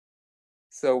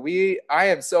I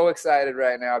am so excited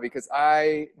right now because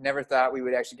I never thought we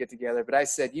would actually get together. But I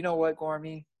said, you know what,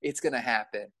 Gormy? It's going to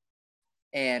happen.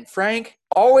 And Frank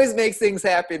always makes things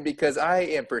happen because I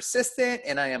am persistent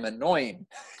and I am annoying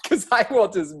because I will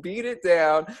just beat it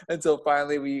down until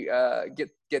finally we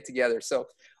get together. So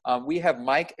we have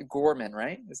Mike Gorman,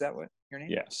 right? Is that what your name?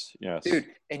 Yes. Dude,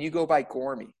 and you go by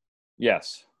Gormy.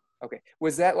 Yes. Okay.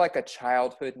 Was that like a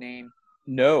childhood name?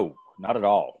 No, not at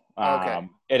all. Okay.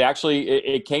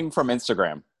 It came from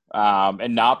Instagram,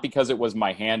 and not because it was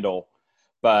my handle,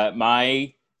 but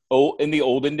in the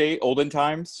olden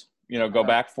times, go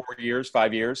back 4 years,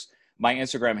 5 years, my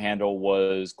Instagram handle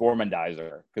was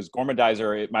Gormandizer, because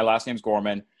Gormandizer, my last name's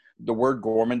Gorman. The word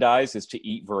gourmandize is to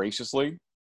eat voraciously.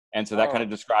 And so that kind of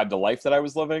described the life that I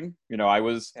was living. I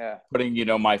was putting,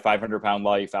 my 500-pound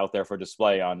life out there for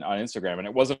display on Instagram. And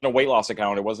it wasn't a weight loss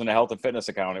account. It wasn't a health and fitness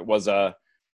account. It was a,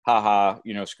 haha,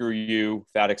 screw you,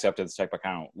 fat acceptance type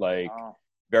account.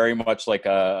 Very much like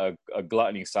a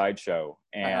gluttony sideshow.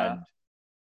 And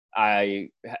I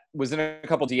was in a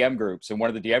couple DM groups. And one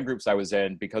of the DM groups I was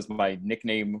in, because my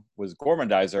nickname was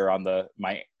Gormandizer on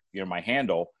my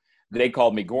handle, they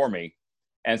called me Gormy.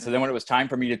 And so then when it was time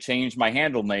for me to change my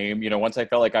handle name, once I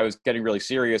felt like I was getting really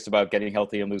serious about getting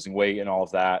healthy and losing weight and all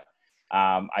of that,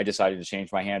 I decided to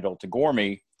change my handle to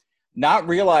Gormy, not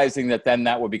realizing that then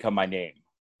that would become my name.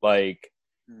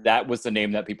 That was the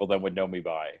name that people then would know me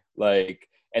by.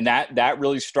 And that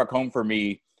really struck home for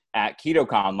me at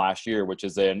KetoCon last year, which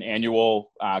is an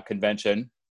annual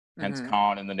convention, hence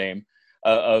con in the name,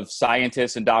 of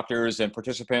scientists and doctors and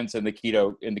participants in the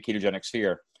ketogenic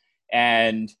sphere.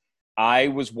 And I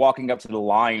was walking up to the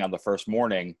line on the first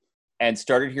morning and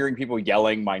started hearing people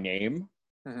yelling my name,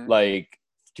 to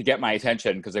get my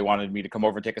attention because they wanted me to come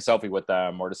over and take a selfie with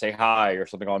them or to say hi or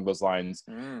something along those lines.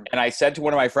 And I said to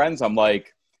one of my friends, I'm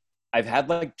like, I've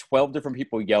had 12 different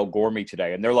people yell Gormy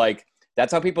today. And they're like,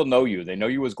 that's how people know you. They know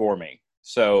you as Gormy.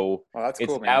 So that's it's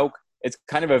cool, man. now, it's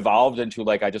kind of evolved into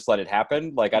I just let it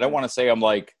happen. I don't want to say I'm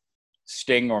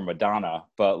Sting or Madonna,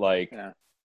 but I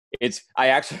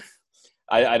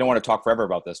don't want to talk forever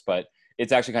about this, but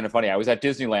it's actually kind of funny. I was at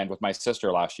Disneyland with my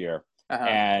sister last year,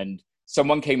 and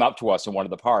someone came up to us in one of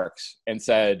the parks and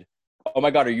said, "Oh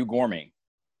my God, are you Gormy?"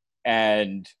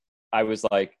 And I was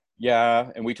like, "Yeah."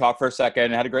 And we talked for a second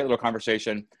and had a great little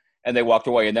conversation, and they walked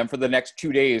away. And then for the next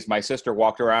 2 days, my sister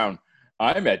walked around,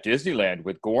 "I'm at Disneyland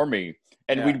with Gormy."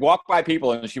 And we'd walk by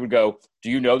people and she would go,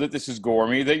 "Do you know that this is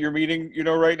Gormy that you're meeting,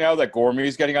 right now, that Gormy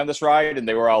is getting on this ride?" And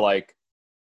they were all like,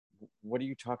 "What are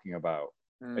you talking about?"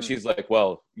 And she's like,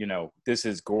 "Well, this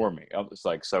is Gormy." I was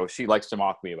like, so she likes to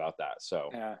mock me about that. So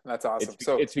yeah, that's awesome.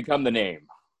 It's become the name.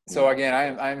 So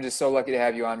again, I'm just so lucky to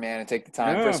have you on, man, and take the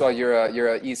time. Yeah. First of all,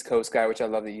 you're a East Coast guy, which I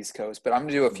love the East Coast. But I'm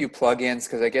gonna do a few plugins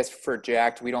because I guess for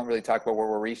Jacked, we don't really talk about where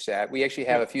we're reached at. We actually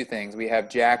have a few things. We have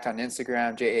Jacked on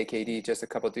Instagram, JAKD, just a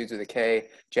couple dudes with a K.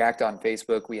 Jacked on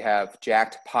Facebook. We have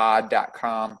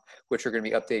jackedpod.com, which we're gonna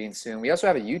be updating soon. We also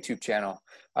have a YouTube channel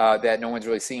that no one's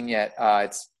really seen yet.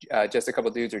 It's just a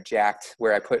couple dudes are jacked,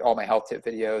 where I put all my health tip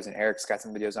videos, and Eric's got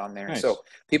some videos on there. Nice. So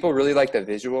people really like the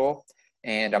visual.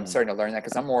 And I'm starting to learn that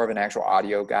because I'm more of an actual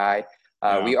audio guy.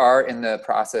 We are in the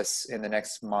process in the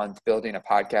next month building a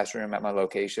podcast room at my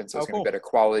location. So it's going to be better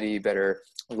quality, better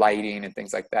lighting and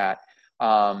things like that.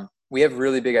 We have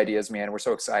really big ideas, man. We're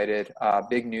so excited.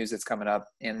 Big news that's coming up.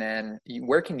 And then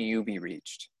where can you be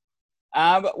reached?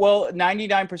 Well,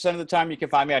 99% of the time you can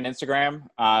find me on Instagram.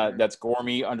 That's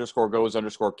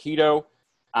Gormy_goes_keto.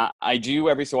 I do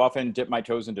every so often dip my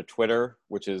toes into Twitter,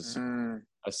 which is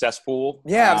a cesspool.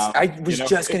 Yeah, I was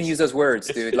just going to use those words,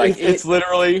 dude. It's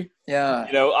literally, yeah.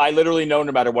 I literally know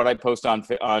no matter what I post on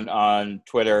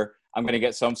Twitter, I'm going to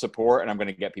get some support and I'm going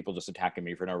to get people just attacking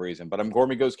me for no reason. But I'm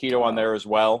Gormy Goes Keto on there as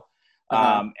well.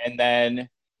 And then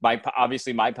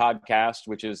obviously my podcast,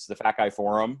 which is the Fat Guy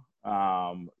Forum,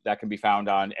 that can be found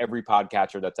on every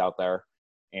podcatcher that's out there.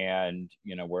 And,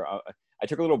 I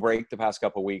took a little break the past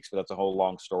couple of weeks, but that's a whole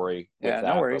long story. Yeah,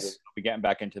 no worries. We'll be getting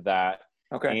back into that.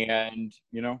 Okay. And,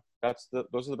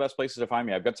 those are the best places to find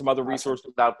me. I've got some other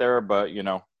resources out there, but,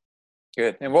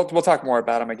 Good. And we'll talk more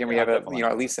about them. Again, we have at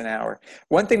least an hour.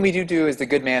 One thing we do is the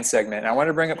good man segment. And I want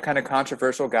to bring up kind of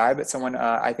controversial guy, but someone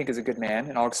I think is a good man,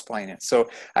 and I'll explain it. So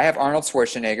I have Arnold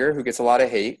Schwarzenegger, who gets a lot of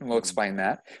hate, and we'll explain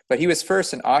that. But he was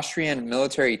first an Austrian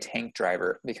military tank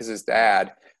driver because his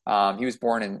dad, he was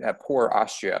born in poor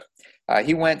Austria.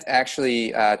 He went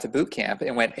actually to boot camp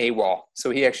and went AWOL.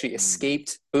 So he actually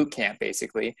escaped boot camp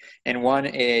basically and won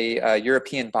a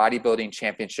European bodybuilding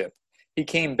championship. He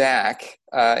came back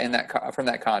from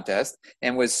that contest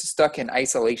and was stuck in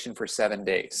isolation for 7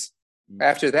 days.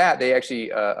 After that, they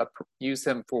actually used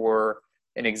him for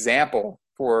an example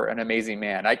for an amazing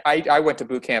man. I went to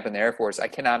boot camp in the Air Force. I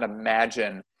cannot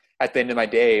imagine at the end of my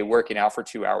day working out for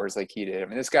 2 hours like he did. I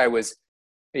mean, this guy was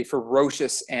a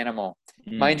ferocious animal.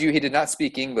 Mind you, he did not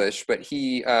speak English, but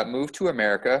he moved to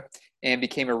America and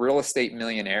became a real estate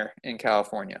millionaire in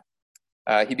California.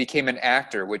 He became an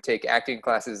actor, would take acting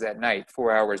classes at night,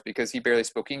 4 hours, because he barely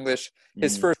spoke English.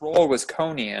 His first role was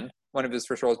Conan, one of his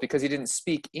first roles, because he didn't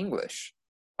speak English.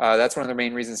 That's one of the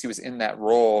main reasons he was in that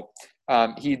role.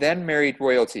 He then married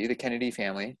royalty, the Kennedy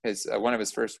family, one of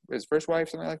his first wife,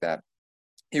 something like that.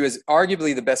 He was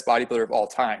arguably the best bodybuilder of all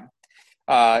time.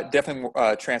 Definitely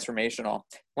transformational.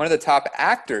 One of the top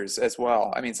actors as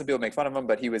well. I mean, some people make fun of him,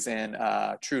 but he was in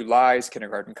True Lies,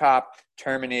 Kindergarten Cop,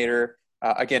 Terminator.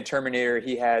 Again, Terminator,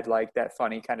 he had like that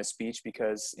funny kind of speech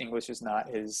because English is not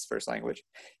his first language.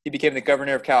 He became the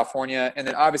governor of California. And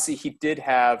then obviously he did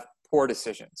have poor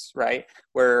decisions, right?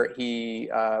 Where he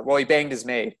banged his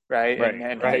maid, right?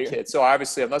 And had kids. So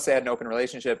obviously, unless they had an open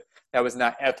relationship, that was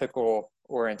not ethical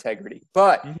or integrity.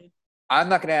 But I'm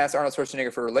not going to ask Arnold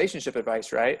Schwarzenegger for relationship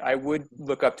advice, right? I would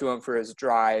look up to him for his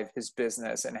drive, his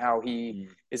business, and how he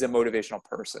is a motivational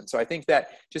person. So I think that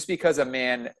just because a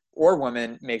man or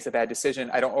woman makes a bad decision,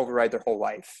 I don't override their whole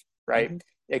life, right?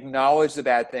 Acknowledge the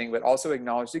bad thing, but also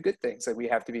acknowledge the good things. Like, we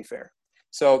have to be fair.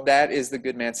 So that is the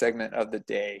good man segment of the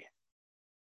day.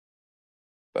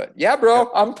 But yeah,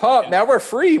 bro, I'm pumped. Now we're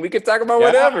free. We can talk about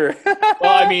whatever.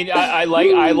 Well, I mean, I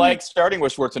like starting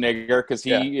with Schwarzenegger because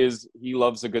he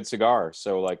loves a good cigar.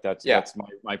 So like that's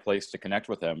my place to connect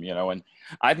with him, you know. And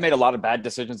I've made a lot of bad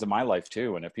decisions in my life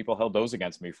too. And if people held those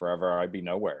against me forever, I'd be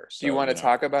nowhere. So, do you want to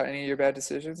talk about any of your bad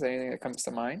decisions? Anything that comes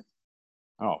to mind?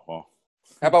 Oh well.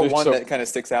 How about one that kind of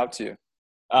sticks out to you?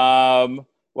 Well,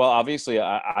 obviously,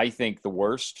 I think the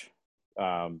worst.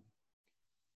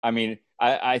 I mean,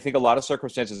 I think a lot of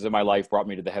circumstances in my life brought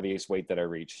me to the heaviest weight that I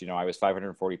reached. You know, I was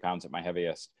 540 pounds at my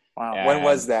heaviest. Wow. And when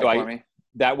was that for me?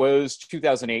 That was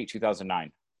 2008,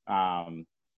 2009. And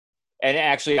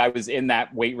actually, I was in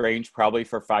that weight range probably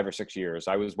for 5 or 6 years.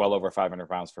 I was well over 500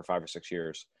 pounds for 5 or 6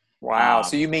 years. Wow.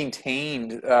 So you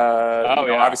maintained,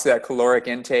 obviously that caloric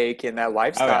intake and that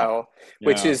lifestyle,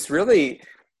 which is really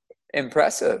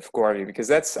impressive, Gordy, because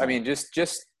that's, I mean,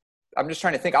 I'm just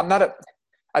trying to think.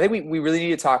 I think we really need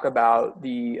to talk about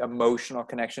the emotional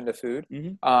connection to food,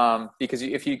 because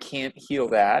if you can't heal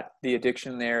that, the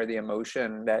addiction there, the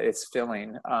emotion that it's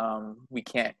filling, we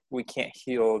can't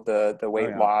heal the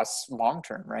weight loss long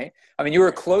term, right? I mean, you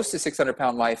were close to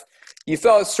 600-pound life. You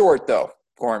fell short though,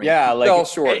 Gormy. Yeah, you fell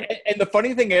short. And the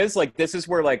funny thing is, like, this is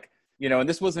where, like, you know, and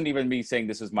this wasn't even me saying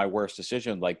this is my worst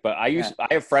decision. Like, but I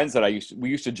have friends that we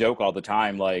used to joke all the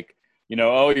time, like, you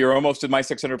know, oh, you're almost in my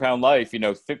 600-pound life. You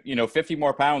know, 50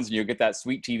 more pounds and you get that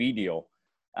sweet TV deal.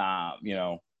 You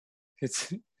know,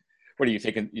 it's what are you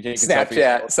taking? You taking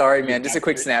Snapchat? Sorry, man, just a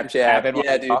quick Snapchat.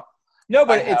 Yeah, dude. No,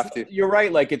 but you're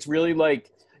right. Like, it's really like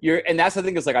and that's the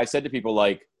thing is, like, I said to people,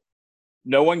 like,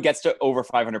 no one gets to over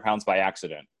 500 pounds by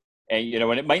accident, and you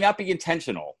know, and it might not be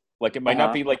intentional. Like, it might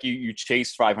not be like you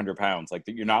chased 500 pounds. Like,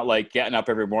 you're not like getting up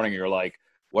every morning and you're like,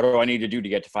 what do I need to do to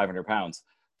get to 500 pounds?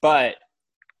 But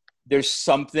there's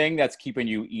something that's keeping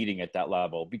you eating at that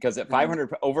level, because at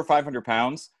over 500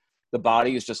 pounds, the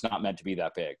body is just not meant to be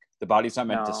that big. The body's not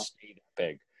meant to stay that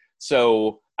big.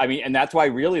 So, I mean, and that's why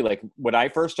really, like, when I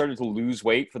first started to lose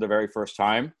weight for the very first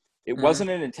time, it wasn't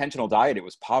an intentional diet. It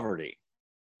was poverty.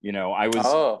 You know, I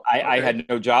had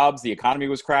no jobs. The economy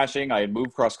was crashing. I had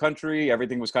moved cross country.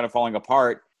 Everything was kind of falling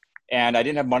apart, and I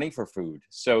didn't have money for food.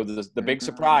 So the big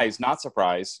surprise, not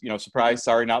surprise, you know, surprise,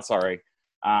 sorry, not sorry.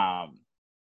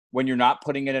 When you're not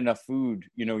putting in enough food,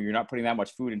 you know, you're not putting that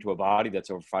much food into a body that's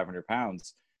over 500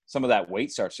 pounds, some of that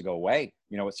weight starts to go away.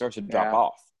 You know, it starts to drop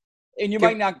off. And you're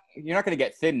not going to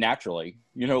get thin naturally,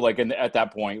 you know, like at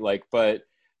that point, like, but,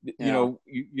 you know,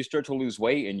 you start to lose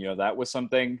weight, and, you know, that was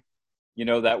something, you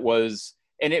know,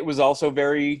 and it was also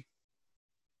very,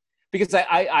 because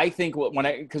I think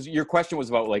because your question was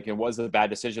about, like, it was a bad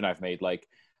decision I've made. Like,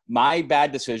 my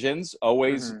bad decisions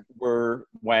always were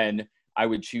when I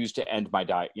would choose to end my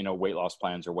diet, you know, weight loss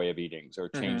plans or way of eatings, or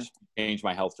change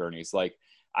my health journeys. Like,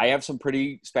 I have some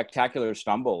pretty spectacular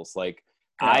stumbles. Like,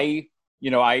 so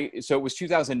it was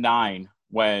 2009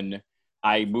 when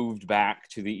I moved back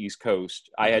to the East Coast.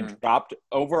 I had dropped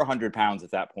over 100 pounds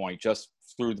at that point, just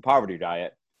through the poverty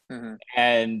diet.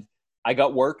 And I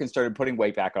got work and started putting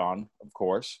weight back on, of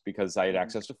course, because I had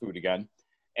access to food again.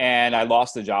 And I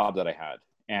lost the job that I had,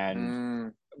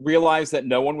 and realized that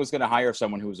no one was going to hire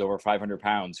someone who was over 500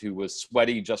 pounds, who was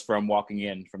sweaty just from walking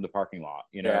in from the parking lot,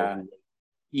 you know,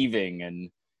 heaving and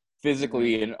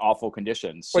physically in awful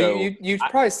conditions. So well, you'd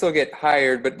probably still get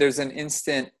hired, but there's an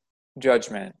instant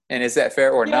judgment. And is that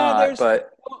fair or Yeah, not? there's.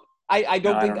 But I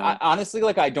no, don't I think don't know. honestly,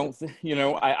 like I don't, I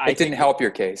It didn't think help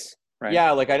your case, right?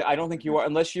 yeah, like I don't think you are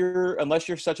unless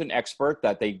you're such an expert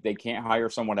that they can't hire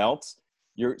someone else.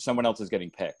 Someone else is getting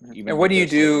picked, And even what with do you their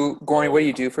certain do, Gormy? What do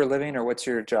you ability. do for a living, or what's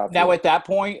your job Now field? at that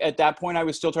point, I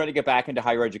was still trying to get back into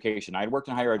higher education. I had worked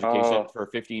in higher education Oh, for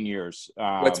 15 years.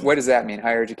 what does that mean?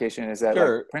 Higher education? Is that like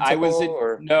Sure, principal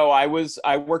or?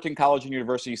 I worked in college and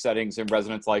university settings in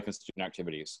residence life and student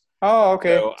activities. Oh,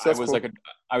 okay. So So that's cool.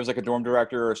 I was like a dorm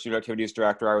director or a student activities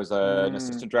director. I was an Mm,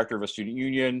 assistant director of a student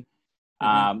union,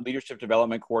 hmm. leadership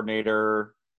development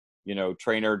coordinator,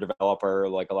 trainer, developer,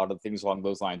 like a lot of things along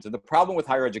those lines. And the problem with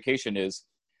higher education is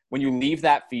when you leave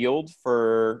that field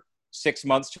for 6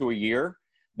 months to a year,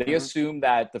 they Hmm. assume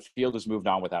that the field has moved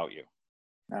on without you.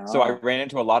 So I Oh, ran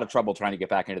into a lot of trouble trying to get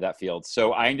back into that field.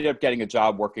 So I ended up getting a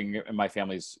job working in my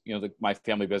family's, my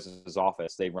family business's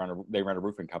office. They run a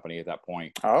roofing company at that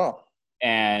point, oh.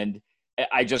 and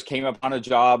I just came upon a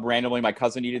job randomly. My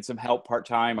cousin needed some help part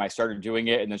time. I started doing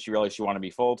it, and then she realized she wanted me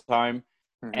full time.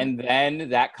 Hmm. And then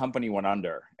that company went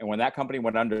under. And when that company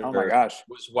went Oh my under gosh.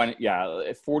 was when,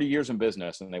 yeah, 40 years in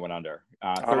business and they went under.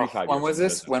 Oh, 35 when years was in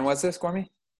this? business. When was this, Gormy?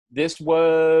 This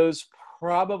was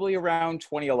probably around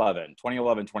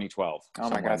 2012, Oh my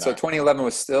somewhere God. in So there. 2011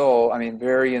 was still, I mean,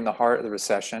 very in the heart of the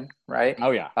recession, right?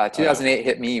 Oh yeah. Oh yeah. 2008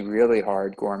 hit me really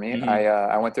hard, Gormy. Hmm.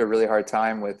 I went through a really hard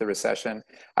time with the recession.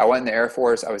 I went in the Air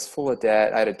Force. I was full of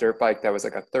debt. I had a dirt bike that was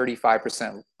like a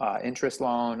 35% interest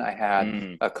loan. I had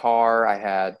Mm. a car. I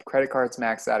had credit cards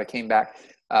maxed out. I came back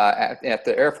at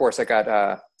the Air Force. I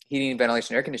got heating,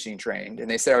 ventilation, air conditioning trained,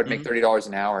 and they said I would make Hmm. $30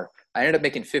 an hour. I ended up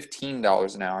making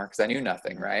 $15 an hour because I knew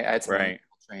nothing, right? I had some Right.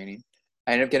 minimal training.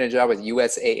 I ended up getting a job with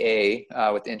USAA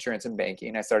with insurance and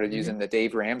banking. I started Hmm. using the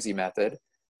Dave Ramsey method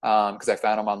because I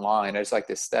found them online. I just like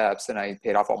the steps and I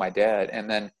paid off all my debt. And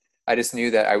then I just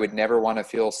knew that I would never want to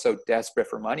feel so desperate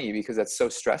for money because that's so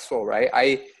stressful, right?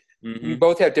 We Hmm.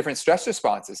 both have different stress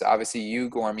responses. Obviously, you,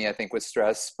 Gormy, I think with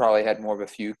stress probably had more of a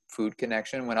few food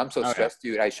connection. When I'm so Oh yeah. stressed,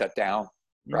 dude, I shut down,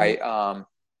 Hmm. right?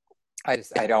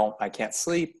 I can't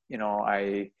sleep.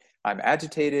 I'm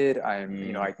agitated.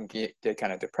 Mm. I can get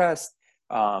kind of depressed.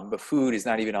 But food is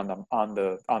not even on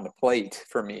the plate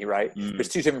for me, right? There's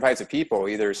Mm. two different types of people: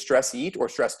 either stress eat or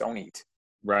stress don't eat.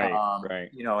 Right. Right.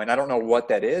 And I don't know what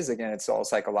that is. Again, it's all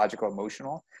psychological,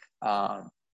 emotional. Um,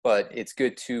 but it's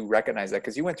good to recognize that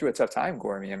because you went through a tough time,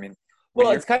 Gormy. I mean, when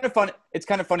Well, you're it's kind of fun. It's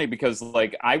kind of funny because,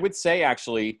 like, I would say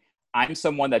actually, I'm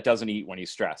someone that doesn't eat when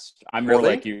he's stressed. I'm more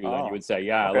like really, you than you oh, would say.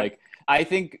 Yeah, okay, like I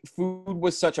think food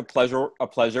was such a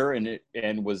pleasure,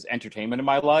 and was entertainment in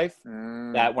my life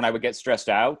mm. that when I would get stressed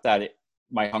out,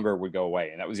 my hunger would go away,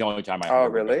 and that was the only time my Oh,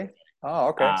 hunger would go. really? Oh,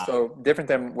 okay. Um, So different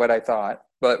than what I thought,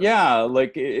 but yeah,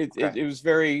 like okay. it was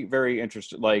very very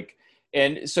interesting. Like,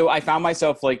 and so I found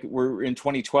myself like we're in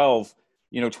 2012,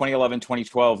 2011,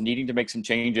 2012, needing to make some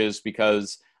changes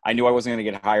because I knew I wasn't going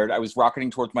to get hired. I was rocketing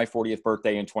towards my 40th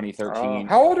birthday in Oh, 2013.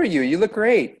 how old are you? You look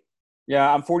great.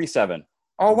 Yeah, I'm 47.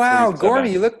 Oh, I'm wow,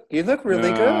 Gormy, 47. you look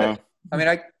really Uh, good. I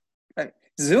mean,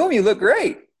 Zoom, you look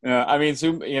great. I mean,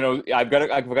 Zoom. I've got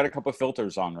a couple of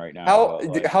filters on right now, How but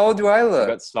like how old do I I've look?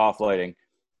 got soft lighting.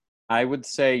 I would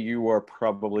say you are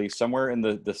probably somewhere in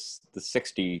the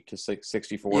 60 to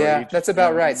 64 Yeah, age. that's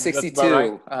about right. That's about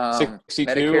right. 62.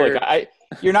 62. Like Medicare.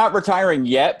 you're not retiring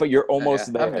yet, but you're Yeah, almost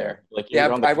I'm there. there. Like you're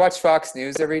Yeah, on the I cusp. watch Fox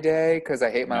News every day because I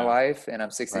hate my Yeah. life, and I'm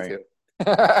Right. 62.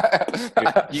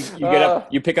 You get up, Uh,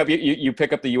 you pick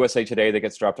up the USA Today that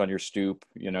gets dropped on your stoop.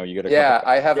 You get a cup of yeah,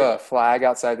 I have coffee. a flag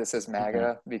outside that says Okay.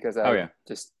 MAGA because Oh I yeah.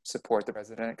 just support the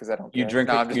president because I don't You care. drink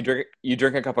No, it. I'm just You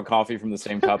drink a cup of coffee from the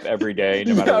same cup every day,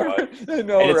 no matter yeah, what. I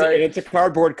know, And right? it's a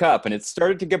cardboard cup, and it's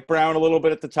started to get brown a little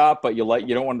bit at the top, but you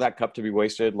don't want that cup to be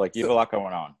wasted. Like you have So a lot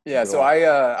going on. You yeah, have a so lot.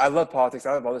 I love politics.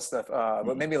 I love all this stuff. What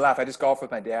Mm. made me laugh, I just golfed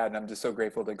with my dad, and I'm just so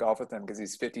grateful to golf with him because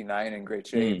he's 59 in great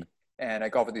shape. Mm. And I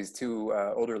golf with these two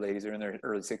older ladies. They're in their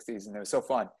early 60s, and it was so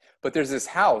fun. But there's this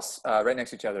house right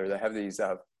next to each other that have these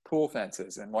pool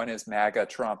fences, and one is MAGA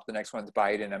Trump, the next one's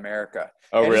Biden America.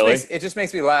 Oh, And really? it just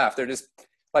makes me laugh. They're just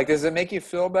like, does it make you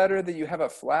feel better that you have a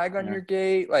flag on Yeah. your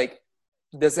gate? Like,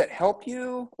 does it help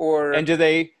you or? And do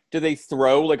they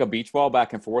throw like a beach ball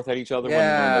back and forth at each other when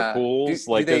they're in their Yeah. Do pools?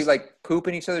 do Like they there's like poop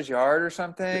in each other's yard or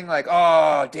something? Like,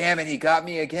 oh, damn it, he got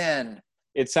me again.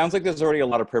 it sounds like there's already a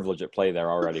lot of privilege at play there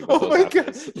already with Oh those my God.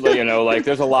 houses. Like, like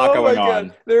there's a lot Oh my going God.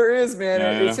 on. There is, man.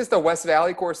 It's Yeah. just a West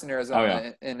Valley course in Oh yeah.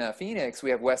 Arizona. In Phoenix, we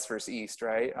have West versus East,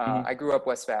 right? Mhm. I grew up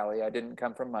West Valley. I didn't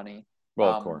come from money. Well,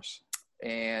 of Um, course.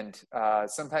 and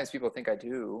sometimes people think I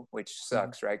do, which Mhm.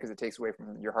 sucks, right? Because it takes away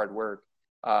from your hard work.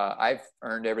 I've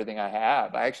earned everything I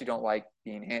have. I actually don't like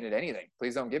being handed anything.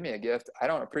 Please don't give me a gift. I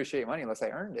don't appreciate money unless I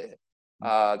earned it.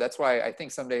 That's why I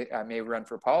think someday I may run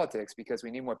for politics, because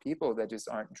we need more people that just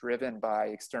aren't driven by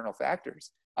external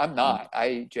factors. I'm not.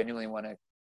 I genuinely want to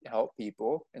help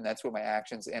people, and that's what my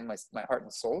actions and my heart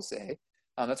and soul say.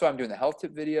 That's why I'm doing the health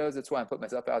tip videos. That's why I'm putting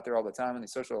myself out there all the time on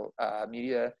these social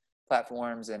media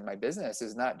platforms. And my business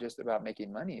is not just about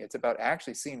making money. It's about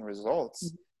actually seeing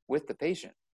results with the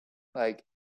patient. Like,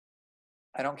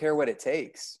 I don't care what it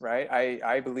takes, right?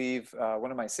 I believe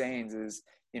one of my sayings is,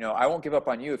 I won't give up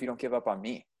on you if you don't give up on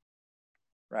me,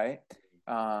 right?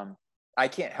 I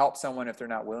can't help someone if they're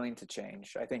not willing to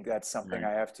change. I think that's something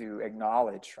I have to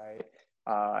acknowledge, right?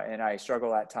 And I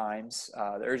struggle at times.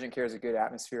 The urgent care is a good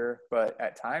atmosphere, but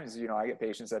at times, I get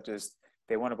patients that just,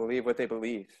 they want to believe what they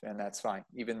believe, and that's fine.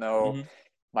 Even though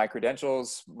my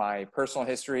credentials, my personal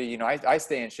history, I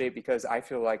stay in shape because I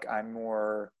feel like I'm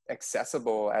more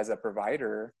accessible as a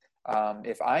provider.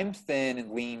 If I'm thin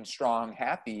and lean, strong,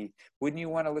 happy, wouldn't you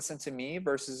want to listen to me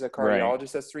versus a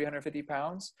cardiologist that's 350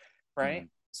 pounds, right?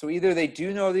 So either they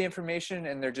do know the information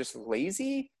and they're just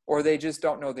lazy, or they just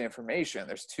don't know the information.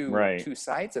 There's two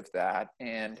sides of that.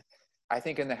 And I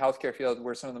think in the healthcare field,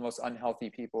 we're some of the most unhealthy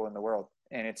people in the world,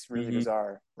 and it's really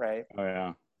bizarre, right?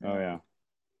 Oh yeah.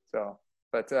 So,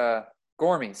 but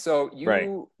Gormy, so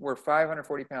you were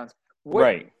 540 pounds.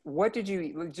 What did you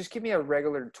eat? Just give me a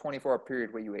regular 24-hour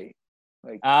period what you ate.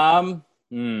 Like,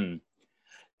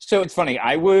 so it's funny.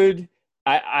 I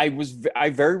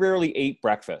very rarely ate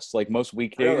breakfast. Like most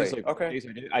weekdays, really? Okay.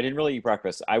 I didn't really eat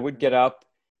breakfast. I would get up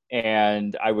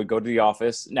and I would go to the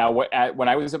office. Now, when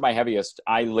I was at my heaviest,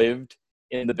 I lived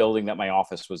in the building that my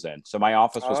office was in. So my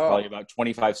office was probably about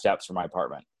 25 steps from my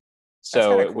apartment.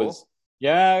 So it was,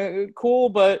 cool,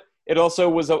 but it also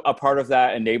was a part of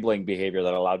that enabling behavior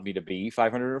that allowed me to be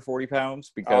 540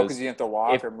 pounds, because you have to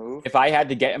walk or move. If I had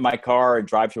to get in my car and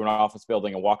drive to an office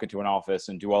building and walk into an office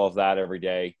and do all of that every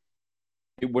day,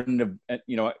 it wouldn't have,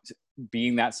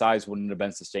 being that size wouldn't have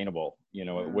been sustainable.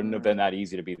 It wouldn't have been that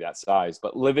easy to be that size.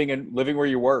 But living where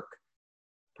you work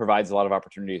provides a lot of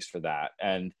opportunities for that.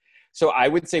 And so I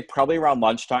would say probably around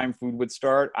lunchtime, food would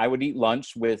start. I would eat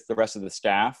lunch with the rest of the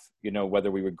staff,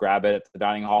 whether we would grab it at the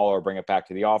dining hall or bring it back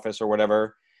to the office or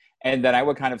whatever. And then I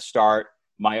would kind of start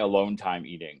my alone time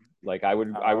eating. Like I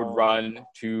would run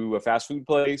to a fast food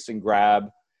place and grab,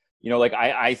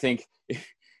 I think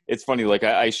it's funny. Like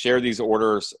I share these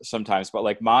orders sometimes, but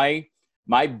like my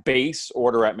base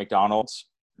order at McDonald's,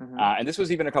 and this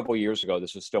was even a couple of years ago,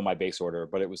 this was still my base order,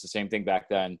 but it was the same thing back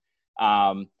then,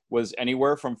 was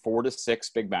anywhere from 4 to 6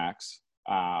 Big Macs.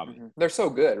 They're so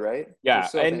good, right? Yeah.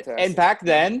 So and back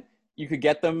then you could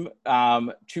get them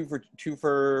 2 for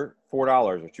 $4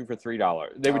 or 2 for $3.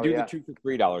 They would do the 2 for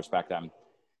 $3 back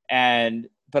then.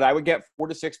 But I would get 4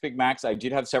 to 6 Big Macs. I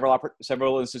did have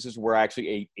several instances where I actually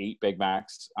ate 8 Big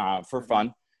Macs for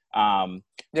fun. But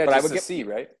I would get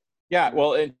right. Yeah.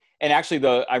 Well, and actually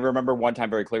I remember one time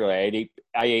very clearly,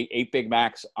 I ate 8 Big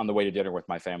Macs on the way to dinner with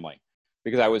my family,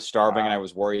 because I was starving and I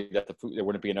was worried that there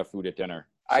wouldn't be enough food at dinner.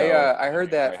 So, I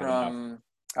heard that from,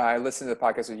 I listened to the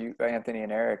podcast with you, Anthony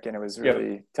and Eric, and it was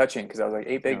really touching, because I was like,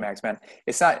 8 Big Macs, man.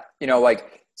 It's not,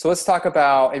 so let's talk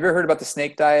about, have you ever heard about the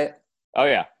snake diet? Oh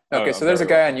yeah. Okay. So there's a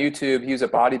guy on YouTube, he was a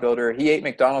bodybuilder. He ate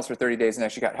McDonald's for 30 days and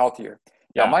actually got healthier.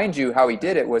 Now, mind you, how he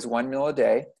did it was 1 meal a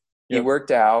day. He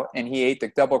worked out and he ate the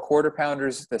double quarter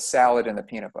pounders, the salad, and the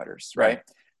peanut butters, right?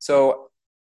 So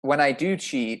when I do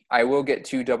cheat, I will get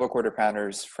 2 double quarter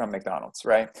pounders from McDonald's,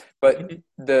 right? But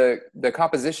the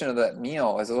composition of the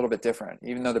meal is a little bit different.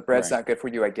 Even though the bread's not good for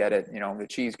you, I get it. The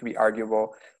cheese can be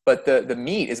arguable, but the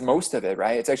meat is most of it,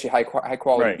 right? It's actually high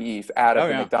quality beef out of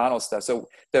the McDonald's stuff. So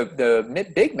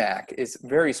the Big Mac is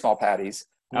very small patties,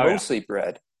 mostly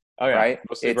bread. Right?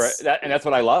 Mostly bread. And that's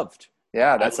what I loved.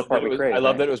 Yeah, that's the part we crave. I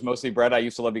love that it was mostly bread. I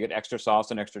used to love to get extra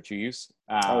sauce and extra cheese.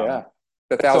 The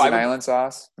Thousand Island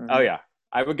sauce. Oh yeah.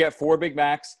 I would get 4 Big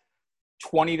Macs,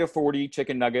 20 to 40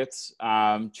 chicken nuggets,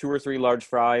 2 or 3 large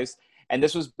fries. And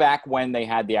this was back when they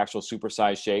had the actual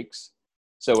supersized shakes.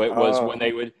 So it was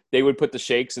when they would put the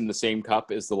shakes in the same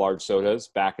cup as the large sodas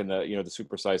back in the, the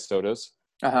supersized sodas.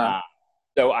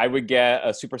 So I would get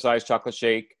a supersized chocolate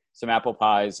shake, some apple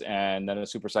pies, and then a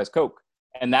supersized Coke.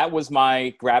 And that was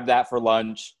my grab that for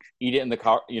lunch, eat it in the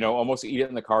car, almost eat it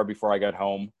in the car before I got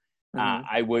home.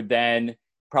 I would then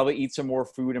probably eat some more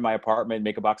food in my apartment,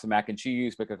 make a box of mac and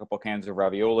cheese, make a couple of cans of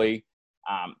ravioli.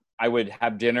 I would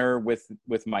have dinner with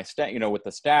my with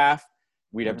the staff.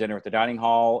 We'd have dinner at the dining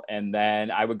hall, and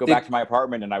then I would go back to my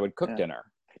apartment and I would cook dinner.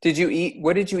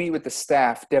 What did you eat with the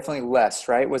staff? Definitely less,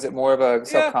 right? Was it more of a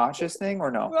Yeah. subconscious thing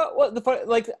or no?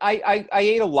 Like I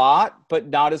ate a lot, but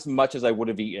not as much as I would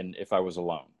have eaten if I was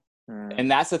alone. Mm,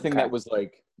 And that's the thing okay. that was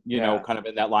like, Yeah. kind of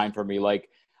in that line for me. Like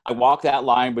I walk that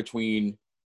line between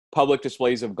public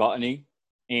displays of gluttony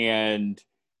and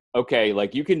okay,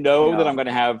 like you can know that I'm No. going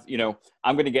to have,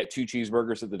 I'm going to get 2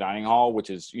 cheeseburgers at the dining hall, which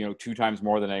is, 2 times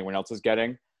more than anyone else is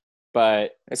getting.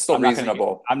 But It's still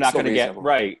reasonable. I'm It's not still going to get reasonable.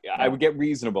 right. I Yeah. would get Hmm.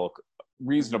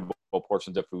 reasonable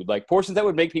portions of food, like portions that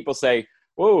would make people say,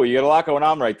 "Whoa, you got a lot going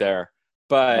on right there,"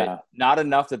 but Yeah. not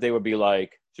enough that they would be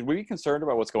like, "Should we be concerned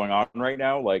about what's going on right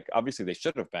now?" Like, obviously they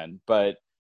should have been, but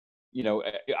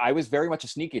I was very much a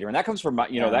sneak eater, and that comes from my,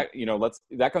 Yeah.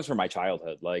 that comes from my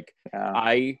childhood. Like, Yeah.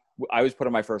 I was put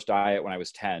on my first diet when I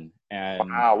was 10, and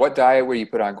Wow. What diet were you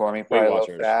put on, Gormy? Weight Probably low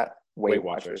Watchers, fat. Weight Weight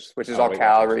Watchers, Watchers, which is all Weight Watchers.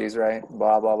 calories, right?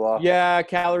 Blah blah blah. Yeah,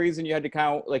 calories, and you had to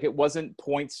count. Like, it wasn't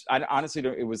points. I honestly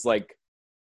don't. It was like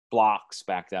blocks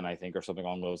back then, I think, or something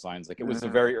along those lines. Like, it was a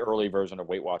Mm, very early version of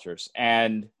Weight Watchers,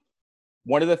 and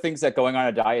one of the things that going on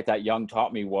a diet that young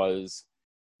taught me was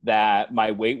that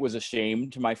my weight was a shame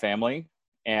to my family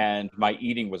and my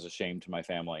eating was a shame to my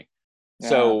family. yeah.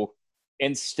 So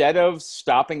instead of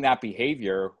stopping that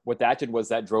behavior, what that did was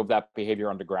that drove that behavior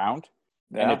underground,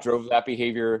 and it Yeah. drove that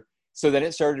behavior. So then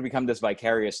it started to become this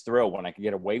vicarious thrill when I could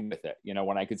get away with it.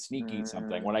 When I could sneak eat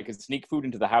something, when I Mm, could sneak food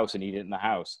into the house and eat it in the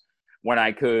house, when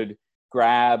I could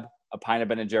grab a pint of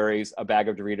Ben and Jerry's, a bag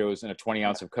of Doritos, and a 20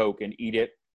 ounce of Coke and eat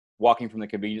it walking from the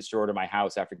convenience store to my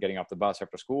house after getting off the bus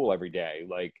after school every day.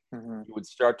 Like, mhm. you would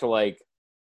start to like,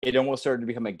 it almost started to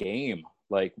become a game.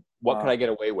 Like, what could Wow. I get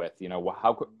away with?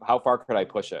 How far could I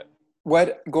push it?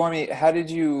 What, Gormy, how did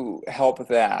you help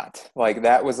that? Like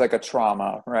that was like a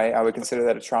trauma, right? I would consider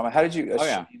that a trauma. How did you, a Oh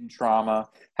yeah. shame trauma?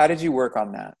 How did you work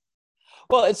on that?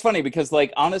 Well, it's funny because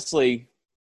like honestly,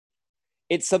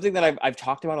 it's something that I've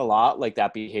talked about a lot, like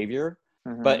that behavior.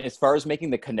 But Hmm. as far as making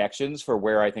the connections for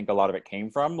where I think a lot of it came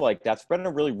from, like that's been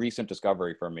a really recent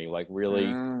discovery for me. Like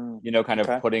really, Mm, kind of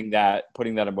okay. putting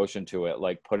that emotion to it,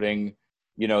 like putting,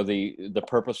 the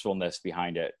purposefulness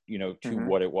behind it, to Hmm.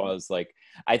 what it was. Like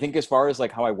I think as far as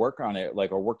like how I work on it,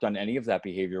 like or worked on any of that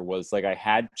behavior was like I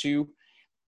had to,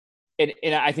 and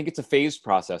I think it's a phased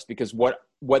process because what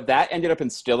that ended up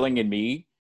instilling in me,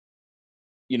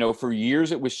 for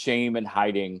years it was shame and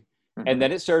hiding. And Hmm.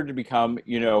 then it started to become,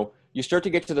 you start to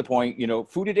get to the point,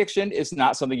 food addiction is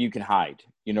not something you can hide,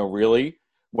 really.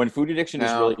 When food addiction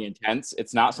is No, really intense,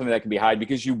 it's not something that can be hide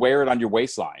because you wear it on your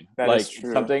waistline. that is Like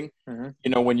true. something, Hmm.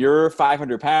 when you're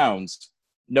 500 pounds,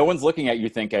 no one's looking at you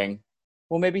thinking,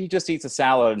 well, maybe he just eats a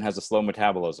salad and has a slow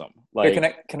metabolism. Yeah, Like,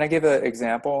 can I give an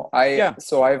example? yeah,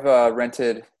 I've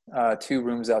rented 2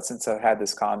 rooms out since I've had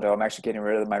this condo. I'm actually getting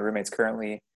rid of my roommates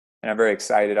currently, and I'm very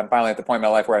excited. I'm finally at the point in my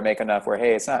life where I make enough where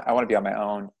hey, it's not I want to be on my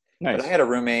own. But I nice. had a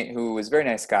roommate who was a very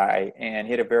nice guy, and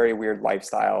he had a very weird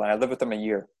lifestyle, and I lived with him a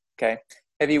year. Okay,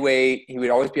 heavyweight. He would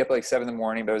always be up at like 7 in the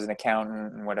morning, but was an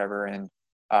accountant and whatever. And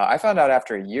I found out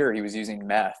after a year he was using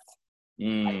meth.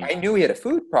 Mm, I knew he had a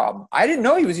food problem. I didn't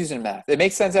know he was using meth. It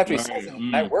makes sense after he says right. it.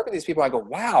 And I Mm. work with these people. I go,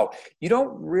 wow, you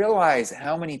don't realize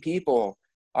how many people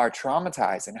are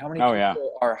traumatized and how many Oh yeah.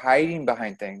 people are hiding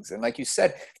behind things. And like you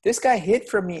said, this guy hid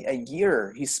from me a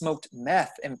year. He smoked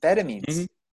meth, Hmm. amphetamines,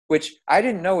 which I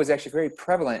didn't know was actually very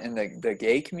prevalent in the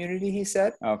gay community, he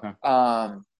said. Okay.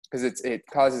 Because it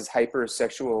causes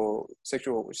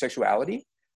sexuality.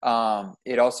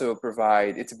 It also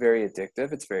it's very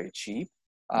addictive. It's very cheap.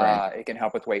 Right. It can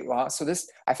help with weight loss. So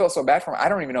I felt so bad for him. I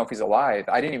don't even know if he's alive.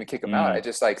 I didn't even kick him out. I Mm.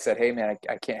 just like said, hey man,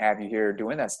 I can't have you here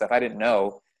doing that stuff. I didn't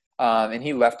know. And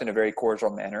he left in a very cordial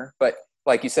manner. But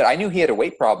like you said, I knew he had a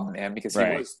weight problem, man, because he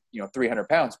Right. was, 300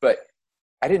 pounds, but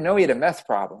I didn't know he had a meth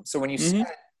problem. So Hmm.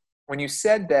 when you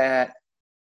said that,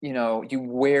 you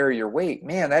wear your weight,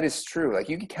 man, that is true. Like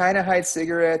you could kind of hide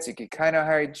cigarettes. You could kind of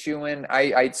hide chewing.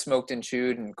 I smoked and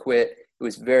chewed and quit. It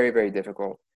was very, very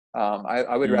difficult.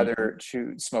 I would Mm. rather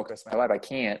smoke the rest of my life. I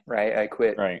can't, right? I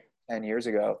quit Right. 10 years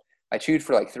ago. I chewed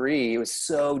for like 3. It was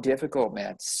so difficult,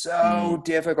 man. So Mm.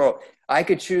 difficult. I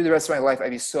could chew the rest of my life. I'd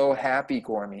be so happy,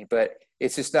 Gormy, but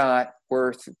it's just not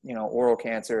worth, oral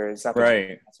cancer, esophageal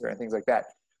Right. cancer, and things like that.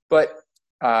 But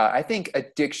I think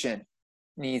addiction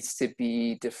needs to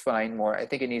be defined more. I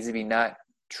think it needs to be not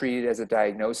treated as a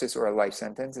diagnosis or a life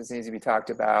sentence. It needs to be talked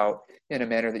about in a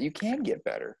manner that you can get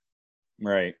better,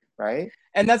 Right. right?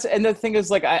 And the thing is,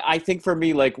 like, I think for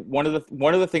me, like one of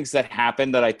the things that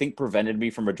happened that I think prevented me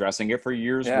from addressing it for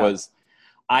years Yeah. was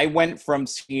I went from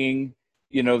seeing,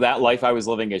 that life I was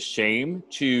living as shame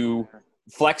to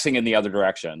flexing in the other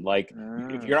direction. Like,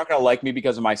 if Mm. you're not going to like me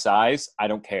because of my size, I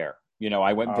don't care.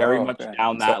 I went very Oh, much okay.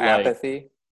 down So that, like, apathy.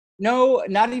 No,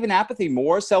 not even apathy,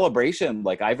 more celebration.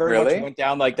 Like I very much Really? went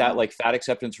down like that, Oh. like fat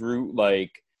acceptance route,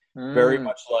 like very Mm,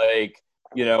 much like,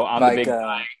 I'm the like, big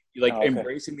guy, like oh, okay.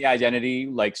 embracing the identity,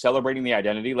 like celebrating the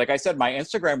identity. Like I said, my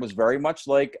Instagram was very much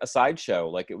like a sideshow.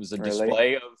 Like it was a Really?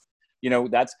 display of,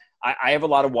 that's, I have a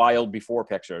lot of wild before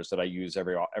pictures that I use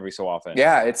every so often.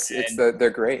 Yeah, And they're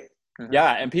great. Hmm.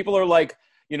 yeah, and people are like,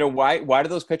 why do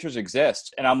those pictures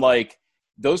exist? And I'm like,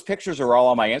 those pictures are all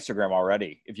on my Instagram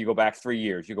already. If you go back 3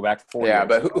 years, you go back four Yeah,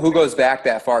 years. but who goes back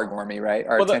that far, Gormy, right?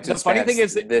 Our Well, attention the funny thing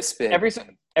span's is that this big.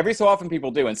 every so often people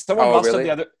do, and Oh, really?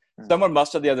 Mm. someone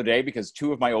must have the other day because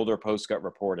two of my older posts got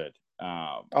reported.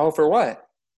 Oh, for what?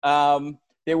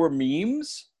 There were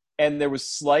memes and there was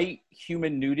slight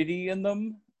human nudity in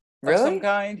them of some Really?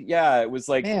 kind. Yeah, it was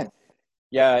like, Man.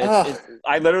 yeah, Oh,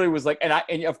 I literally was like,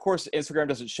 and of course Instagram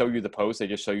doesn't show you the post; they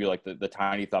just show you like the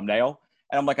tiny thumbnail.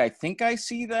 And I'm like, I think I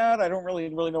see that. I don't really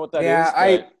know what that yeah.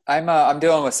 is, but I'm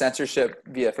dealing with censorship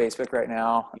via Facebook right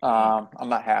now. I'm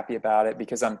not happy about it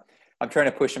because I'm trying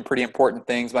to push some pretty important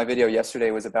things. My video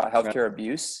yesterday was about healthcare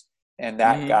abuse, and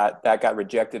mm-hmm. that got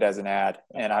rejected as an ad.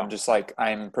 And I'm Wow. just like,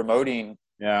 I'm promoting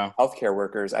Yeah, healthcare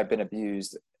workers. I've been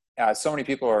abused. So many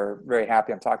people are very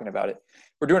happy I'm talking about it.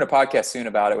 We're doing a podcast soon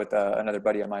about it with another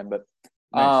buddy of mine. But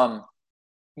nice.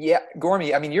 yeah,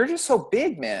 Gormy, I mean, you're just so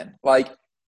big, man. Like,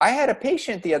 I had a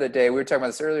patient the other day, we were talking about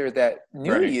this earlier, that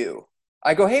knew Right. you.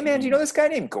 I go, hey, man, do you know Mm-hmm. this guy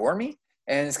named Gormy?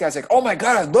 And this guy's like, oh my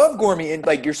God, I love Gormy. And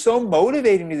like, you're so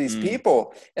motivating to these Mm.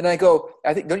 people. And I go,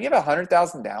 I think, don't you have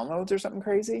 100,000 downloads or something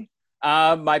crazy?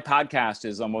 My podcast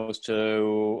is almost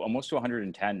to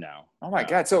 110 now. Oh my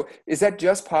God. So is that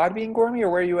just Podbean, Gormy, or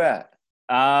where are you at?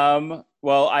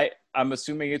 Well, I'm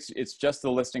assuming it's just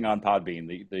the listing on Podbean,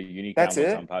 the unique That's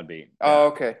downloads on it? Podbean. Oh, Yeah.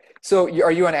 okay. So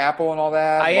are you on Apple and all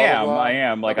that? Blah, blah, I blah.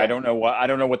 am. Like, Okay. I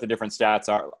don't know what the different stats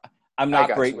are. I'm I not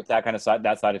got great you. with that kind of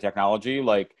that side of technology.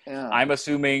 Like, Yeah. I'm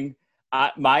assuming,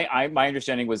 my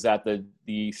understanding was that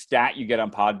the stat you get on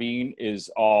Podbean is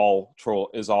all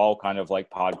kind of like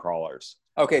pod crawlers.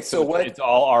 Okay. So So it's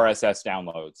all RSS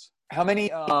downloads. how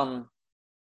many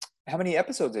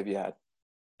episodes have you had?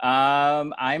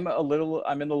 I'm in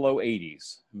the low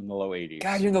 80s. I'm in the low 80s.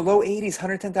 God, you're in the low 80s,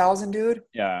 110,000, dude.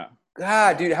 Yeah.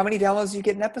 God, dude, how many downloads do you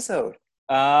get an episode?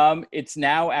 It's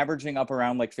now averaging up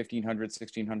around like 1,500,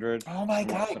 1,600. Oh my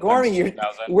God, Sometimes Gormy,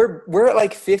 2,000. we're at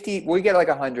like 50. We get like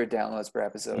 100 downloads per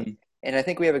episode, Mm. and I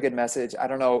think we have a good message. I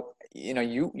don't know,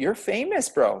 you're famous,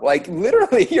 bro. Like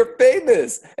literally, you're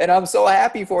famous, and I'm so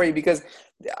happy for you because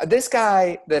this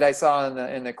guy that I saw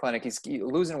in the clinic, he's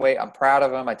losing weight. I'm proud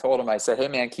of him. I told him, I said, hey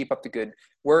man, keep up the good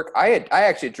work. I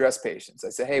actually address patients. I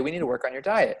said, hey, we need to work on your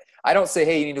diet. I don't say,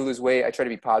 hey, you need to lose weight. I try to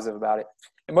be positive about it,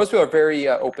 and most people are very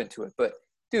open to it. But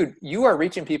dude, you are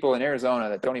reaching people in Arizona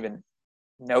that don't even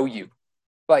know you.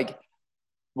 Like,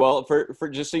 Well, for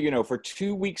just so you know, for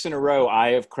 2 weeks in a row,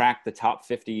 I have cracked the top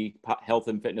 50 health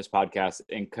and fitness podcasts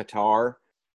in Qatar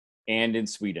and in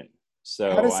Sweden. how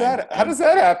So does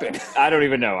that happen? I don't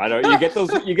even know. I don't. You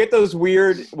get those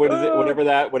weird. What is it? Whatever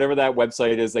that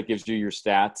website is that gives you your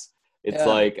stats. It's Yeah.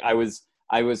 like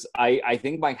I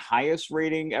think my highest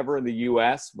rating ever in the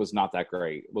U.S. was not that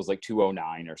great. It was like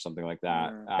 209 or something like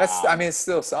that. I mean, it's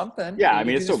still something. Yeah, I You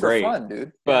mean, do it's still this for great. fun,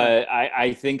 dude. But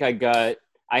I think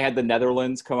I had the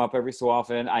Netherlands come up every so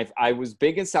often. I was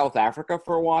big in South Africa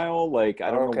for a while. Like, I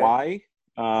don't know why.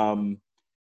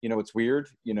 It's weird.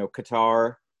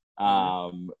 Qatar.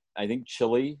 I think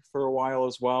Chile for a while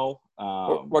as well.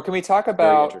 What can we talk Very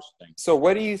about? interesting. So,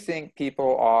 what do you think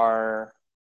people are?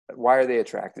 Why are they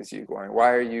attracted to you, Gordon?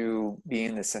 Why are you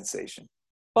being the sensation?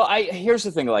 Well, here's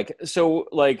the thing.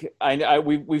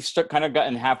 We've kind of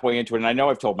gotten halfway into it, and I know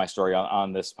I've told my story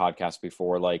on this podcast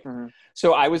before. Mm-hmm.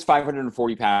 So I was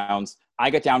 540 pounds. I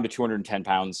got down to 210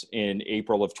 pounds in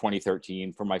April of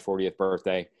 2013 for my 40th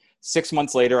birthday. 6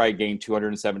 months later, I gained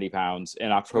 270 pounds.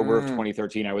 In October of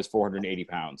 2013, I was 480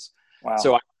 pounds. Wow.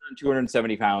 So I turned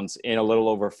 270 pounds in a little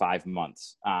over 5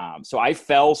 months. So I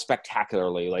fell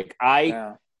spectacularly. Like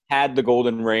I had the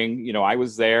golden ring, I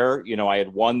was there, I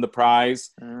had won the prize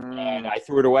and I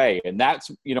threw it away. And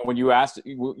that's, when you asked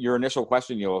your initial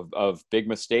question, of big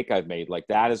mistake I've made, like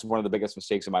that is one of the biggest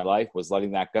mistakes in my life was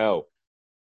letting that go.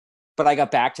 But I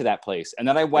got back to that place. And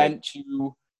then I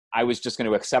was just going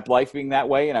to accept life being that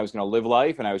way. And I was going to live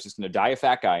life and I was just going to die a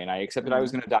fat guy. And I accepted I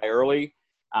was going to die early.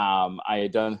 I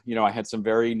had done, I had some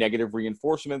very negative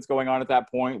reinforcements going on at that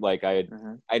point. Like I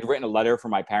had written a letter for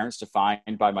my parents to find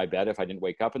by my bed if I didn't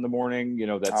wake up in the morning,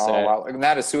 that said, wow.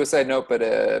 Not a suicide note, but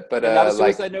not a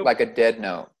suicide note, like a dead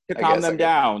note to calm them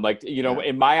down. Like,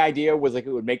 and my idea was like,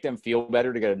 it would make them feel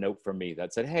better to get a note from me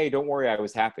that said, hey, don't worry, I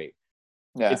was happy.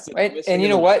 Yeah. It's and you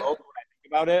know what?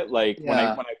 About it, like when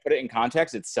I put put it in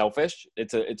context, it's selfish.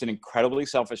 It's an incredibly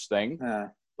selfish thing.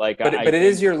 Like, but it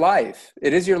is your life.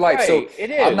 It is your life. Right, So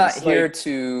it I'm not is here like,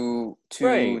 to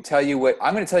right, tell you what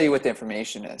I'm going to tell you what the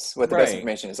information is, what the best right,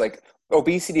 information is. Like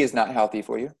obesity is not healthy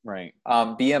for you. right,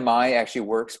 BMI actually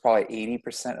works probably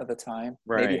 80% of the time,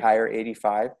 maybe right, higher,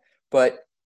 85. But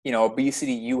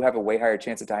obesity, you have a way higher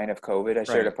chance of dying of COVID. I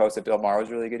shared a right. post that Bill Maher was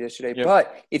really good yesterday. Yep.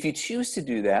 But if you choose to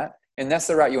do that, and that's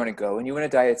the route you want to go, and you want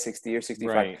to die at 60 or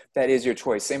 65, Right. that is your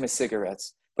choice. Same as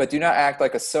cigarettes. But do not act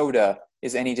like a soda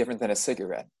is any different than a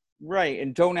cigarette. Right.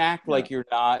 And don't act Yeah. like you're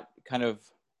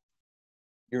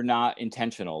not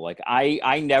intentional. Like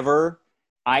I never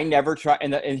try.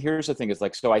 And here's the thing is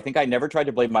like, so I think I never tried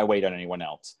to blame my weight on anyone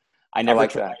else. I I never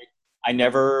like tried, that. I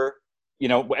never,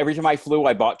 every time I flew,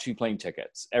 I bought 2 plane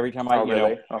tickets. Every time Oh,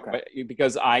 really? Okay.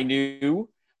 because I knew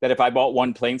that if I bought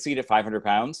one plane seat at 500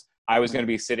 pounds, I was going to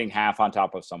be sitting half on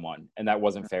top of someone. And that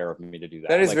wasn't fair of me to do that.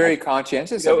 That is Like, very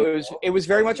conscientious of you. it was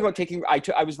very much about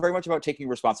I was very much about taking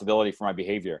responsibility for my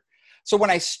behavior. So when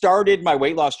I started my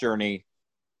weight loss journey,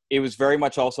 it was very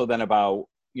much also then about,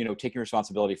 taking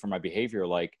responsibility for my behavior.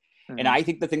 Like, and I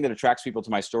think the thing that attracts people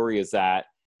to my story is that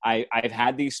I've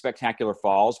had these spectacular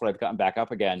falls, but I've gotten back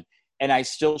up again. And I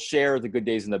still share the good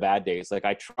days and the bad days. Like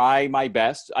I try my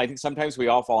best. I think sometimes we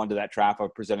all fall into that trap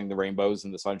of presenting the rainbows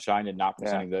and the sunshine and not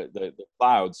presenting the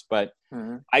clouds. But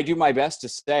I do my best to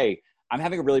say, I'm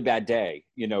having a really bad day.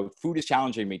 Food is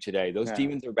challenging me today. Those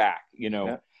demons are back.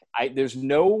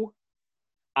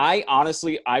 I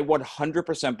honestly, I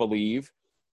 100% believe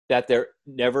that there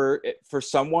never, for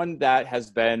someone that has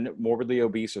been morbidly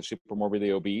obese or super morbidly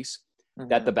obese,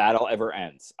 that the battle ever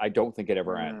ends. I don't think it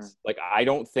ever ends. Like, I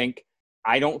don't think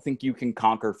you can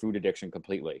conquer food addiction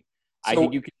completely. I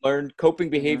think you can learn coping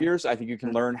behaviors. I think you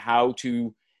can learn how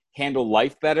to handle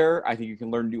life better. I think you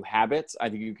can learn new habits. I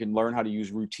think you can learn how to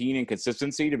use routine and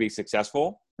consistency to be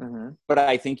successful. But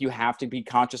I think you have to be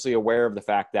consciously aware of the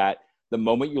fact that the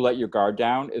moment you let your guard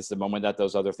down is the moment that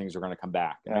those other things are going to come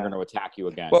back and they're going to attack you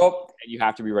again. Well, and you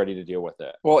have to be ready to deal with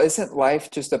it. Well, isn't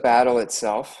life just a battle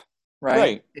itself?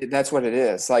 Right. That's what it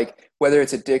is. Like whether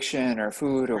it's addiction or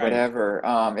food or whatever.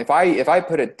 If I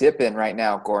put a dip in right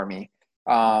now, Gormy,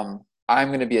 I'm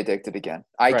going to be addicted again.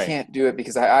 I can't do it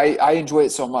because I enjoy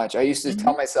it so much. I used to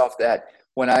tell myself that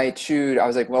when I chewed, I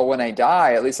was like, well, when I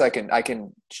die, at least I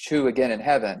can chew again in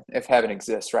heaven, if heaven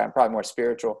exists, right? I'm probably more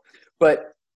spiritual.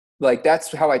 But like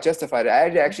that's how I justified it. I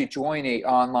had to actually join a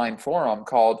online forum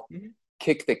called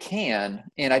Kick the Can,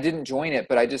 and I didn't join it,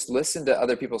 but I just listened to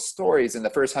other people's stories in the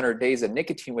first 100 days of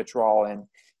nicotine withdrawal, and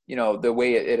the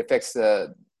way it affects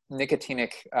the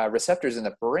nicotinic receptors in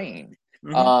the brain.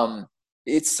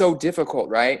 It's so difficult,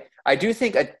 right? I do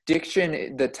think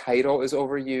addiction, the title is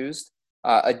overused.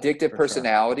 Addictive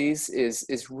personalities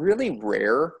is really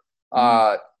rare.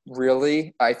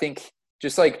 Really, I think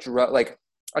just like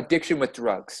addiction with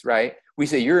drugs, right? We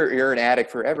say you're an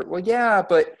addict forever. Well, yeah,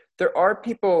 but there are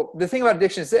people. The thing about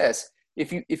addiction is this: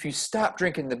 if you stop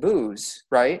drinking the booze,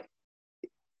 right,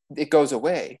 it goes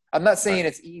away. I'm not saying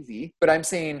it's easy, but I'm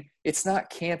saying it's not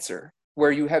cancer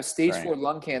where you have stage 4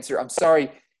 lung cancer. I'm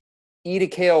sorry, eat a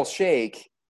kale shake,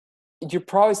 you're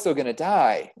probably still going to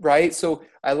die, right? So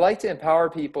I like to empower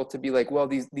people to be like, well,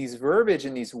 these verbiage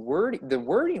and the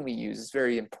wording we use is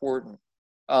very important.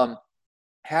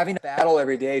 Having a battle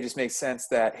every day just makes sense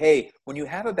that, hey, when you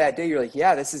have a bad day, you're like,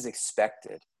 yeah, this is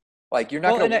expected. Like, you're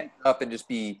not going to wake up and just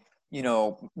be,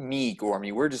 me,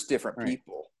 Gormy. We're just different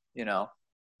people,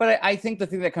 But I think the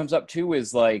thing that comes up too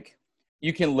is like,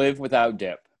 you can live without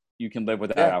dip. You can live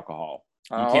without alcohol.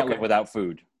 You can't live without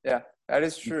food. Yeah, that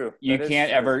is true. You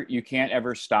can't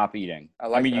ever stop eating.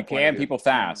 I mean, you can, people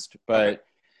fast, but,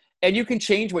 and you can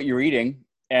change what you're eating.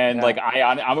 And like,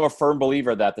 I'm a firm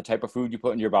believer that the type of food you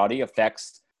put in your body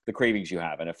affects the cravings you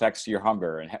have and affects your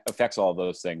hunger and affects all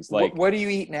those things. Like, what do you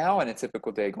eat now in a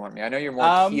typical day, Gormy? I know you're more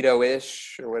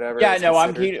keto-ish or whatever. Yeah, no,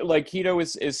 I'm keto. Like, keto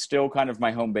is still kind of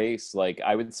my home base. Like,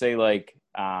 I would say like,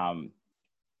 in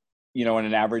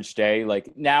an average day,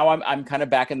 like now I'm kind of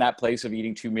back in that place of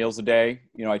eating 2 meals a day.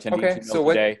 I tend to eat 2 meals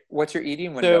a day. What's your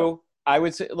eating window? So I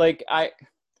would say like,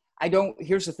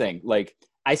 here's the thing. Like,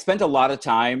 I spent a lot of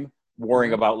time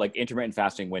worrying about like intermittent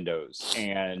fasting windows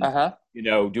and,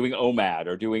 doing OMAD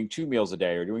or doing 2 meals a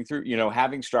day or doing 3,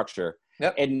 having structure.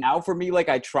 Yep. And now for me, like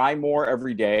I try more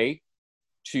every day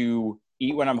to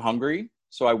eat when I'm hungry.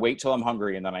 So I wait till I'm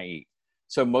hungry and then I eat.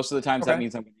 So most of the times that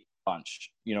means I'm going to eat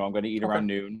lunch. I'm going to eat around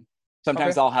noon.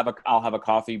 Sometimes I'll have a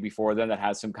coffee before then that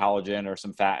has some collagen or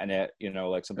some fat in it,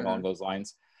 like something along those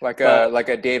lines. like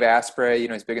a Dave Asprey,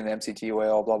 he's big in the MCT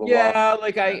oil, blah blah blah. Yeah,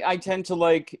 like I tend to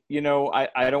like,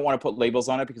 I don't want to put labels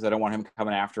on it because I don't want him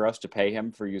coming after us to pay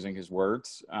him for using his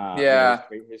words, Yeah.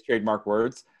 his trademark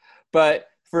words. But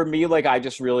for me, like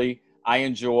I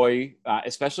enjoy,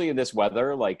 especially in this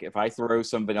weather, like if I throw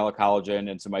some vanilla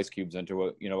collagen and some ice cubes into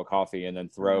a coffee, and then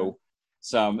throw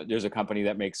there's a company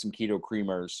that makes some keto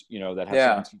creamers, that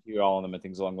have some MCT oil in them and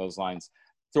things along those lines.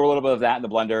 Throw a little bit of that in the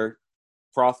blender,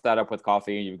 froth that up with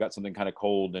coffee, and you've got something kind of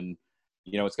cold, and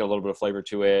it's got a little bit of flavor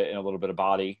to it and a little bit of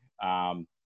body. I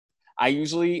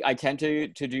tend to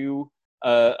do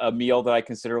a meal that I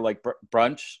consider like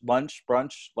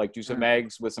brunch, like do some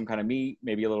eggs with some kind of meat,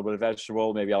 maybe a little bit of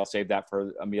vegetable. Maybe I'll save that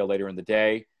for a meal later in the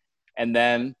day. And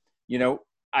then,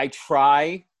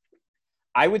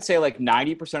 I would say like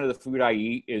 90% of the food I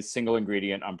eat is single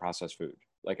ingredient, unprocessed food.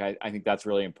 Like, I think that's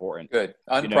really important. Good.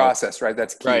 Unprocessed, right?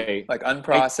 That's key. Right. Like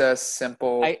unprocessed,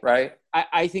 simple, right?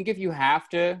 I think if you're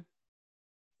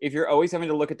always having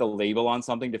to look at the label on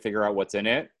something to figure out what's in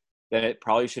it, then it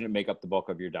probably shouldn't make up the bulk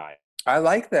of your diet. I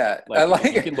like that. Like, I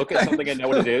like you can look at something and know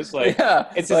what it is. Like,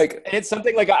 it's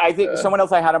something like, I think someone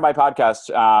else I had on my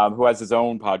podcast, who has his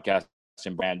own podcast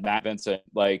and brand, Matt Vincent,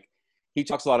 like, he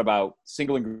talks a lot about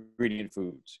single ingredient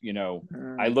foods.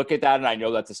 I look at that and I know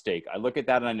that's a steak. I look at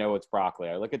that and I know it's broccoli.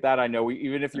 I look at that, I know,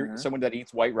 even if you're someone that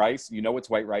eats white rice, it's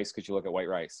white rice because you look at white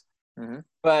rice.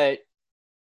 But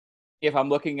if I'm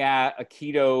looking at a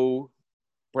keto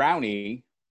brownie,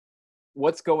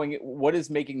 what is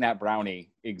making that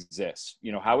brownie exist?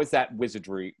 How is that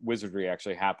wizardry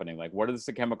actually happening? Like, what is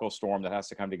the chemical storm that has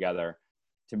to come together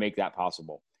to make that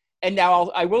possible? And now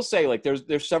I will say, like,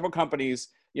 there's several companies,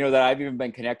 that I've even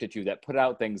been connected to that put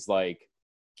out things like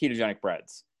ketogenic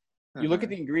breads. You look at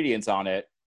the ingredients on it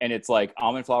and it's like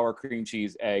almond flour, cream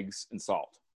cheese, eggs, and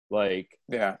salt. Like,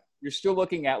 you're still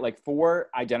looking at like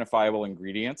 4 identifiable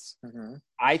ingredients.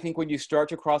 I think when you start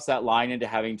to cross that line into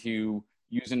having to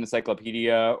use an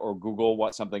encyclopedia or Google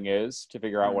what something is to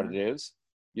figure out what it is,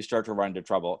 you start to run into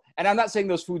trouble. And I'm not saying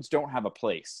those foods don't have a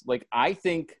place. Like, I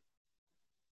think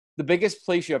the biggest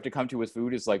place you have to come to with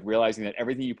food is like realizing that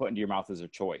everything you put into your mouth is a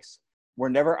choice. We're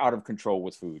never out of control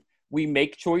with food. We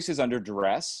make choices under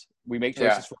duress. We make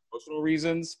choices for emotional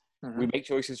reasons. We make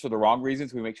choices for the wrong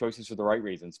reasons. We make choices for the right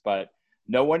reasons. But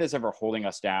no one is ever holding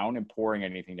us down and pouring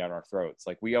anything down our throats.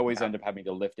 Like, we always end up having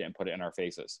to lift it and put it in our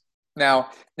faces. Now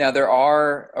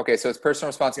so it's personal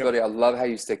responsibility. I love how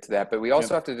you stick to that, but we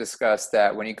also have to discuss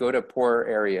that when you go to poor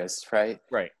areas, right?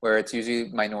 Where it's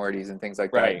usually minorities and things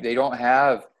like that, they don't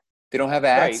have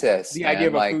access. The idea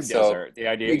of a food desert, the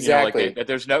idea, exactly, that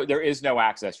there is no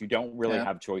access. You don't really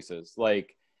have choices.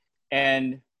 Like,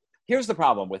 and here's the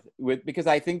problem with because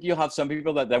I think you'll have some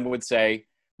people that then would say,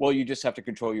 well, you just have to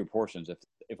control your portions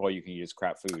if all you can eat is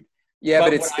crap food. Yeah,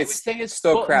 but it's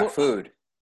still crap food.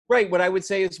 Right. What I would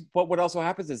say is, what also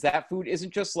happens is that food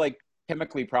isn't just like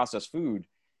chemically processed food.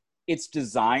 It's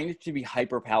designed to be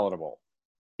hyper palatable.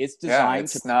 It's designed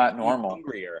to not make normal. You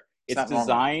hungrier. It's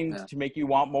designed to make you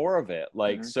want more of it.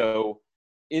 Like, so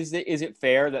is it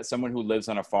fair that someone who lives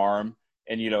on a farm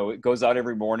and, goes out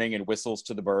every morning and whistles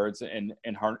to the birds and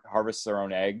harvests their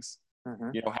own eggs,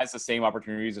 has the same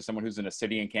opportunities as someone who's in a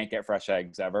city and can't get fresh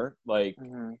eggs ever? Like,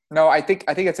 no, I think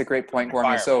that's a great point,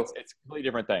 Gormy. So it's completely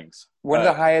different things. One of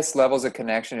the highest levels of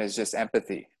connection is just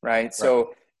empathy, right?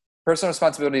 So personal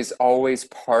responsibility is always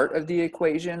part of the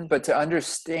equation, but to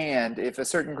understand if a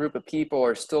certain group of people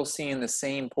are still seeing the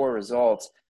same poor results,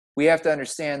 we have to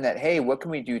understand that, hey, what can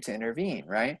we do to intervene,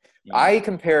 right? I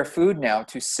compare food now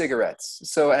to cigarettes.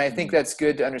 So, and I think that's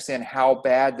good to understand how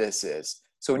bad this is.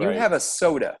 So when you have a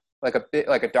soda, like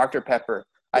a Dr. Pepper,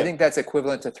 I think that's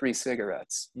equivalent to 3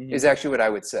 cigarettes, is actually what I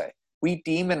would say. We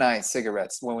demonized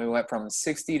cigarettes when we went from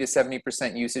 60 to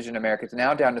 70% usage in America to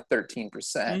now down to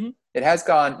 13%. It has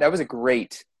gone, that was a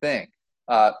great thing.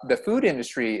 The food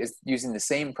industry is using the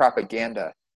same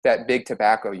propaganda that big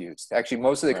tobacco used. Actually,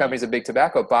 most of the companies of big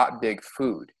tobacco bought big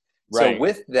food. So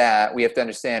with that, we have to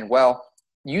understand, well,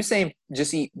 you say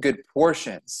just eat good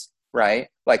portions, right?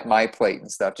 Like my plate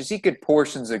and stuff. Just eat good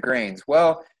portions of grains.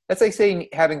 Well, that's like saying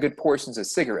having good portions of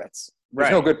cigarettes. There's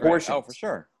no good portions. Oh, for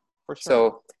sure.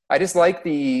 So I just like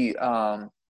the, I'm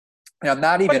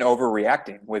not even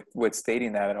overreacting with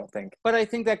stating that, I don't think. But I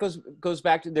think that goes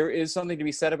back to, there is something to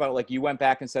be said about, like, you went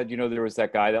back and said, there was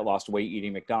that guy that lost weight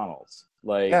eating McDonald's.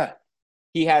 Like,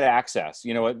 he had access,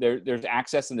 there's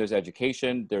access and there's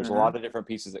education. There's a lot of different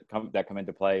pieces that come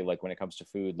into play. Like, when it comes to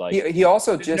food, like he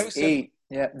also just ate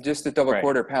just the double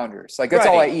quarter pounders. Like, that's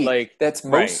all I eat. Like, that's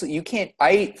mostly, you can't,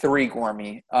 I eat 3,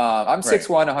 Gormy. I'm 6'1",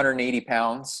 180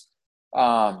 pounds.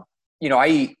 I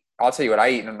eat, I'll tell you what I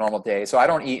eat in a normal day. So I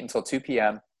don't eat until 2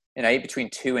 p.m. and I eat between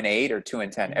 2 and 8 or 2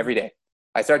 and 10 every day.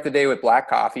 I start the day with black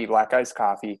coffee, black iced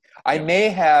coffee. I may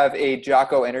have a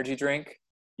Jocko energy drink.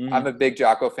 I'm a big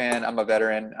Jocko fan. I'm a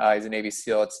veteran. He's a Navy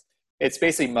SEAL. It's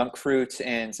basically monk fruit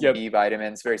and some B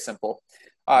vitamins. Very simple.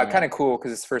 Kind of cool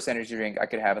because it's the first energy drink I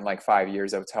could have in like 5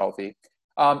 years that was healthy.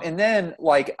 And then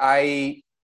like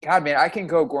God, man, I can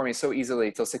go gourmet so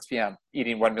easily till 6 p.m.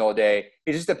 eating one meal a day.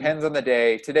 It just depends on the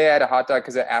day. Today I had a hot dog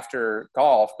because after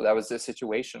golf, but that was just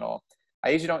situational. I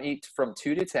usually don't eat from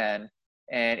 2 to 10,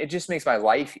 and it just makes my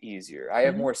life easier. I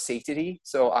have more satiety,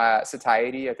 so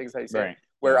satiety, I think is how you say it,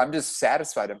 where I'm just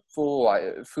satisfied. I'm full.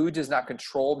 Food does not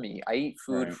control me. I eat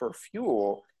food for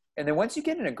fuel. And then once you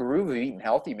get in a groove of eating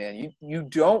healthy, man, you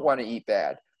don't want to eat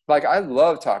bad. Like I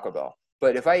love Taco Bell,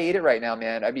 but if I ate it right now,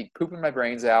 man, I'd be pooping my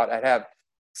brains out. I'd have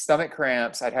stomach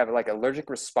cramps. I'd have like allergic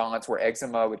response where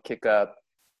eczema would kick up.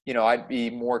 I'd be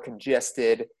more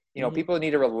congested. People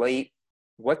need to relate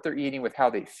what they're eating with how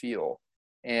they feel.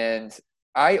 And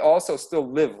I also still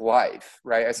live life,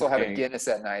 right? I still have a Guinness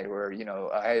at night, or,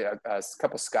 I had a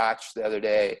couple scotch the other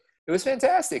day. It was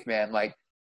fantastic, man. Like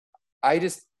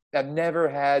I've never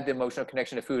had the emotional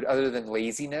connection to food other than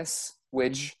laziness,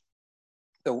 which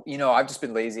I've just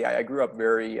been lazy. I grew up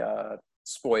very,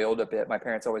 spoiled a bit. My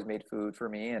parents always made food for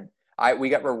me, and we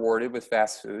got rewarded with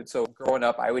fast food. So growing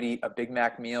up, I would eat a Big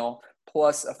Mac meal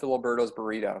plus a Filiberto's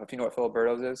burrito. If you know what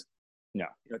Filiberto's is? No.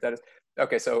 You know what that is?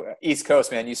 Okay, so East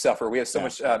Coast, man, you suffer. We have so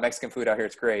much Mexican food out here.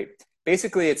 It's great.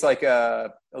 Basically, it's like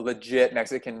a legit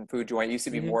Mexican food joint. It used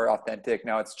to be more authentic.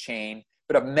 Now it's chain.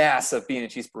 But a massive bean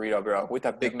and cheese burrito, bro, with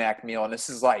a Big Mac meal. And this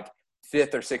is like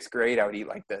 5th or 6th grade, I would eat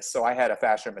like this. So I had a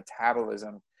faster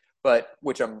metabolism,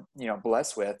 which I'm,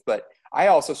 blessed with. But I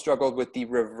also struggled with the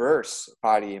reverse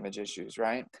body image issues,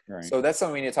 right? So that's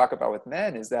something we need to talk about with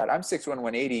men is that I'm 6'1",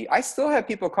 180. I still have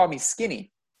people call me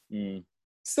skinny.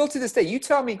 Still to this day. You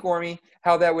tell me, Gormy,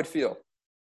 how that would feel.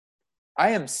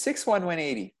 I am 6'1",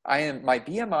 180. My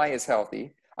BMI is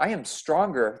healthy. I am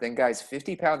stronger than guys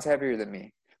 50 pounds heavier than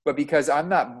me. But because I'm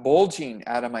not bulging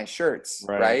out of my shirts,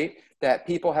 right? That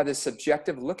people have this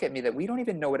subjective look at me that we don't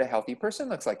even know what a healthy person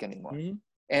looks like anymore.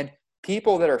 And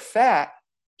people that are fat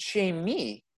shame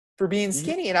me for being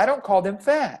skinny, and I don't call them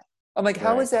fat. I'm like,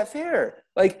 how is that fair?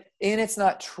 Like, and it's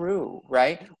not true,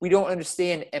 right? We don't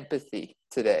understand empathy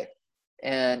today.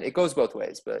 And it goes both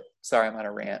ways, but sorry, I'm on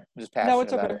a rant. I'm just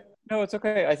passionate about it. No, it's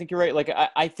okay. I think you're right. Like,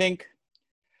 I think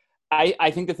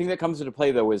the thing that comes into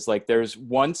play though is like, there's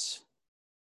once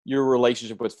your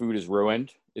relationship with food is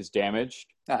ruined, is damaged,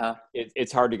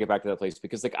 it's hard to get back to that place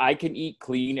because like I can eat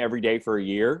clean every day for a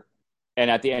year, and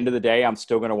at the end of the day, I'm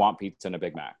still going to want pizza and a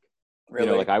Big Mac.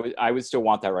 Really? Like I would still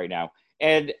want that right now.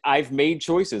 And I've made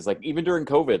choices, like even during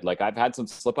COVID, like I've had some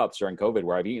slip ups during COVID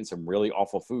where I've eaten some really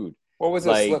awful food. What was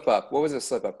a slip up? What was a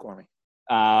slip up, Gormy?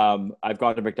 I've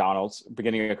gone to McDonald's.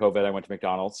 Beginning of COVID, I went to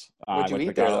McDonald's. What did you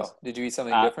eat there, though? Did you eat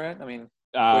something different? I mean,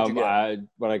 what'd you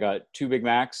get? I got 2 Big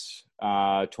Macs,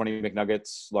 20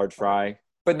 McNuggets, large fry.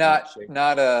 But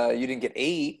you didn't get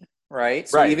 8, right?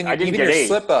 So even your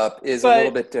slip up is a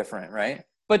little bit different, right?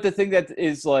 But the thing that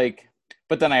is like,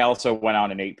 but then I also went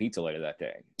out and ate pizza later that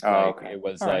day. Okay. It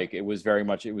was it was very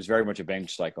much a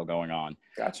binge cycle going on.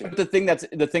 Gotcha. But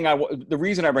the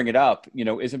reason I bring it up,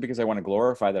 isn't because I want to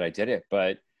glorify that I did it,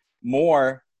 but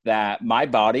more that my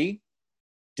body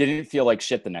didn't feel like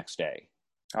shit the next day.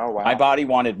 Oh, wow. My body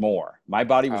wanted more. My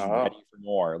body was ready for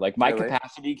more. Like my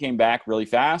capacity came back really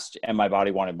fast and my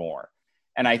body wanted more.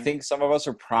 And I think some of us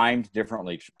are primed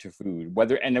differently to food,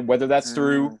 whether that's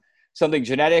through something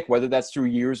genetic, whether that's through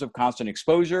years of constant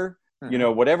exposure,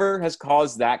 whatever has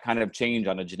caused that kind of change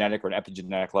on a genetic or an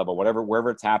epigenetic level, wherever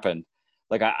it's happened.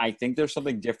 Like, I think there's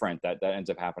something different that ends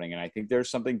up happening. And I think there's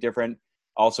something different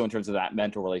also in terms of that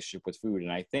mental relationship with food.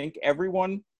 And I think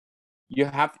everyone,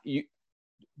 and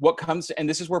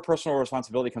this is where personal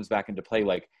responsibility comes back into play.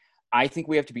 Like, I think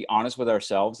we have to be honest with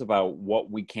ourselves about what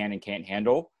we can and can't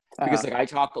handle. Because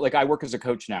I work as a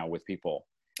coach now with people.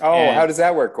 Oh, how does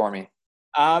that work, Gormy?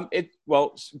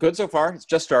 Good so far. It's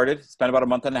just started. It's been about a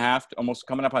month and a half, almost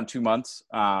coming up on 2 months.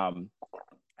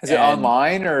 Is it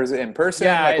online or is it in person?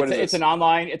 Yeah, it's an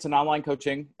online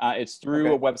coaching. It's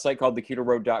through a website called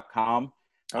theketoroad.com.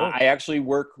 I actually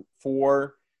work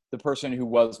for the person who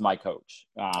was my coach.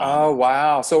 Oh,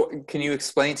 wow. So can you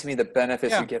explain to me the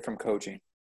benefits you get from coaching?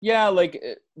 Yeah, like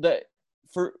the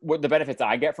benefits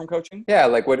I get from coaching? Yeah,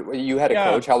 like what you had a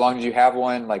coach. How long did you have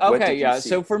one? Like, what did you see?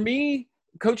 So for me,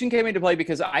 coaching came into play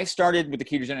because I started with the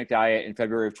ketogenic diet in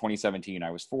February of 2017.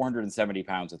 I was 470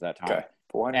 pounds at that time. Okay,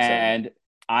 470. And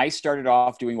I started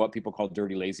off doing what people call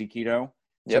dirty lazy keto.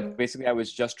 So basically I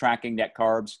was just tracking net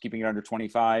carbs, keeping it under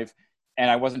 25,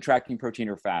 and I wasn't tracking protein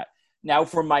or fat. Now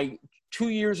for my 2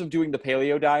 years of doing the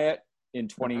paleo diet in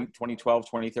 2012,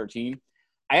 2013,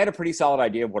 I had a pretty solid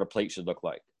idea of what a plate should look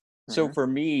like. So for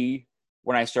me,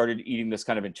 when I started eating this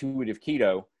kind of intuitive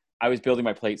keto, I was building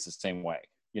my plates the same way.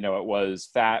 You know, it was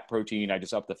fat, protein. I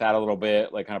just upped the fat a little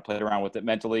bit, like kind of played around with it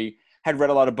mentally. Had read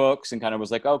a lot of books and kind of was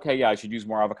like, okay, yeah, I should use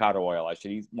more avocado oil. I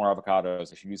should eat more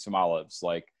avocados. I should use some olives.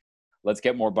 Like, let's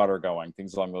get more butter going,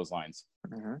 things along those lines.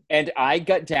 And I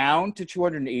got down to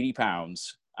 280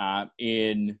 pounds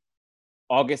in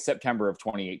August, September of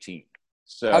 2018.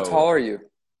 So how tall are you?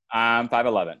 I'm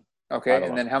 5'11". Okay. 5'11".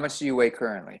 And then how much do you weigh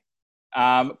currently?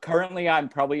 Currently I'm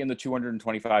probably in the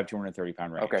 225, 230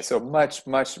 pound range. Okay. So much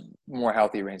more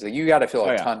healthy range. Like you got to feel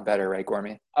a ton better, right,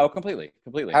 Gormy? Oh, completely.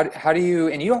 How do you,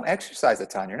 and you don't exercise a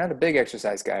ton. You're not a big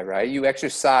exercise guy, right? You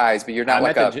exercise, but you're not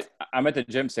I'm at the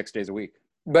gym 6 days a week.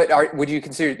 But would you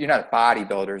consider, you're not a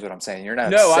bodybuilder is what I'm saying. You're not.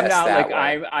 No, I'm not.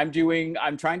 Like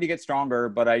I'm trying to get stronger,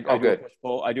 but I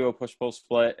do a push-pull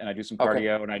split, and I do some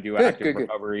cardio, and I do active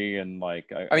recovery, and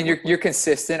like. I mean, you're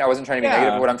consistent. I wasn't trying to be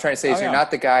negative. But what I'm trying to say is you're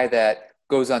not the guy that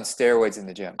goes on steroids in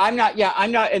the gym. I'm not. Yeah,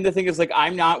 I'm not. And the thing is, like,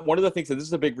 I'm not. One of the things that this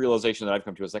is a big realization that I've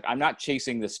come to is like I'm not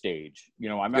chasing the stage. You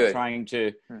know, I'm not trying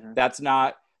to. That's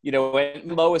not. You know, my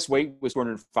lowest weight was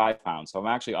 205 pounds. So I'm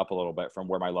actually up a little bit from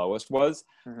where my lowest was.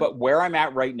 But where I'm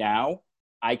at right now,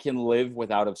 I can live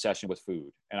without obsession with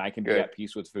food, and I can be at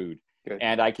peace with food.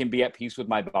 And I can be at peace with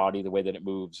my body, the way that it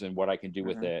moves and what I can do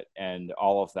with it and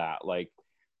all of that. Like,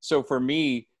 so for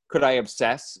me, could I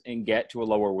obsess and get to a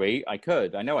lower weight? I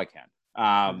could. I know I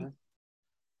can.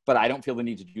 But I don't feel the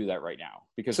need to do that right now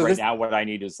because now what I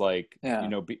need is like, you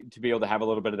know, to be able to have a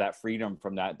little bit of that freedom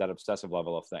from that obsessive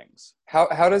level of things.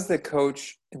 How does the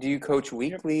coach, do you coach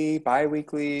weekly,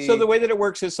 bi-weekly? So the way that it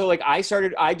works is, so like I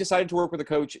decided to work with a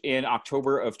coach in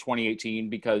October of 2018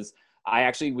 because I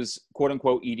actually was quote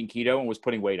unquote eating keto and was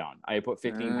putting weight on. I put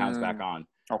 15 pounds back on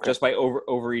just by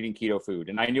overeating keto food.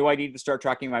 And I knew I needed to start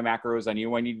tracking my macros. I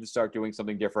knew I needed to start doing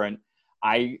something different.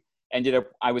 I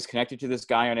was connected to this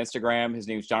guy on Instagram. His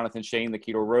name's Jonathan Shane, the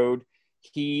Keto Road.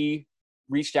 He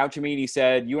reached out to me and he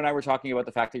said, you and I were talking about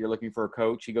the fact that you're looking for a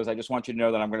coach. He goes, I just want you to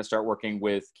know that I'm going to start working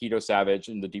with Keto Savage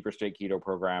in the Deeper State Keto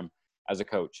program as a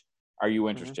coach. Are you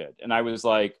interested? And I was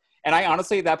like, and I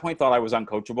honestly at that point thought I was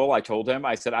uncoachable. I told him,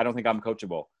 I said, I don't think I'm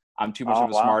coachable. I'm too much of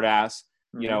a smart ass.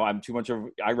 You know,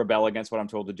 I rebel against what I'm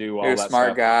told to do. You're a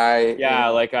smart guy.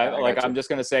 Yeah. I'm just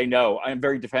going to say no. I'm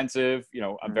very defensive. You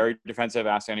know, I'm very defensive.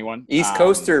 Ask anyone. East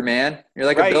Coaster, man. You're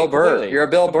like a Bill Burr. Completely. You're a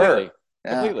Bill Burr.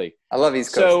 Completely. I love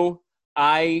East Coast. So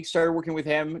I started working with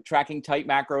him, tracking tight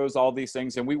macros, all these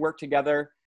things. And we worked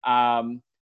together from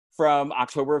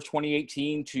October of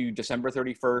 2018 to December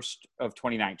 31st of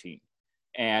 2019.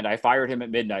 And I fired him at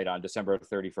midnight on December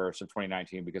 31st of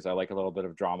 2019 because I like a little bit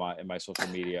of drama in my social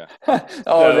media.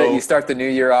 That you start the new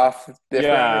year off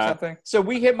different or something? So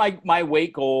we hit my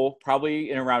weight goal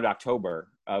probably in around October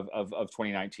of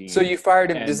 2019. So you fired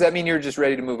him. Does that mean you're just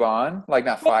ready to move on? Like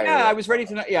not fired? Yeah, I was ready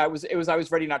to. I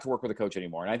was ready not to work with a coach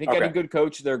anymore. And I think any good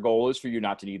coach, their goal is for you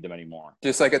not to need them anymore.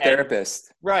 Just like a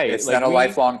therapist, right? It's not a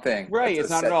lifelong thing, right? It's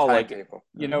not at all like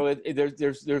you know.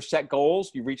 There's set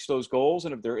goals. You reach those goals,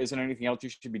 and if there isn't anything else you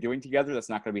should be doing together, that's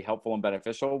not going to be helpful and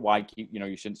beneficial. Why keep? You know,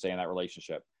 you shouldn't stay in that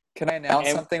relationship. Can I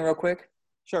announce something real quick?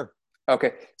 Sure.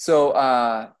 Okay,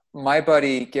 so my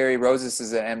buddy Gary Roses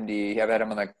is an MD. I've had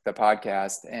him on the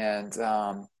podcast, and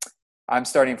I'm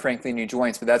starting Frankly New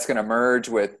Joints, but that's going to merge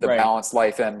with the Balanced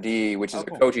Life MD, which is a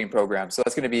coaching program. So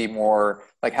that's going to be more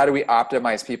like, how do we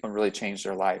optimize people and really change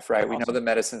their life, right? We know the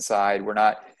medicine side. We're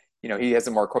not, you know, he has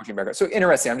a more coaching background. So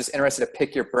interesting. I'm just interested to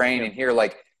pick your brain and hear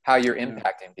like how you're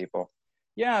impacting people.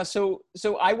 Yeah. So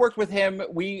I worked with him.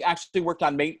 We actually worked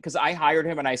on because I hired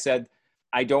him and I said,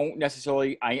 I don't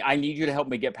necessarily, I need you to help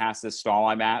me get past this stall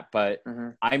I'm at, but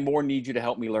I more need you to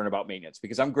help me learn about maintenance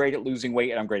because I'm great at losing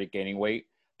weight and I'm great at gaining weight,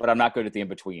 but I'm not good at the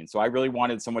in-between. So I really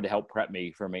wanted someone to help prep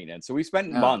me for maintenance. So we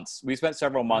spent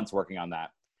several months working on that.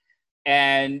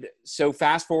 And so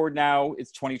fast forward now,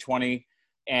 it's 2020.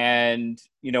 And,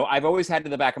 you know, I've always had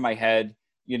in the back of my head,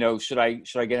 you know, should I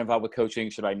get involved with coaching?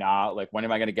 Should I not? Like, when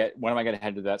am I going to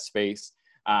head to that space?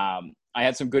 I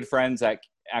had some good friends that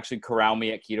actually corral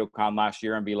me at KetoCon last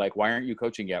year and be like, why aren't you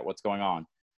coaching yet? What's going on?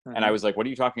 And I was like, what are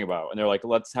you talking about? And they're like,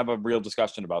 let's have a real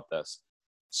discussion about this.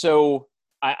 So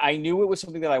I knew it was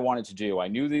something that I wanted to do. I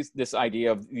knew this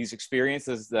idea of these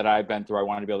experiences that I've been through. I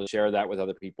wanted to be able to share that with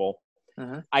other people.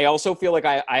 I also feel like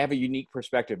I have a unique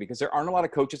perspective because there aren't a lot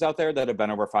of coaches out there that have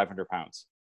been over 500 pounds.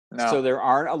 No. So there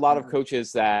aren't a lot of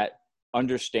coaches that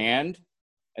understand,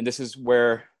 and this is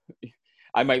where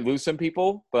I might lose some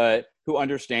people, but who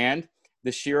understand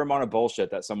the sheer amount of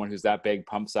bullshit that someone who's that big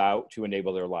pumps out to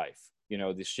enable their life.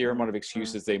 the sheer amount of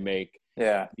excuses they make,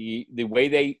 Yeah. the way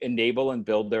they enable and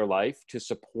build their life to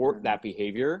support that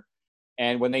behavior.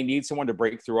 And when they need someone to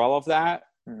break through all of that,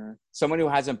 someone who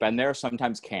hasn't been there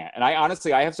sometimes can't. And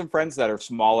I have some friends that are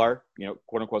smaller,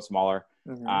 quote unquote smaller,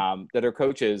 that are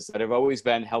coaches that have always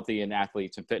been healthy and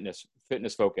athletes and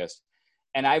fitness focused.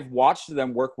 And I've watched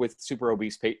them work with super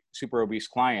obese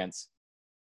clients,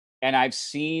 and I've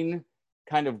seen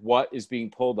kind of what is being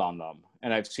pulled on them.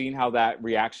 And I've seen how that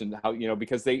reaction,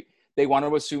 because they want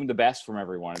to assume the best from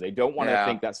everyone. They don't want to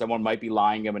think that someone might be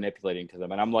lying and manipulating to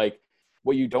them. And I'm like,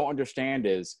 what you don't understand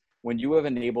is when you have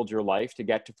enabled your life to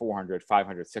get to 400,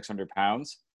 500, 600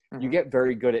 pounds, you get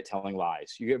very good at telling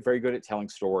lies. You get very good at telling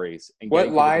stories and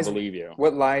getting people to believe you.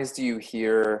 What lies do you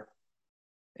hear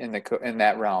in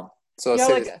that realm? So let's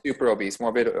say super obese,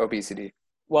 morbid obesity.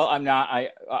 Well, I'm not.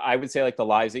 I would say like the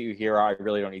lies that you hear are, I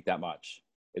really don't eat that much.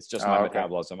 It's just my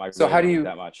metabolism. So how do you eat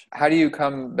that much? How do you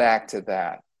come back to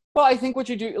that? Well, I think what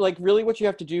you do, like really what you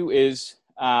have to do is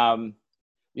you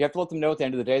have to let them know at the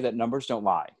end of the day that numbers don't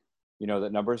lie.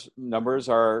 That numbers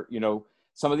are,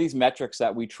 some of these metrics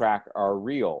that we track are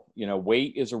real.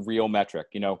 Weight is a real metric.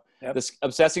 This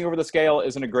obsessing over the scale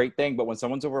isn't a great thing, but when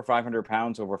someone's over 500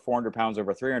 pounds, over 400 pounds,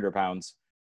 over 300 pounds,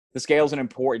 the scale is an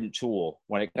important tool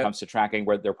when it comes to tracking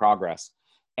their progress.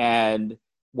 And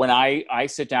when I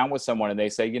sit down with someone and they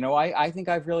say, I think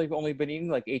I've really only been eating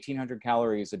like 1,800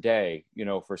 calories a day,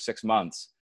 for 6 months.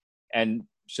 And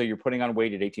so you're putting on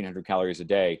weight at 1,800 calories a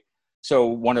day. So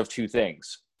one of two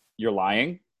things, you're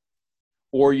lying,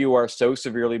 or you are so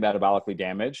severely metabolically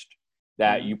damaged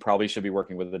that you probably should be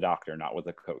working with a doctor, not with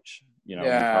a coach.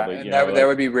 That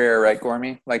would be rare, right,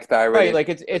 Gormy? Like thyroid. Right, like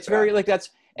it's very like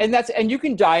and you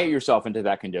can diet yourself into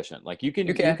that condition. Like you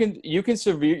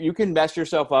can mess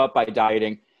yourself up by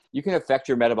dieting. You can affect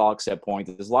your metabolic set point.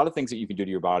 There's a lot of things that you can do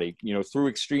to your body, through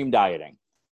extreme dieting.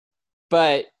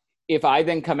 But if I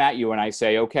then come at you and I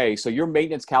say, okay, so your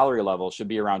maintenance calorie level should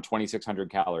be around 2,600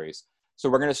 calories. So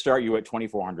we're going to start you at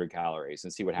 2,400 calories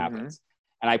and see what happens.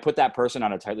 And I put that person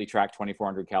on a tightly tracked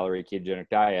 2,400 calorie ketogenic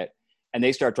diet, and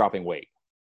they start dropping weight.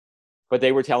 But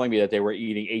they were telling me that they were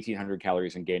eating 1,800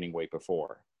 calories and gaining weight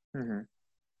before.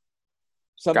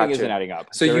 Something isn't adding up.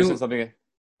 So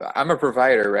I'm a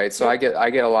provider, right? So I get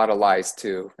a lot of lies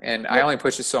too. And I only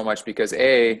push it so much because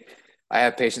I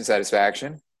have patient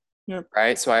satisfaction.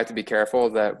 Right. So I have to be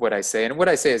careful that what I say, and what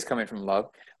I say is coming from love.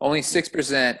 Only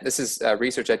 6%, this is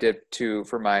research I did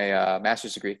for my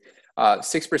master's degree.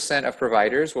 6% of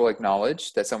providers will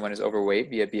acknowledge that someone is overweight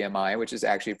via BMI, which is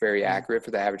actually very accurate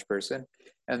for the average person.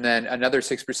 And then another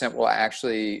 6% will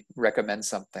actually recommend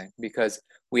something, because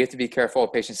we have to be careful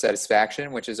of patient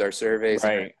satisfaction, which is our surveys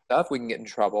and stuff. We can get in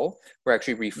trouble. We're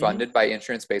actually refunded by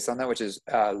insurance based on that, which is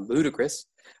ludicrous.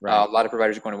 A lot of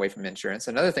providers are going away from insurance.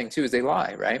 Another thing too is they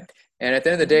lie, right? And at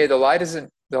the end of the day, the lie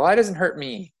doesn't hurt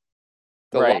me.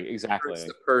 The lie hurts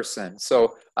the person.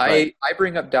 So I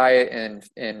bring up diet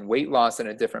and weight loss in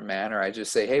a different manner. I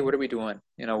just say, hey, what are we doing?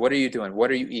 What are you doing?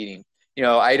 What are you eating?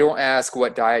 I don't ask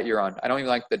what diet you're on. I don't even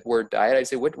like the word diet. I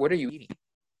say, what are you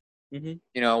eating?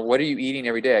 What are you eating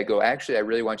every day? I go, actually, I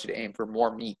really want you to aim for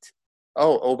more meat.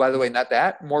 Oh, by the way, not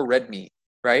that, more red meat,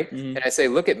 right? And I say,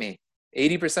 look at me.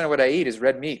 80% of what I eat is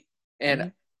red meat.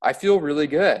 And I feel really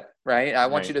good, right? I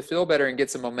want you to feel better and get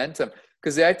some momentum,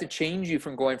 because they have to change you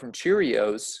from going from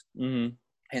Cheerios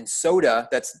and soda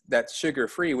that's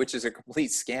sugar-free, which is a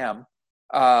complete scam.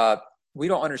 We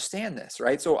don't understand this,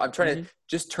 right? So I'm trying to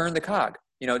just turn the cog.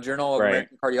 Journal of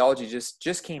American Cardiology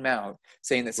just came out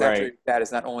saying that saturated fat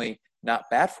is not only not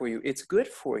bad for you, it's good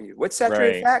for you. What's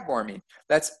saturated fat, Gormy?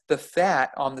 That's the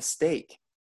fat on the steak.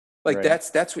 Like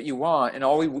that's what you want, and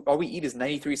all we eat is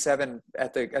 93.7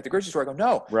 at the grocery store. I go,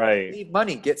 no, need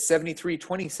money, get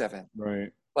 73.27.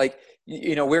 Right. Like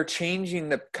we're changing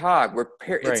the cog.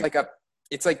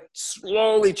 It's like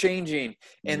slowly changing,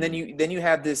 and then you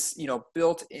have this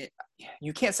built in.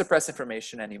 You can't suppress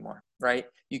information anymore, right?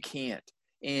 You can't.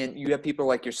 And you have people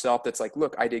like yourself that's like,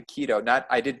 look, I did keto, not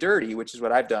I did dirty, which is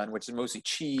what I've done, which is mostly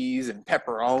cheese and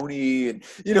pepperoni and,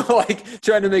 like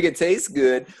trying to make it taste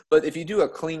good. But if you do a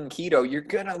clean keto, you're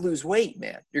going to lose weight,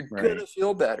 man. You're going to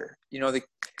feel better.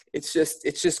 It's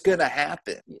just going to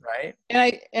happen. Right.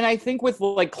 And I think with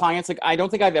like clients, like, I don't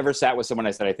think I've ever sat with someone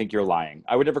I said, I think you're lying.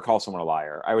 I would never call someone a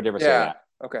liar. I would never say that.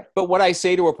 Okay. But what I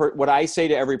say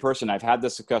to every person, I've had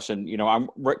this discussion, I'm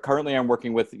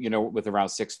working with, with around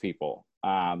 6 people.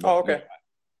 Okay.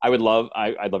 I'd love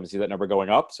to see that number going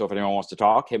up. So if anyone wants to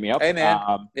talk, hit me up. Hey man.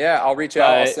 I'll reach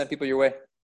out. I'll send people your way.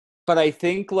 But I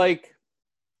think like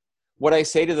what I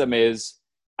say to them is,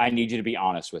 I need you to be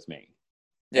honest with me.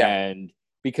 Yeah. And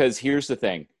because here's the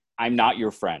thing, I'm not your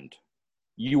friend.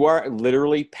 you are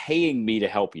literally paying me to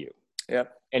help you.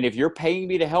 Yep. And if you're paying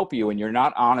me to help you and you're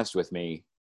not honest with me,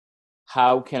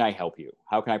 how can I help you?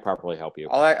 How can I properly help you?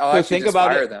 I'll So actually think just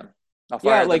about fire it. them. I'll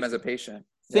Yeah, fire them like as a patient.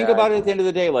 think Yeah. about it at the end of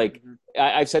the day. Like Mhm.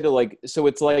 I've said to like, so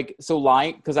it's like, so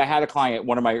lying, because I had a client,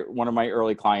 one of my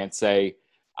early clients say,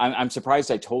 I'm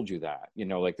surprised I told you that,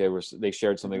 like they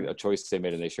shared something, Mhm. a choice they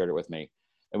made, and they shared it with me,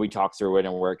 and we talked through it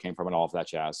and where it came from and all of that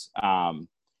jazz.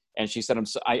 And she said,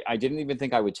 I didn't even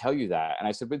think I would tell you that. And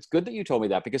I said, but it's good that you told me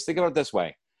that, because think about it this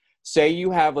way. Say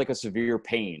you have like a severe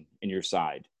pain in your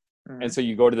side. And Mhm. so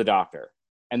you go to the doctor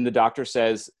and the doctor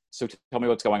says, so tell me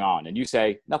what's going on. And you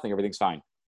say, nothing, everything's fine.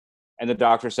 And the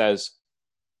doctor says,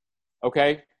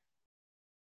 okay,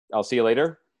 I'll see you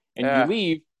later. And you Yeah.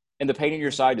 leave, and the pain in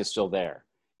your Mhm. side is still there.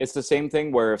 It's the same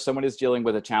thing where if someone is dealing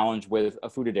with a challenge with a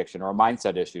food addiction or a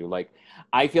mindset issue, like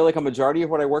I feel like a majority of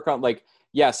what I work on, like,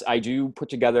 yes, I do put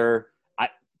together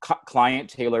client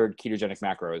tailored ketogenic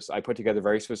macros. I put together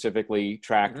very specifically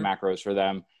tracked Mhm. macros for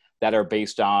them that are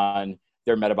based on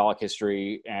their metabolic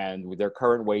history and their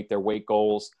current weight, their weight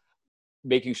goals,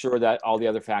 making sure that all the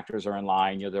other factors are in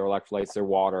line, their electrolytes, their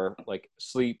water, like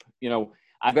sleep.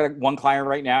 I've got one client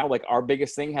right now, like our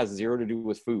biggest thing has zero to do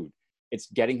with food. It's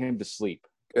getting him to sleep.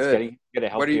 It's Good. get a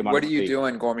healthy amount What of are you sleep.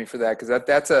 doing, Gormy, for that? Because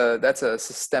that's a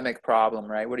systemic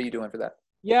problem, right? What are you doing for that?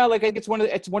 Yeah, like it's one of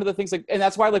the things, like, and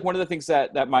that's why, like, one of the things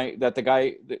that the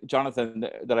guy Jonathan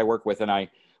that I work with and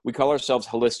we call ourselves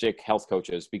holistic health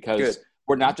coaches, because Good.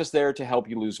 we're not just there to help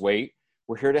you lose weight.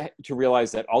 We're here to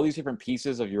realize that all these different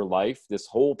pieces of your life, this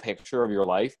whole picture of your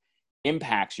life,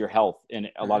 impacts your health in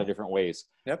a lot Mhm. of different ways.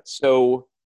 Yep. So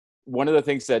one of the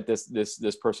things that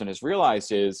this person has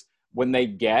realized is when they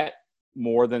get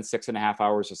more than 6.5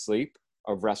 hours of sleep,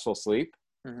 of restful sleep,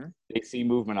 Mhm. they see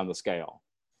movement on the scale.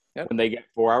 Yep. When they get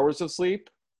 4 hours of sleep,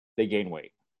 they gain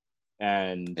weight.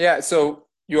 And, Yeah. So and it's,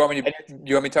 you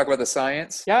want me to talk about the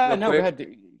science yeah, real no, go quick?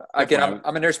 ahead. Again, Definitely.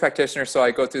 I'm a nurse practitioner, so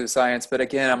I go through the science. But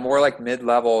again, I'm more like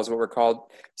mid-level is what we're called.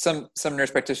 Some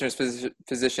nurse practitioners,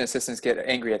 physician assistants get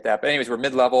angry at that. But anyways, we're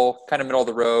mid-level, kind of middle of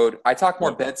the road. I talk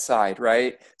more Yep. bedside,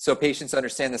 right? So patients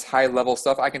understand this high-level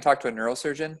stuff. I can talk to a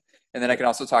neurosurgeon, and then I Yep. can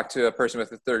also talk to a person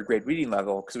with a third grade reading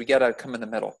level because we got to come in the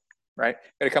middle, right?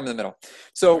 Got to come in the middle.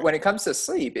 So Right. when it comes to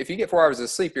sleep, if you get 4 hours of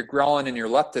sleep, your ghrelin and your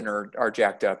leptin are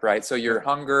jacked up, right? So your Yep.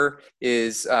 hunger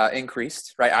is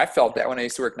increased, right? I felt that when I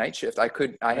used to work night shift. I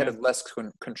had Yeah. a less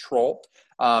control.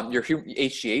 Your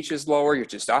HGH is lower, your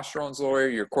testosterone's lower,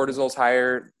 your cortisol's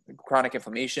higher, chronic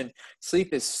inflammation.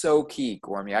 Sleep is so key,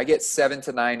 Gormy. I get 7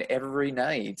 to 9 every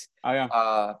night. Oh yeah.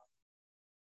 Uh,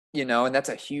 and that's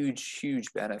a huge,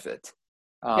 huge benefit.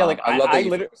 Yeah. Like I love that I you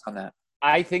literally, focus on that.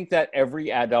 I think that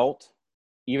every adult,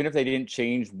 even if they didn't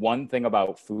change one thing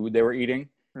about food they were eating,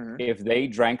 Mhm. if they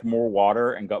drank more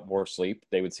water and got more sleep,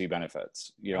 they would see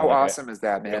benefits. How awesome is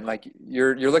that, man? Like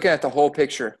you're looking at the whole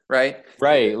picture, right?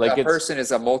 right. Like A it's person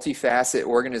is a multifaceted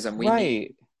organism. We need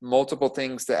right. multiple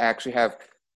things to actually have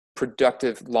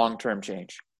productive long-term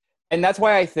change. And that's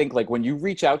why I think, like, when you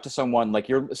reach out to someone, like,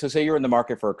 so say you're in the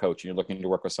market for a coach and you're looking to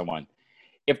work with someone,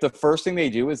 if the first thing they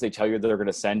do is they tell you they're going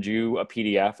to send you a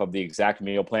PDF of the exact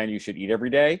meal plan you should eat every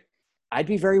day, I'd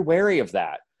be very wary of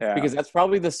that, Yeah. because that's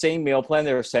probably the same meal plan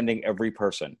they're sending every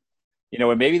person.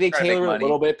 And maybe they Trying to make tailor it a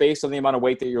little money. bit based on the amount of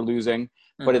weight that you're losing,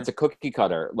 but Hmm. it's a cookie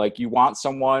cutter. Like, you want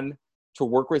someone to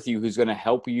work with you who's going to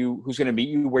help you, who's going to meet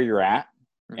you where you're at,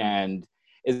 Hmm. and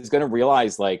is going to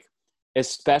realize, like,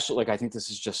 especially, like, I think this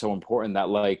is just so important that,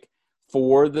 like,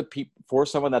 for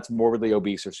someone that's morbidly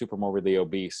obese or super morbidly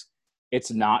obese,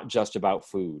 it's not just about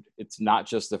food. It's not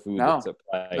just the food that's No, at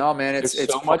play. no, man, There's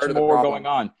it's so much part of the more going problem.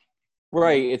 on. Hmm.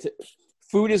 Right.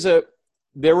 Food is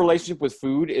their relationship with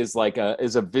food is like a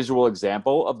visual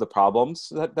example of the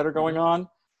problems that are going Hmm. on.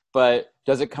 But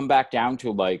does it come back down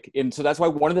to, like, and so that's why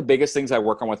one of the biggest things I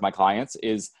work on with my clients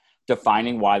is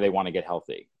defining why they want to get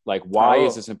healthy. Like, why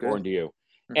is Oh, this good. important to you?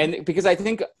 Hmm. And because I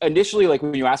think initially, like,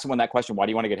 when you ask someone that question, why do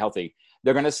you want to get healthy?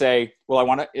 They're going to say, well, I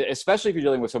want to, especially if you're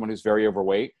dealing with someone who's very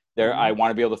overweight, I Hmm.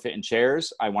 want to be able to fit in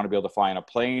chairs. I want to be able to fly on a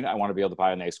plane. I want to be able to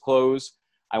buy nice clothes.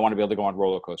 I want to be able to go on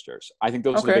roller coasters. I think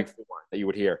those are the Okay. big four that you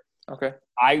would hear. Okay.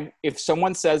 If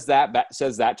someone says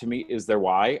that to me is their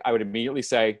why, I would immediately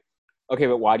say, okay,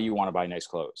 but why do you want to buy nice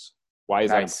clothes? Why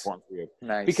is that Nice. important for you?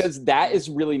 Nice. Because that is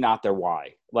really not their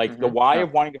why. Like, the Hmm. why No.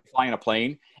 of wanting to fly in a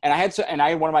plane. And I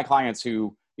had one of my clients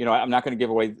who, I'm not going to give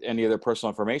away any of their personal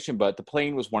information, but the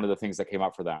plane was one of the things that came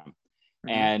up for them. Hmm.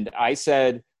 And I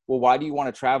said, well, why do you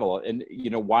want to travel? And,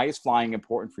 why is flying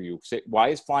important for you? Why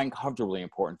is flying comfortably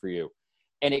important for you?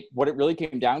 And what it really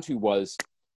came down to was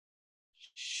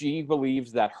she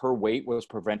believes that her weight was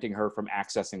preventing her from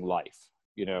accessing life.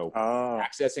 Oh.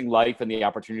 accessing life and the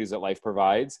opportunities that life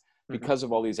provides Mhm. because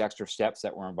of all these extra steps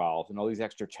that were involved and all these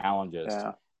extra challenges.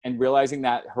 Yeah. And realizing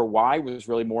that her why was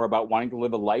really more about wanting to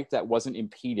live a life that wasn't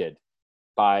impeded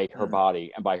by her Mhm.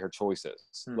 body and by her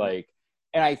choices. Mhm.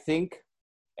 And I think,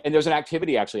 and there's an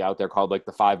activity actually out there called like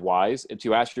the 5 whys. It's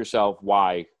you ask yourself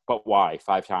why, but why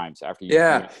 5 times after you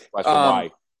Yeah. answer the question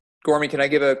why. Gormy, can I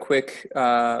give a quick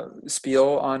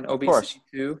spiel on Of course. obesity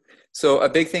too? So a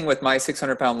big thing with my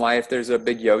 600-pound life, there's a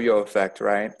big yo-yo effect,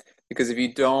 right? Because if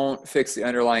you don't fix the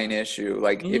underlying issue,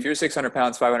 like if Mm-hmm. you're 600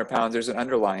 pounds, 500 pounds, there's an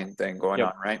underlying thing going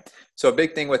on, Yep. right? So a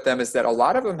big thing with them is that a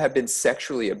lot of them have been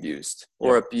sexually abused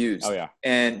or Yep. Oh abused. yeah.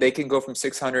 And they can go from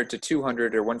 600 to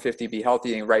 200 or 150, be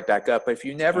healthy and right back up. But if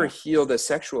you never Yeah. heal the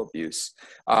sexual abuse,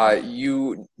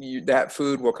 you that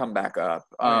food will come back up.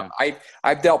 Oh yeah.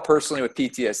 I've dealt personally with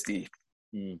PTSD.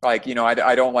 Mm. Like,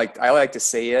 I don't like, I like to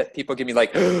say it. People give me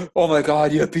like, oh my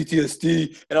God, you have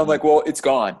PTSD. And I'm like, well, it's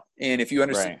gone. And if you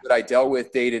understood Right. what I dealt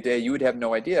with day to day, you would have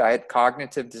no idea. I had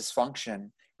cognitive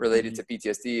dysfunction related Mm-hmm. to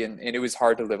PTSD, and it was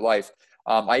hard to live life.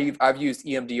 I've used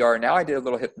EMDR. Now I did a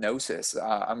little hypnosis.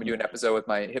 I'm going to do an episode with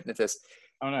my hypnotist.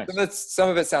 Oh nice. Some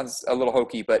of it sounds a little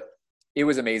hokey, but it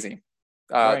was amazing.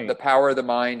 Right. The power of the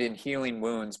mind in healing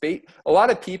wounds. A lot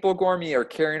of people, Gormy, are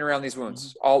carrying around these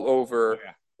wounds all over. Oh,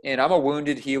 yeah. And I'm a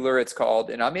wounded healer, it's called.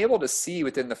 And I'm able to see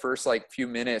within the first like few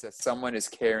minutes that someone is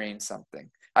carrying something.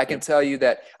 I can Yep. tell you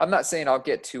that. I'm not saying I'll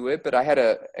get to it, but I had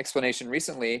an explanation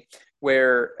recently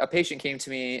where a patient came to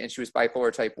me and she was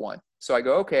bipolar type 1. So I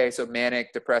go, okay, so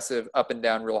manic, depressive, up and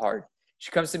down real hard.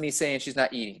 She comes to me saying she's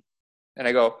not eating. And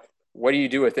I go, what do you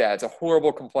do with that? It's a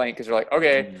horrible complaint because you're like,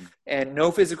 okay, and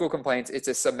no physical complaints. It's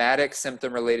a somatic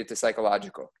symptom related to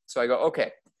psychological. So I go,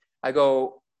 okay. I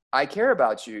go, I care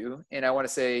about you. And I want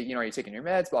to say, are you taking your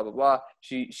meds? Blah, blah, blah.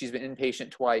 She's been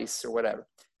inpatient twice or whatever.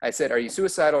 I said, are you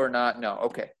suicidal or not? No.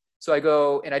 Okay. So I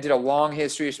go, and I did a long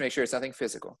history just to make sure it's nothing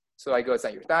physical. So I go, it's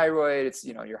not your thyroid. It's,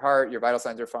 your heart, your vital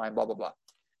signs are fine, blah, blah, blah.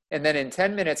 And then in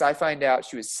 10 minutes, I find out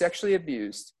she was sexually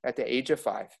abused at the age of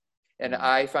 5. And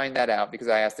I find that out because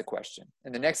I asked the question.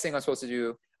 And the next thing I'm supposed to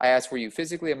do, I asked, were you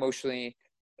physically, emotionally,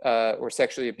 or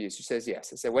sexually abused? She says,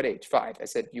 yes. I said, what age? 5. I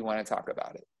said, you want to talk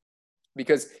about it?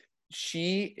 Because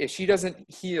if she doesn't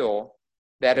heal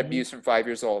that abuse from 5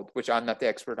 years old, which I'm not the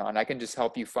expert on, I can just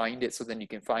help you find it so then you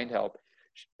can find help.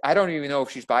 I don't even know if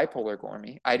she's bipolar,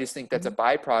 Gormy. I just think that's a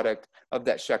byproduct of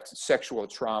that sexual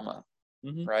trauma,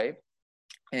 right?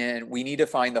 And we need to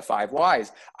find the 5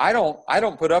 whys. I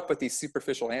don't put up with these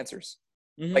superficial answers.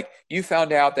 Like, you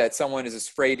found out that someone is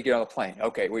afraid to get on the plane.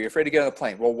 Okay, well, you're afraid to get on the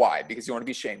plane. Well, why? Because you want to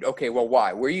be shamed. Okay, well,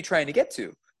 why? Where are you trying to get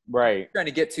to? Right. You're trying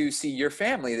to get to see your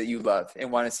family that you love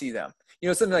and want to see them.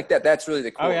 Something like that. That's really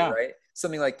the core, right?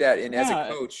 Something like that. And as a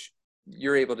coach,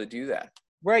 you're able to do that.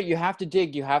 Right. You have to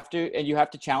dig. You have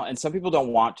to challenge. And some people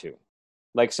don't want to.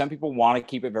 Like, some people want to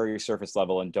keep it very surface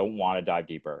level and don't want to dive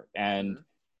deeper. And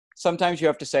sometimes you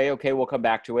have to say, okay, we'll come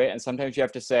back to it. And sometimes you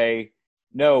have to say,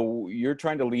 no, you're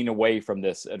trying to lean away from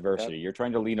this adversity. You're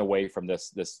trying to lean away from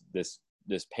this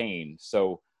pain.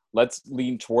 So let's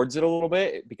lean towards it a little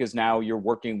bit, because now you're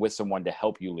working with someone to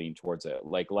help you lean towards it.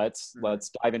 Like, let's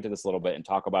dive into this a little bit and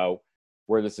talk about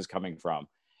where this is coming from.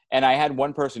 And I had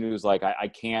one person who was like, I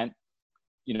can't,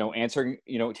 answering,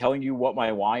 telling you what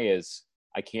my why is.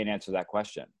 I can't answer that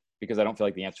question because I don't feel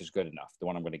like the answer is good enough, the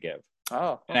one I'm going to give. Oh,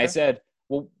 okay. And I said,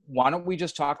 well, why don't we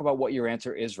just talk about what your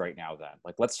answer is right now then?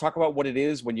 Like, let's talk about what it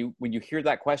is when you hear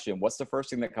that question. What's the first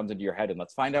thing that comes into your head? And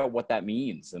let's find out what that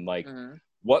means. And like,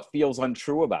 what feels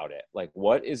untrue about it? Like,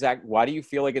 what is that? Why do you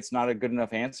feel like it's not a good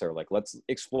enough answer? Like, let's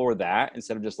explore that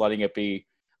instead of just letting it be,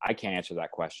 I can't answer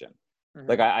that question.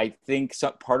 Like, I think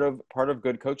part of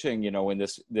good coaching, in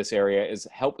this area is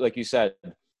help. Like you said,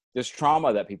 there's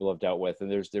trauma that people have dealt with,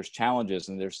 and there's challenges,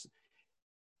 and there's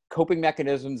coping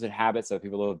mechanisms and habits that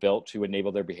people have built to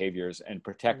enable their behaviors and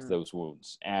protect those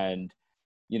wounds. And,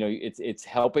 it's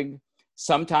helping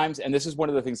sometimes. And this is one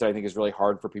of the things that I think is really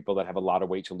hard for people that have a lot of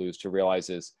weight to lose to realize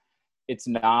is it's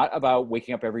not about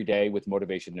waking up every day with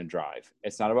motivation and drive.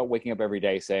 It's not about waking up every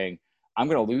day saying, I'm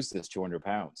going to lose this 200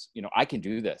 pounds. I can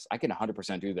do this. I can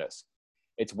 100% do this.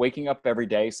 It's waking up every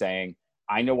day saying,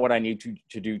 I know what I need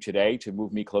to do today to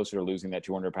move me closer to losing that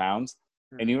 200 pounds.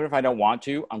 And even if I don't want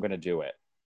to, I'm going to do it.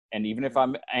 And even if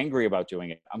I'm angry about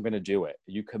doing it, I'm going to do it.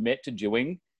 You commit to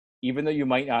doing, even though you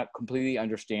might not completely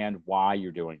understand why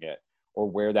you're doing it or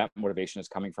where that motivation is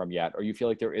coming from yet, or you feel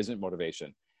like there isn't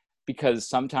motivation. Because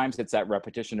sometimes it's that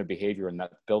repetition of behavior and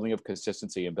that building of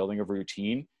consistency and building of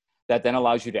routine that then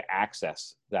allows you to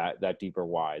access that deeper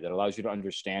why, that allows you to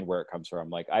understand where it comes from.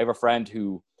 Like, I have a friend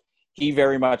who, he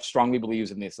very much strongly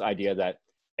believes in this idea that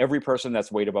every person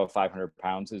that's weighed above 500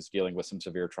 pounds is dealing with some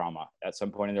severe trauma at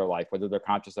some point in their life, whether they're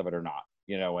conscious of it or not,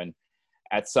 and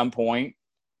at some point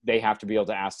they have to be able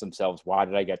to ask themselves, why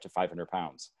did I get to 500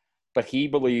 pounds? But he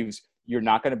believes you're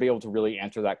not going to be able to really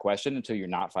answer that question until you're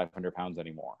not 500 pounds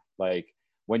anymore. Like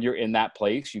when you're in that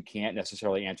place, you can't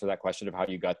necessarily answer that question of how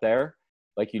you got there.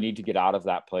 Like you need to get out of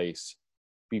that place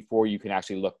before you can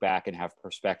actually look back and have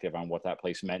perspective on what that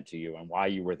place meant to you and why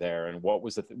you were there and what were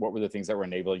the things that were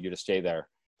enabling you to stay there.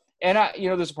 And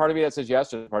there's a part of me that says yes,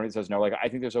 there's a part of me that says no. Like I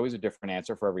think there's always a different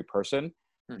answer for every person,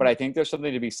 mm-hmm. but I think there's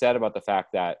something to be said about the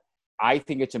fact that I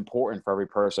think it's important for every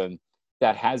person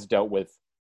that has dealt with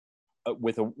a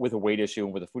weight issue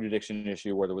and with a food addiction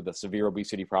issue or with a severe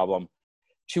obesity problem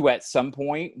to at some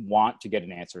point want to get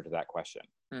an answer to that question,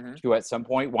 mm-hmm. to at some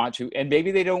point want to, and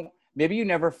maybe you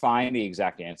never find the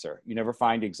exact answer. You never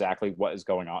find exactly what is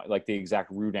going on, like the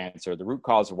exact root answer, the root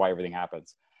cause of why everything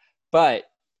happens. But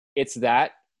it's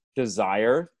that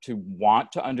desire to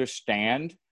want to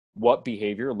understand what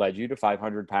behavior led you to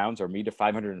 500 pounds or me to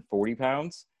 540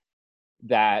 pounds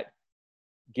that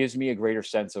gives me a greater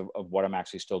sense of what I'm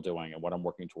actually still doing and what I'm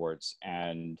working towards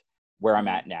and where I'm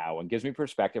at now, and gives me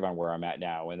perspective on where I'm at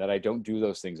now, and that I don't do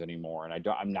those things anymore. And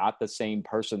I'm not the same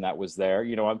person that was there.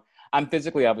 I'm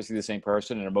physically obviously the same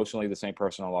person and emotionally the same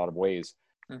person in a lot of ways,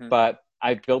 mm-hmm. but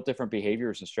I've built different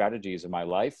behaviors and strategies in my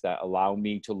life that allow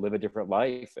me to live a different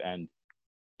life. And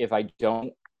if I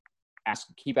don't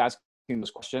keep asking those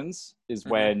questions is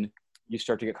mm-hmm. when you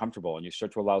start to get comfortable and you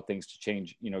start to allow things to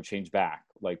change back.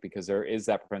 Like, because there is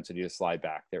that propensity to slide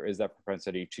back. There is that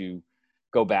propensity to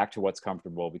go back to what's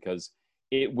comfortable, because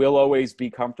it will always be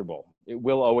comfortable. It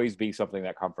will always be something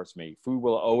that comforts me. Food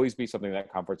will always be something that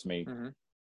comforts me. Mm-hmm.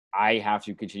 I have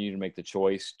to continue to make the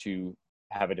choice to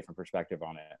have a different perspective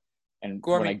on it. And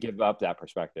when I give up that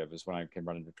perspective is when I can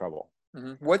run into trouble.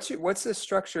 Mm-hmm. What's the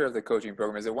structure of the coaching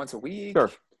program? Is it once a week? Sure.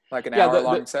 Like an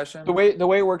hour-long session? The way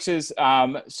it works is,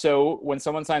 so when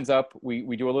someone signs up,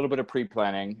 we do a little bit of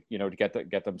pre-planning, to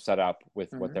get them set up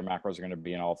with mm-hmm. what their macros are going to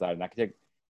be and all of that. And that can take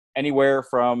anywhere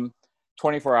from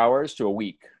 24 hours to a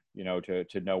week, to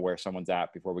know where someone's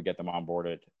at before we get them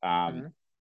onboarded mm-hmm.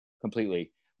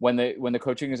 completely. When the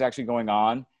coaching is actually going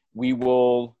on, we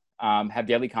will have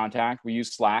daily contact. We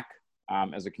use Slack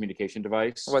as a communication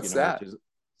device. What's that?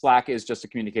 Slack is just a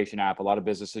communication app. A lot of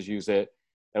businesses use it.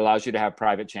 It allows you to have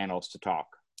private channels to talk.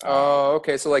 Oh,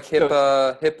 okay. So like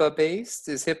HIPAA based?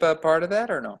 Is HIPAA part of that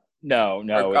or no? No.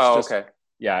 Okay.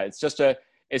 Yeah, it's just a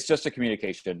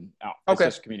communication. It's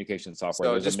just communication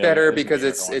software. So just better because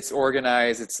it's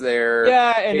organized. It's there.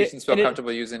 Yeah, and patients feel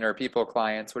comfortable using, or people,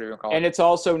 clients, whatever you call it. And it's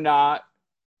also not.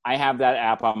 I have that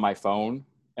app on my phone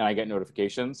and I get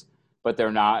notifications, but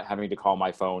they're not having to call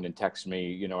my phone and text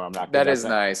me, I'm not. That is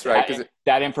nice, right?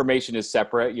 That information is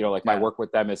separate, my work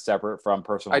with them is separate from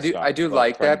personal stuff. I do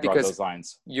like that because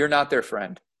you're not their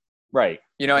friend. Right.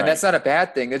 And that's not a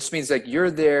bad thing. It just means like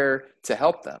you're there to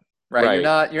help them, right?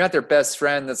 You're not their best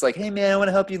friend that's like, hey man, I want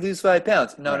to help you lose 5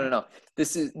 pounds. No.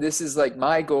 This is like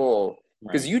my goal.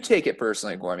 Because you take it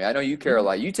personally, Gormy. I know you care a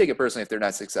lot. You take it personally if they're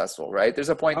not successful, right? There's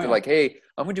a point that like, hey,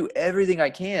 I'm going to do everything I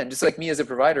can. Just like me as a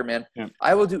provider, man. Yeah.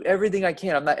 I will do everything I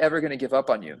can. I'm not ever going to give up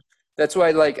on you. That's why,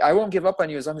 I won't give up on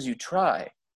you as long as you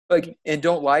try. And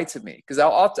don't lie to me. Because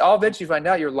I'll eventually find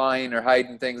out you're lying or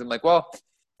hiding things. I'm like, well,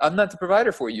 I'm not the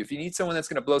provider for you. If you need someone that's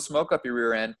going to blow smoke up your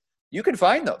rear end, you can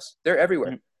find those. They're everywhere.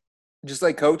 Mm-hmm. Just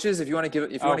like coaches, if you want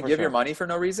to give your money for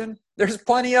no reason, there's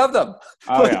plenty of them,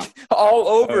 all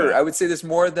over. I would say there's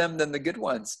more of them than the good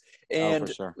ones. And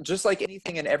just like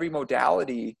anything in every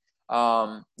modality,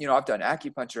 I've done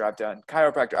acupuncture, I've done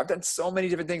chiropractor, I've done so many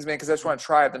different things, man, because I just want to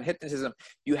try. I've done hypnotism.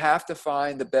 You have to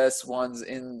find the best ones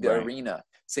in the arena.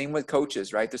 Same with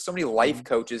coaches, right? There's so many life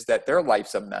coaches that their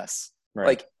life's a mess. Right.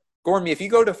 Like, Gormy, if you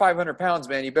go to 500 pounds,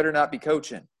 man, you better not be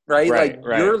coaching. Right.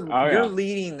 You're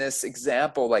leading this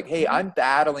example. Like, hey, I'm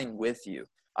battling with you.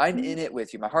 I'm in it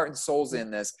with you. My heart and soul's in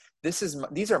this.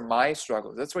 These are my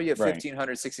struggles. That's why you have 1,500,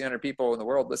 1,600 people in the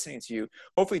world listening to you.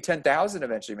 Hopefully 10,000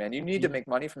 eventually, man. You need to make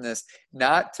money from this,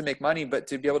 not to make money, but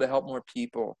to be able to help more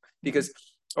people. Because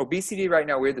obesity right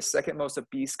now, we're the second most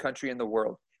obese country in the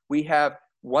world. We have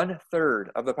 1/3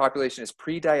 of the population is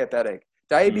pre-diabetic.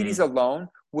 Diabetes alone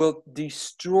will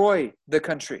destroy the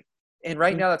country. And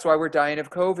right now, that's why we're dying of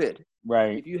COVID.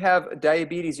 Right. If you have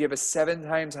diabetes, you have a 7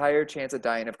 times higher chance of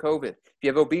dying of COVID. If you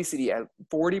have obesity, a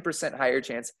 40% higher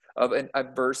chance of an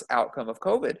adverse outcome of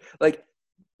COVID. Like,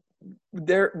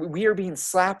 we are being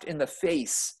slapped in the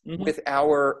face with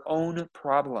our own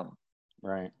problem.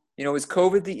 Right. Is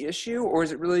COVID the issue, or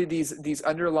is it really these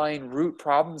underlying root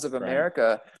problems of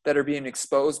America that are being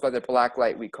exposed by the black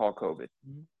light we call COVID?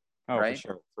 Oh, right?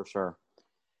 For sure.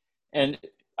 And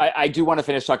I do want to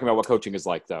finish talking about what coaching is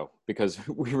like, though, because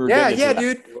we were Yeah, getting into yeah,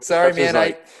 that. dude. Sorry,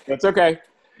 man. That's okay.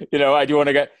 I do want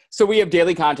to so we have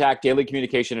daily contact, daily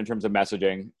communication in terms of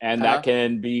messaging, and that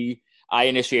can be, I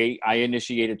initiate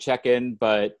a check-in,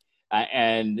 but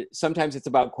and sometimes it's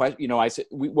about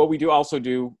what we do also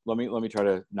do. Let me try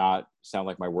to not sound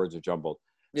like my words are jumbled.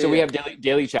 So we have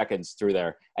daily check-ins through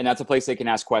there, and that's a place they can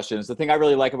ask questions. The thing I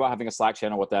really like about having a Slack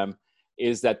channel with them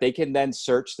is that they can then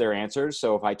search their answers.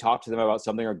 So if I talk to them about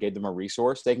something or gave them a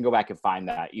resource, they can go back and find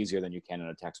that easier than you can in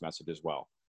a text message as well.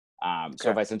 So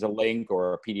if I send a link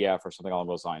or a PDF or something along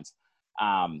those lines.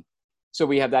 So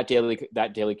we have that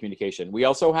daily communication. We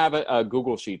also have a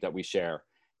Google Sheet that we share.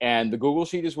 And the Google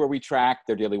Sheet is where we track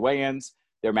their daily weigh-ins,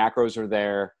 their macros are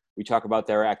there. We talk about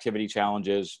their activity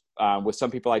challenges. With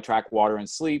some people, I track water and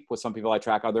sleep. With some people, I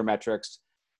track other metrics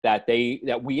that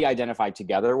we identify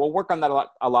together. We'll work on that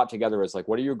a lot together. Is like,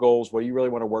 what are your goals? What do you really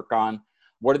want to work on?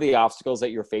 What are the obstacles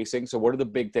that you're facing? So what are the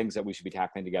big things that we should be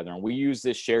tackling together? And we use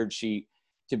this shared sheet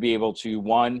to be able to,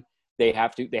 one, they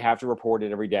have to report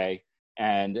it every day,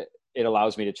 and it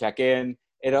allows me to check in.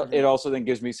 It also then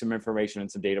gives me some information and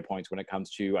some data points when it comes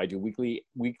to, I do weekly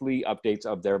updates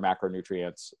of their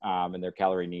macronutrients and their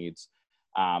calorie needs.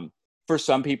 For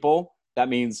some people, that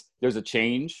means there's a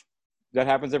change that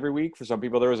happens every week. For some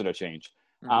people, there isn't a change.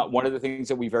 One of the things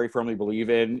that we very firmly believe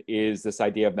in is this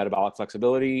idea of metabolic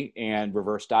flexibility and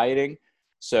reverse dieting.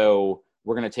 So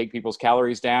we're going to take people's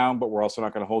calories down, but we're also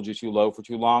not going to hold you too low for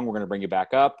too long. We're going to bring you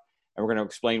back up, and we're going to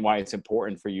explain why it's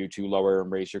important for you to lower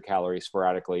and raise your calories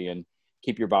sporadically and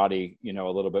keep your body, a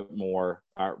little bit more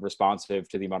responsive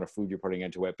to the amount of food you're putting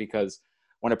into it. Because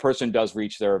when a person does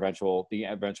reach the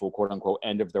eventual quote unquote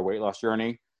end of their weight loss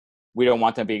journey, we don't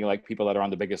want them being like people that are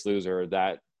on The Biggest Loser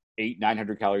that ate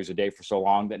 900 calories a day for so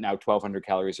long that now 1,200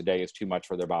 calories a day is too much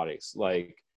for their bodies.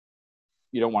 Like,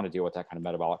 you don't want to deal with that kind of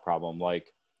metabolic problem.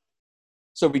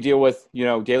 So we deal with,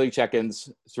 daily check-ins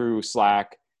through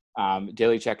Slack,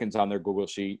 daily check-ins on their Google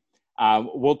Sheet.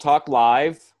 We'll talk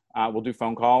live. We'll do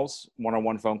phone calls,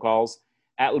 one-on-one phone calls,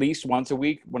 at least once a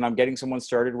week. When I'm getting someone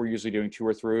started, we're usually doing 2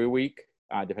 or 3 a week,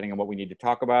 depending on what we need to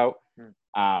talk about.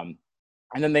 And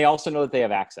then they also know that they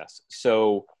have access.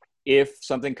 So if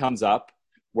something comes up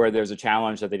where there's a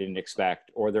challenge that they didn't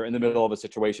expect, or they're in the middle of a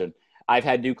situation, I've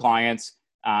had new clients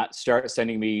start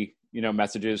sending me,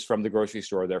 messages from the grocery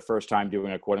store, their first time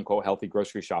doing a quote unquote healthy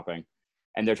grocery shopping.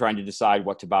 And they're trying to decide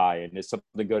what to buy, and is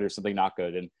something good or something not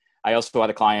good. And I also had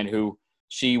a client who,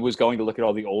 she was going to look at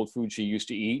all the old food she used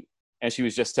to eat, and she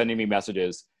was just sending me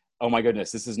messages. Oh my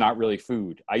goodness, this is not really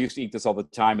food. I used to eat this all the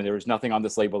time, and there was nothing on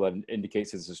this label that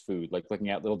indicates this is food, like looking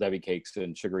at Little Debbie cakes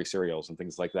and sugary cereals and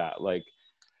things like that.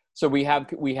 So we have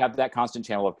that constant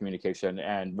channel of communication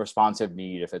and responsive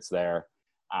need if it's there.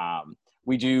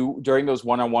 We do, during those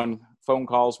one-on-one phone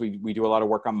calls, we do a lot of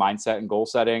work on mindset and goal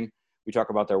setting. We talk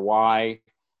about their why.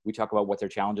 We talk about what their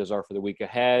challenges are for the week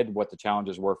ahead, what the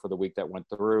challenges were for the week that went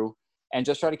through, and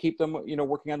just try to keep them,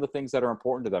 working on the things that are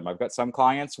important to them. I've got some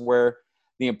clients where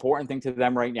the important thing to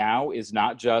them right now is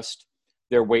not just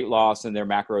their weight loss and their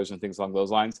macros and things along those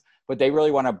lines, but they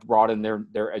really want to broaden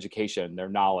their education, their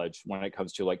knowledge when it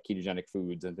comes to like ketogenic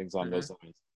foods and things along those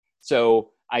lines.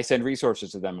 So I send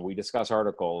resources to them, and we discuss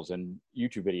articles and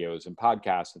YouTube videos and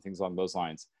podcasts and things along those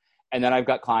lines. And then I've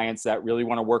got clients that really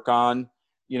want to work on,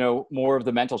 more of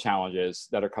the mental challenges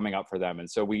that are coming up for them. And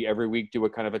so we every week do a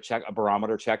kind of a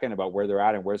barometer check-in about where they're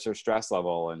at and where's their stress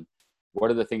level, and what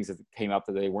are the things that came up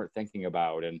that they weren't thinking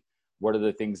about, and what are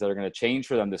the things that are going to change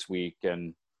for them this week.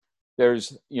 And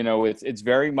there's, it's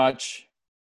very much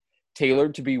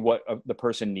tailored to be what the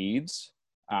person needs,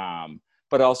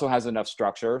 but also has enough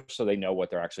structure so they know what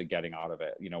they're actually getting out of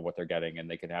it, what they're getting, and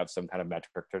they can have some kind of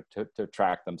metric to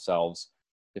track themselves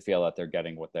to feel that they're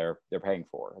getting what they're paying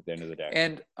for at the end of the day.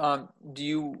 And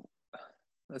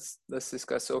let's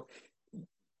discuss. So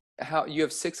how you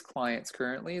have 6 clients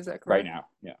currently, is that correct? Right now,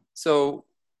 yeah. So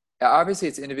obviously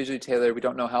it's individually tailored. We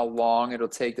don't know how long it'll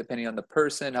take depending on the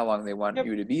person, how long they want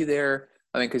you to be there.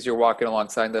 I mean, because you're walking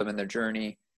alongside them in their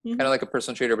journey, kind of like a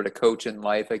personal trainer, but a coach in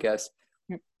life, I guess.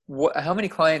 How many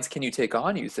clients can you take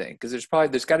on, you think? Because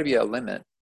there's got to be a limit.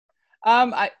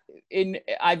 I've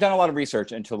done a lot of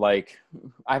research into I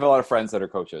have a lot of friends that are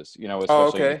coaches,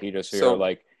 especially in the keto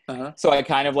sphere. So I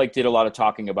kind of did a lot of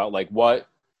talking about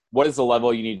what is the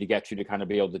level you need to get to kind of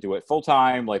be able to do it full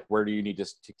time? Where do you need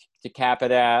to cap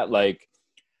it at?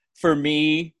 For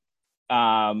me,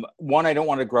 one, I don't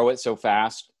want to grow it so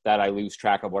fast that I lose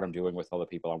track of what I'm doing with all the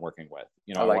people I'm working with.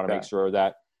 I want to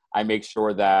make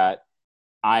sure that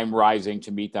I'm rising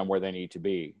to meet them where they need to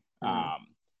be.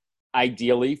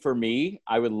 ideally for me,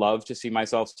 I would love to see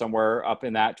myself somewhere up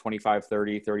in that 25,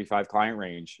 30, 35 client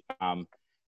range.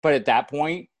 But at that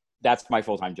point, that's my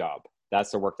full-time job.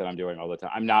 That's the work that I'm doing all the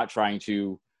time. I'm not trying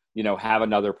to, have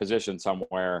another position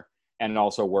somewhere and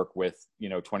also work with,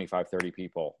 25, 30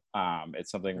 people.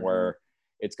 It's something where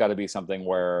it's got to be something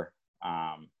where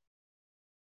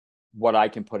what I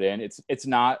can put in, it's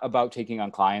not about taking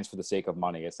on clients for the sake of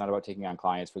money. It's not about taking on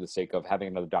clients for the sake of having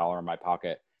another dollar in my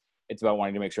pocket. It's about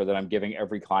wanting to make sure that I'm giving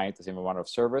every client the same amount of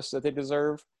service that they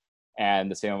deserve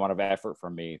and the same amount of effort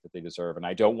from me that they deserve. And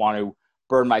I don't want to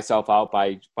burn myself out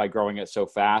by growing it so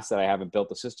fast that I haven't built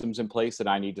the systems in place that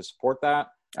I need to support that.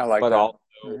 I like but that.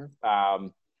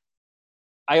 Also,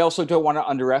 I also don't want to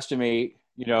underestimate,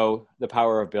 the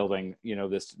power of building,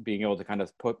 this being able to kind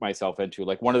of put myself into,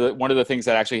 like, one of the things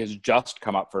that actually has just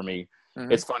come up for me.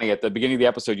 It's funny, at the beginning of the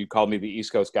episode, you called me the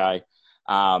East Coast guy.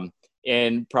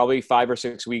 In probably 5 or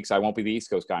 6 weeks, I won't be the East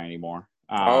Coast guy anymore.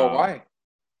 Why?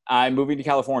 I'm moving to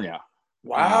California.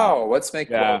 Wow.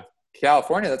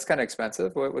 California, that's kind of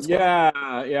expensive. What's going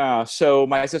on? Yeah. So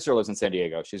my sister lives in San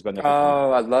Diego. She's been there.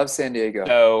 I love San Diego.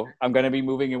 So I'm going to be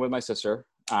moving in with my sister.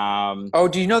 Do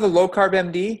you know the Low Carb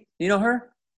MD? You know her?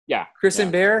 Yeah.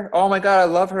 Kristen Bear? Oh my God, I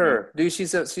love her. Dude,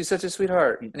 she's such a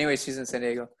sweetheart. Anyway, she's in San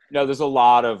Diego. No,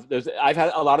 I've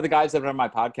had a lot of the guys that are on my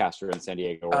podcast are in San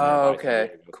Diego. Oh,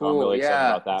 okay. Diego, cool. So I'm really excited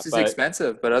about that. It's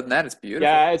expensive, but other than that, it's beautiful.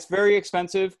 Yeah, it's very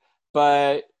expensive,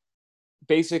 but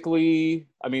basically,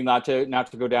 I mean, not to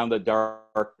go down the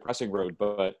dark, pressing road,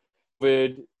 but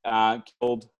COVID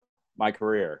killed my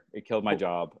career. It killed my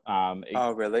job.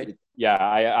 Really?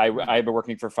 I've been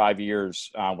working for 5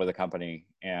 years with a company,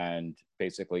 and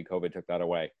basically COVID took that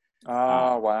away.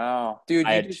 Oh, wow. Dude,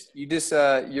 you're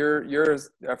a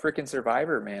freaking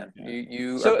survivor, man. Yeah.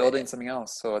 You are building something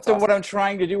else. So awesome. What I'm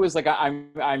trying to do is, like,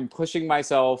 I'm pushing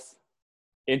myself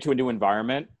into a new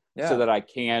environment so that I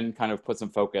can kind of put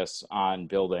some focus on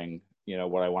building,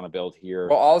 what I want to build here.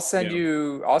 Well, I'll send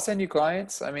you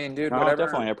clients. I mean, dude, whatever.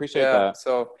 Definitely. I appreciate that.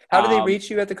 So how do they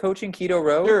reach you at the coaching Keto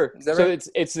Road? Sure. So right?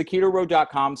 it's the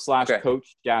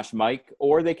ketoroad.com/coach-Mike,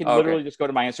 or they can literally just go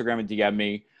to my Instagram and DM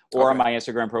me. Or on my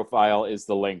Instagram profile is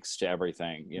the links to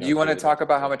everything. Do you want to talk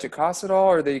about how much it costs at all,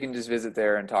 or that you can just visit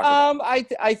there and talk about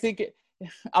it? I think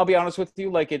I'll be honest with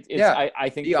you. Like I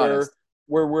think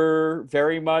we're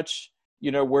very much,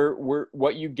 we're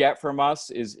what you get from us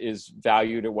is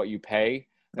valued at what you pay.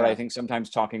 But I think sometimes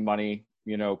talking money,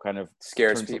 kind of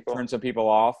turns some people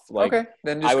off. Like,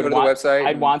 then just go to the website.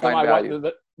 I'd want them. I want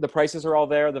the prices are all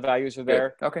there. The values are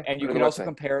there. Okay. And you can also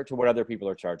compare it to what other people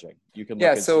are charging. You can look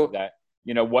and see that.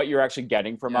 What you're actually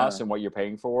getting from us and what you're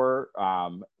paying for,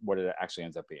 what it actually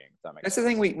ends up being. That's the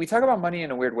thing. We talk about money in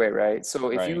a weird way, right?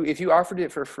 So if you offered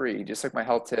it for free, just like my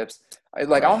health tips,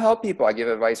 I'll help people. I give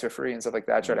advice for free and stuff like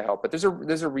that. I try to help, but there's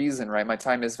a reason, right? My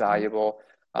time is valuable.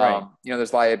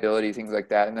 There's liability, things like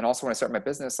that. And then also when I start my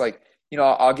business,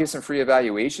 I'll give some free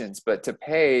evaluations, but to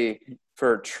pay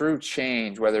for true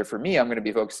change, whether for me, I'm going to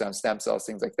be focused on stem cells,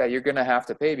 things like that, you're going to have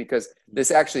to pay because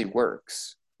this actually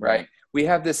works, right? We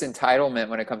have this entitlement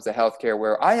when it comes to healthcare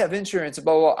where I have insurance,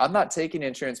 but I'm not taking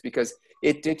insurance because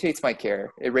it dictates my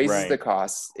care. It raises the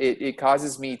costs. It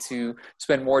causes me to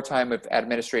spend more time with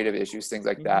administrative issues, things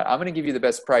like that. I'm going to give you the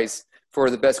best price for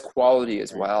the best quality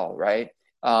as well, right?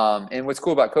 And what's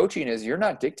cool about coaching is you're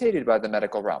not dictated by the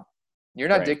medical realm. You're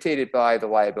not dictated by the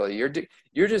liability.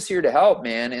 You're just here to help,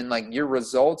 man. And like your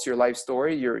results, your life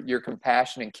story, your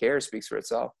compassion and care speaks for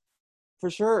itself. For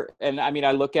sure. And I mean,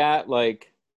 I look at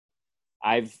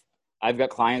I've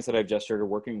got clients that I've just started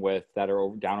working with that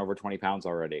are down over 20 pounds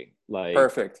already. Like,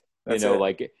 perfect. That's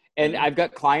and I've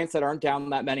got clients that aren't down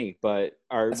that many, but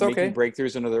are making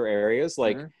breakthroughs in other areas.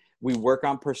 Like, we work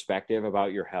on perspective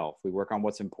about your health. We work on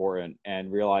what's important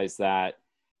and realize that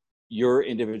your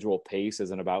individual pace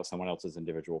isn't about someone else's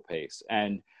individual pace.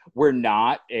 And we're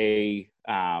not it's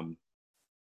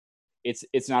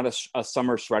not a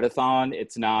summer shredathon.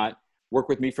 It's not work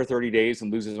with me for 30 days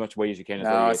and lose as much weight as you can.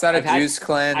 No, it's not a juice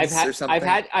cleanse or something.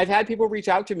 I've had people reach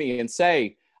out to me and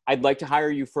say, I'd like to hire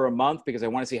you for a month because I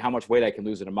want to see how much weight I can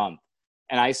lose in a month.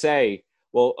 And I say,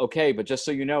 well, okay, but just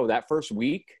so you know, that first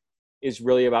week is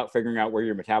really about figuring out where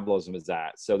your metabolism is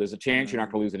at. So there's a chance you're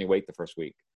not going to lose any weight the first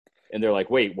week. And they're like,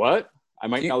 wait, what? I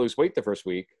might not lose weight the first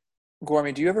week.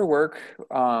 Gormy, do you ever work,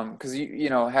 because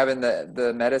having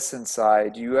the medicine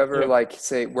side, do you ever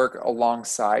work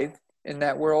alongside in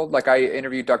that world? Like, I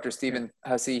interviewed Dr. Stephen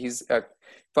Hussey. He's a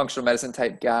functional medicine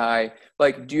type guy.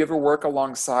 Like, do you ever work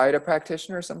alongside a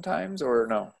practitioner sometimes, or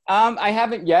no? I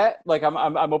haven't yet. Like,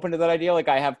 I'm open to that idea. Like,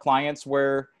 I have clients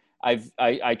where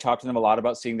I talk to them a lot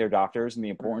about seeing their doctors and the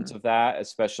importance of that,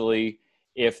 especially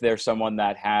if there's someone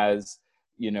that has,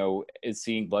 is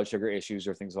seeing blood sugar issues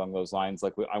or things along those lines.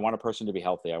 Like, I want a person to be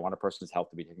healthy. I want a person's health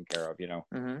to be taken care of.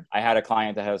 I had a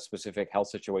client that had a specific health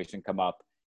situation come up,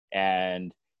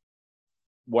 and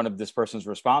one of this person's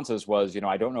responses was,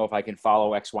 I don't know if I can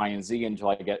follow X, Y, and Z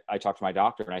until I talk to my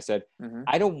doctor. And I said,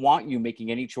 I don't want you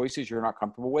making any choices you're not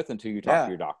comfortable with until you talk to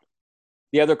your doctor.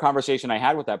 The other conversation I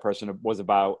had with that person was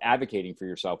about advocating for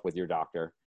yourself with your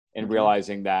doctor and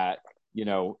realizing that,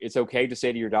 it's okay to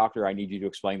say to your doctor, I need you to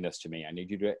explain this to me. I need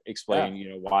you to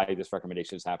explain, why this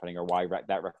recommendation is happening or why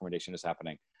that recommendation is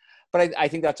happening. But I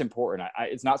think that's important.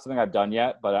 It's not something I've done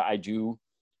yet, but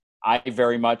I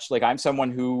very much, like, I'm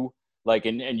someone who, like,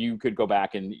 and you could go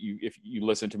back and if you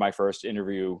listen to my first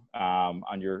interview on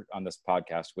this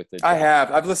podcast with the,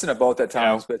 I've listened to both at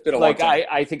times, but it's been a long time.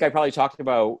 I think I probably talked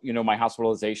about, my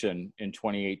hospitalization in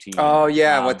 2018. Oh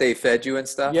yeah. What they fed you and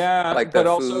stuff. Yeah. Like the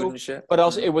food and shit. But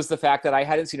also it was the fact that I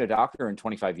hadn't seen a doctor in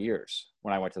 25 years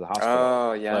when I went to the hospital.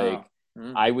 Oh yeah. Like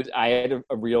I had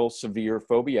a real severe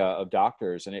phobia of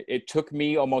doctors, and it took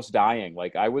me almost dying.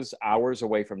 Like, I was hours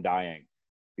away from dying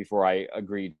before I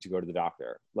agreed to go to the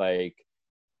doctor. Like,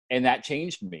 and that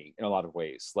changed me in a lot of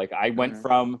ways. Like, I went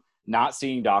from not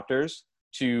seeing doctors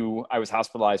to I was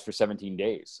hospitalized for 17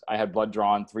 days. I had blood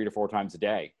drawn 3 to 4 times a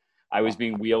day. I was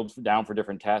being wheeled down for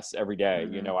different tests every day.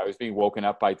 I was being woken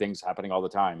up by things happening all the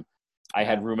time. I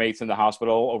had roommates in the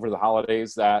hospital over the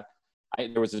holidays there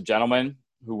was a gentleman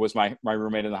who was my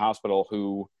roommate in the hospital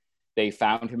who they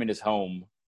found him in his home,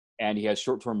 and he has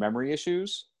short-term memory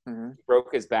issues. He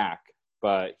broke his back,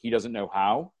 but he doesn't know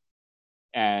how.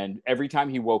 And every time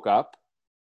he woke up,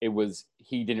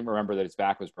 he didn't remember that his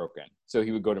back was broken. So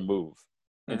he would go to move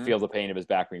and feel the pain of his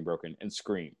back being broken and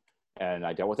scream. And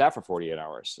I dealt with that for 48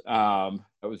 hours. That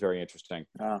was very interesting.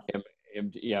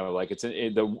 Like, it's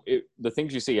the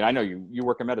things you see, and I know you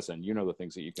work in medicine, the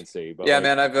things that you can see. But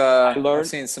man, I've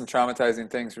seen some traumatizing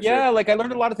things for sure. Like, I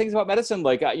learned a lot of things about medicine.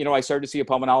 Like, I started to see a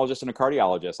pulmonologist and a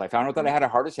cardiologist. I found out that I had a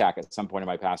heart attack at some point in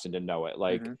my past and didn't know it.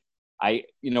 Like,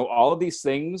 all of these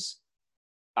things,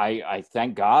 I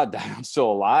thank God that I'm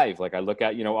still alive. Like, I look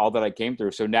at, all that I came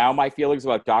through. So now my feelings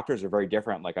about doctors are very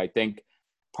different. Like, I think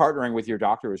partnering with your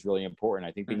doctor is really important.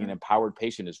 I think being an empowered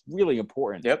patient is really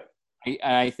important. Yep.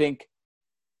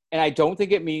 And I don't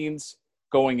think it means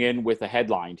going in with a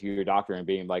headline to your doctor and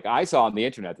being like, I saw on the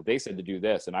internet that they said to do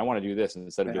this, and I want to do this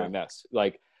instead of doing this.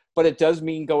 Like, but it does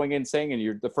mean going in saying,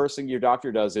 and the first thing your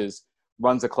doctor does is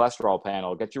runs a cholesterol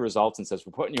panel, gets your results, and says,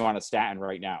 we're putting you on a statin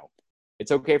right now.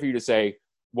 It's okay for you to say,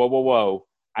 whoa.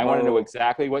 I want to know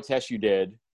exactly what test you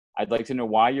did. I'd like to know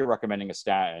why you're recommending a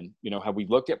statin. Have we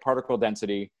looked at particle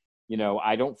density?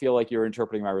 I don't feel like you're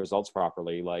interpreting my results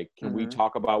properly. Like, can we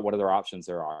talk about what other options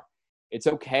there are? It's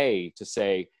okay to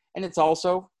say, and it's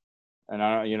also, and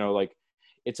I, like,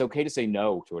 it's okay to say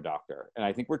no to a doctor. And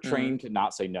I think we're trained to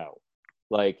not say no.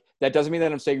 Like, that doesn't mean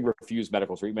that I'm saying refuse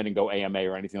medical treatment and go AMA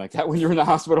or anything like that when you're in the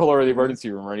hospital or the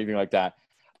emergency room or anything like that.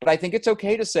 But I think it's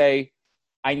okay to say,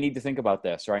 I need to think about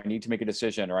this, or I need to make a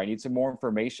decision, or I need some more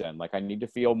information. Like, I need to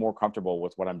feel more comfortable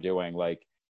with what I'm doing. Like,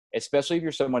 especially if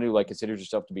you're someone who, like, considers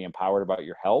yourself to be empowered about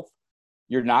your health,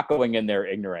 you're not going in there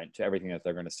ignorant to everything that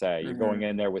they're going to say. You're going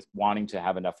in there with wanting to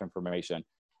have enough information.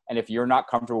 And if you're not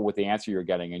comfortable with the answer you're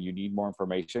getting and you need more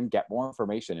information, get more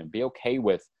information and be okay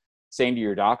with saying to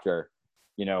your doctor,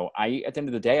 at the end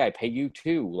of the day, I pay you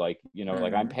too. Like,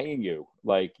 like, I'm paying you.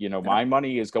 Like, my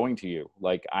money is going to you.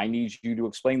 Like, I need you to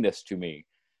explain this to me.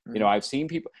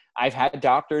 I've had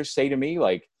doctors say to me,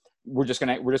 like, we're just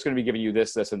going to be giving you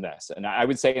this, this, and this. And I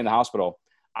would say in the hospital,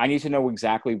 I need to know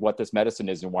exactly what this medicine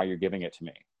is and why you're giving it to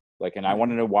me. Like, and I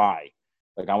want to know why.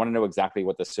 Like, I want to know exactly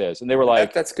what this is. And they were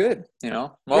like, that's good.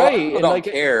 Well, right. People don't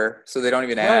care. So they don't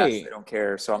even ask. They don't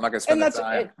care. So I'm not going to spend the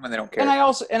time when they don't care. And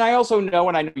I also know,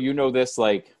 and I know this,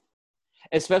 like,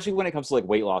 especially when it comes to, like,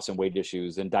 weight loss and weight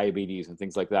issues and diabetes and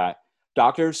things like that,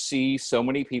 doctors see so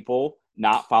many people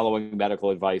not following medical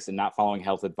advice and not following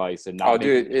health advice and not.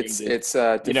 It's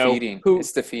defeating.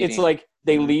 It's defeating. It's like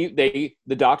they leave.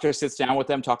 The doctor sits down with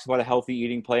them, talks about a healthy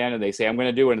eating plan, and they say, "I'm going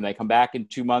to do it," and they come back in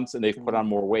 2 months and they've put on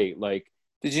more weight. Like,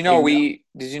 we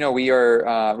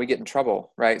get in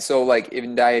trouble, right? So, like,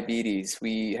 in diabetes,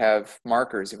 we have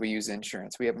markers if we use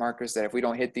insurance. We have markers that if we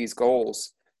don't hit these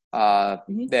goals,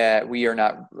 that we are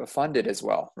not funded as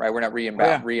well, right? We're not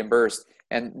reimbursed.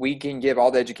 And we can give all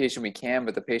the education we can,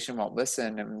 but the patient won't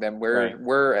listen, and then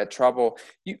we're at trouble.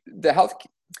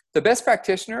 The best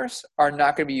practitioners are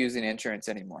not going to be using insurance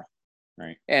anymore.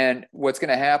 Right. And what's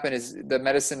going to happen is the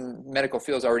medical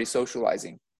field is already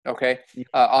socializing,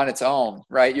 on its own,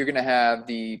 right? You're going to have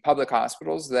the public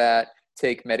hospitals that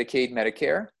take Medicaid,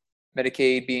 Medicare,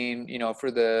 Medicaid being,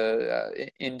 for the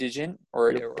indigent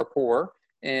or Yep. or poor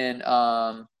and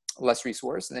less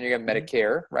resource, and then you have Mhm.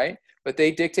 Medicare, right? But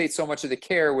they dictate so much of the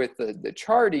care with the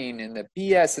charting and the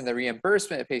BS and the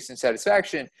reimbursement of patient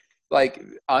satisfaction. Like,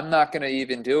 I'm not going to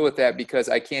even deal with that because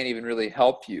I can't even really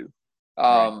help you.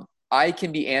 Right. I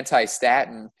can be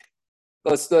anti-statin.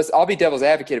 I'll be devil's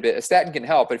advocate a bit. A statin can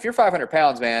help, but if you're 500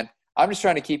 pounds, man, I'm just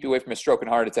trying to keep you away from a stroke and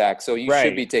heart attack. So you should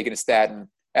Right. be taking a statin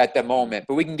at the moment,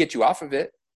 but we can get you off of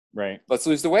it. Right. Let's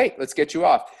lose the weight. Let's get you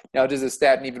off. Now, does a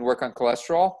statin even work on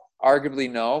cholesterol? Arguably,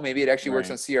 no. Maybe it actually works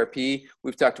Right. on CRP.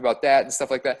 We've talked about that and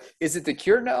stuff like that. Is it the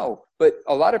cure? No. But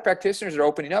a lot of practitioners are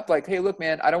opening up like, hey, look,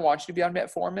 man, I don't want you to be on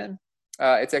metformin.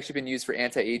 It's actually been used for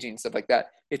anti-aging and stuff like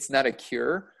that. It's not a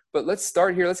cure, but let's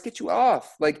start here. Let's get you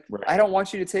off. Like, I Right. don't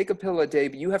want you to take a pill a day,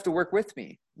 but you have to work with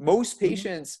me. Most Mhm.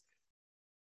 patients,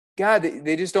 God,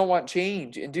 they just don't want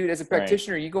change. And dude, as a Right.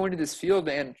 practitioner, you go into this field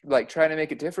and like trying to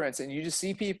make a difference, and you just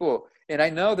see people, and I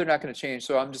know they're not going to change.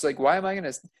 So I'm just like, why am I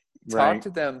going to talk Right. to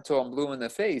them till I'm blue in the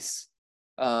face?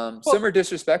 Some Well, are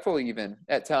disrespectful even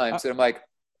at uh, times, and I'm like,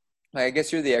 I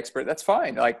guess you're the expert. That's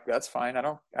fine. Like, that's fine. I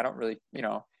don't really,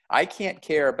 I can't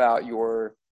care about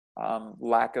your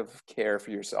lack of care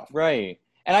for yourself. right.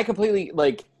 And I completely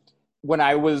like when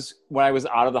I was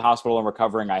out of the hospital and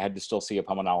recovering, I had to still see a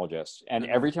pulmonologist. And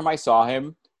Hmm. every time I saw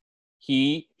him,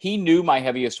 he knew my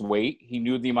heaviest weight. He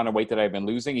knew the amount of weight that I've been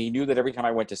losing. He knew that every time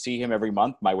I went to see him every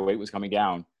month, my weight was coming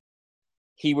down.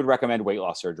 He would recommend weight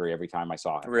loss surgery every time I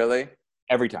saw him. Really?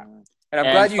 Every time. Mm. And I'm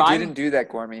And glad you fine. didn't do that,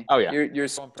 Gormy. Oh yeah. You're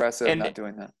so impressive And not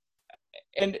doing that.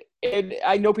 and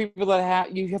I know people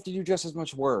that you have to do just as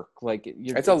much work. Like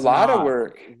It's a it's lot of not.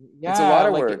 work. It's a Yeah, lot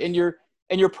of like work. and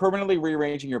you're permanently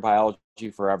rearranging your biology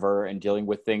forever and dealing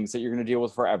with things that you're going to deal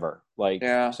with forever. Like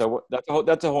Yeah. so that's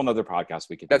a whole nother podcast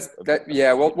we could do.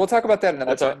 Yeah, we'll talk about that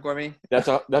another That's a time, Gormy. that's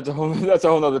a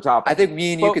whole nother I topic. think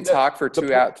me and you But could talk for the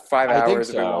 5 I think hours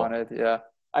if we so. wanted. Yeah.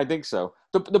 I think so.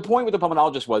 The point with the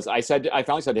pulmonologist was I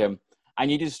finally said to him, I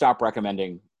need you to stop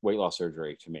recommending weight loss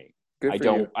surgery to me. Good for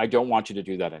you. I don't want you to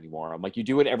do that anymore. I'm like, you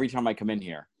do it every time I come in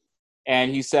here.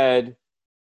 And he said,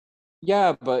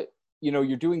 yeah, but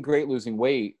you're doing great losing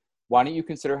weight. Why don't you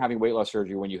consider having weight loss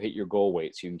surgery when you hit your goal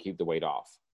weight so you can keep the weight off?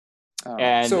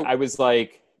 And So I was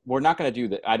like, we're not going to do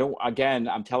that. Again,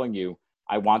 I'm telling you,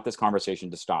 I want this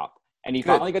conversation to stop. And he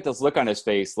good. finally got this look on his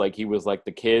face like he was like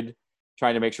the kid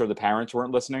trying to make sure the parents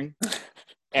weren't listening.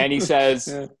 And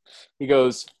Yeah. he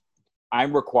goes,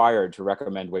 I'm required to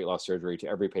recommend weight loss surgery to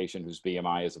every patient whose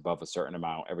BMI is above a certain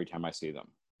amount every time I see them.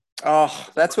 Oh,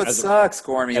 that's what As a, sucks,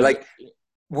 Gormy. as a, Like,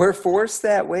 we're forced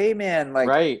that way, man. Like,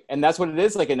 right. And that's what it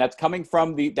is like. And that's coming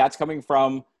from the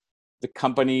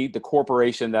company, the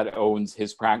corporation that owns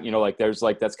his practice,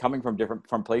 like that's coming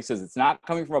from places. It's not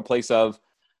coming from a place of,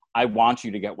 I want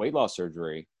you to get weight loss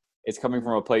surgery. It's coming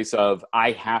from a place of,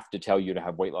 I have to tell you to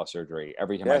have weight loss surgery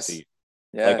every time I see yes,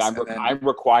 you. Like yes. And then, I'm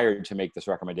required to make this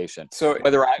recommendation, so,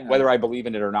 whether I believe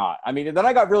in it or not. I mean, and then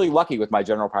I got really lucky with my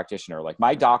general practitioner. Like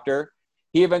my doctor,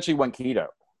 he eventually went keto.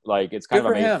 Like it's kind good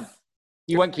of for amazing. him.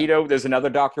 He Good went for him. keto. There's another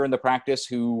doctor in the practice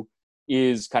who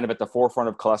is kind of at the forefront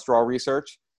of cholesterol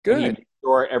research, and he Good. makes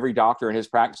sure every doctor in his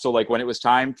practice. So like when it was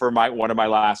time for one of my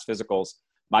last physicals,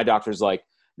 my doctor's like,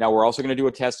 now we're also going to do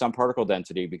a test on particle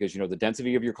density because the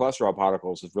density of your cholesterol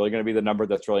particles is really going to be the number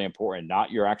that's really important, not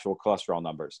your actual cholesterol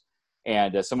numbers.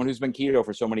 And as someone who's been keto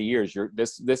for so many years,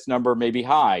 this number may be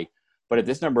high, but if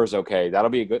this number is okay, that'll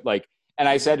be a good like. And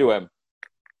I said to him,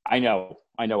 I know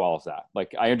all of that.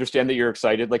 Like I understand that you're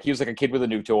excited. Like he was like a kid with a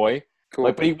new toy. Like,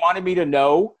 Cool. but he wanted me to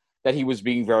know that he was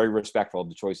being very respectful of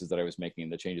the choices that I was making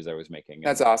and the changes I was making.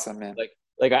 That's And awesome, man.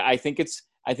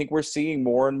 I think we're seeing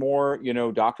more and more,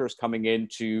 doctors coming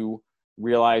into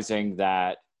realizing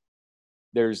that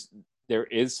there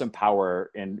is some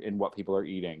power in what people are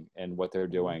eating and what they're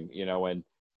doing, and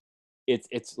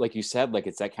it's like you said, like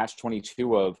it's that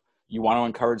catch-22 of you want to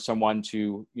encourage someone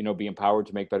to, be empowered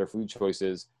to make better food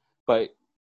choices, but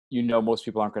most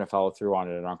people aren't going to follow through on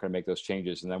it and aren't going to make those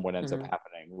changes. And then what ends up Hmm.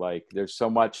 happening, like there's so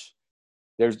much,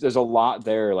 there's a lot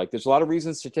there. Like there's a lot of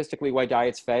reasons statistically why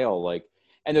diets fail. Like,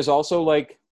 and there's also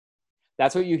like,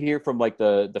 that's what you hear from like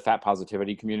the fat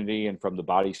positivity community and from the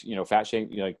body, fat shame,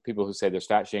 like people who say there's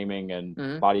fat shaming and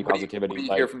Hmm. body What positivity. do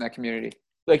you hear from that community?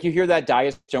 Like you hear that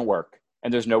diets don't work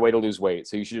and there's no way to lose weight.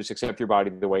 So you should just accept your body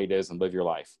the way it is and live your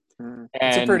life.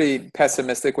 It's a And pretty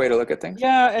pessimistic way to look at things.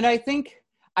 yeah, and I think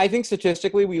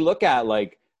statistically we look at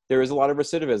like there is a lot of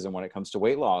recidivism when it comes to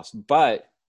weight loss, but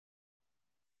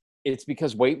it's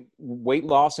because weight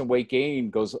loss and weight gain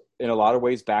goes in a lot of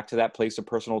ways back to that place of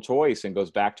personal choice and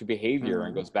goes back to behavior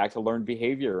and Mhm. goes back to learned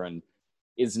behavior and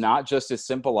is not just as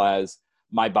simple as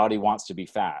my body wants to be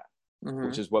fat.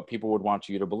 which is what people would want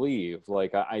you to believe.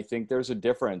 Like, I think there's a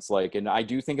difference. Like, and I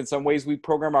do think in some ways we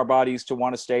program our bodies to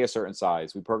want to stay a certain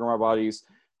size. We program our bodies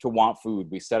to want food.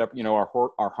 We set up,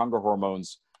 our hunger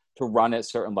hormones to run at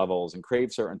certain levels and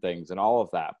crave certain things and all of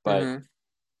that. But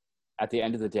at the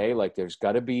end of the day, like, there's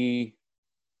got to be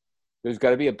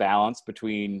a balance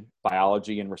between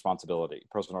biology and responsibility,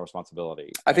 personal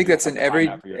responsibility. I think that's in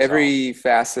every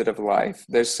facet of life.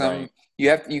 There's some,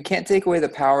 you can't take away the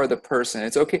power of the person.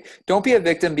 It's okay. Don't be a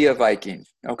victim, be a Viking.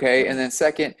 Okay. And then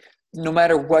second, no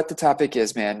matter what the topic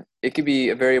is, man, it could be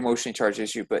a very emotionally charged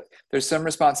issue, but there's some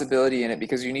responsibility in it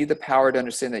because you need the power to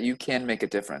understand that you can make a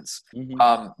difference.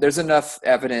 There's enough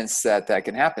evidence that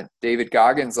can happen. David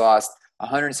Goggins lost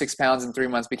 106 pounds in 3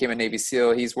 months, became a Navy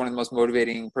SEAL. He's one of the most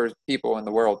motivating people in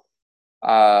the world.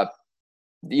 The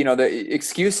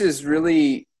excuses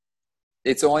really,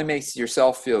 it only makes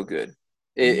yourself feel good.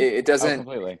 It doesn't,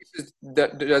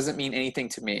 that doesn't mean anything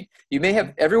to me. You may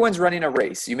have, everyone's running a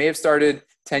race. You may have started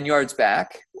 10 yards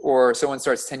back or someone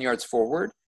starts 10 yards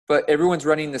forward, but everyone's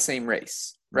running the same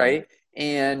race. Right.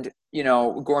 And,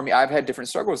 Gormy, I've had different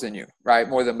struggles than you, right?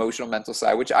 More the emotional, mental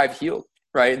side, which I've healed.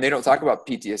 Right. And they don't talk about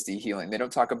PTSD healing. They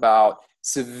don't talk about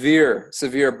severe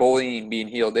bullying being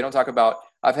healed. They don't talk about,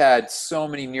 I've had so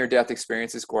many near-death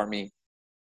experiences, Gormy.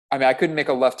 I mean, I couldn't make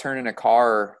a left turn in a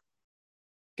car.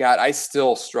 God, I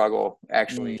still struggle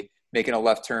actually making a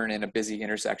left turn in a busy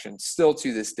intersection still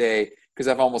to this day because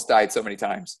I've almost died so many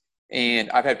times. And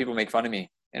I've had people make fun of me.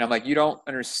 And I'm like, you don't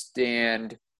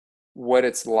understand what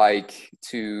it's like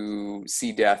to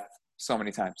see death so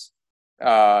many times.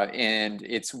 And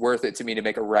it's worth it to me to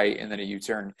make a right and then a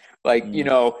U-turn. Like,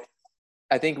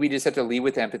 I think we just have to lead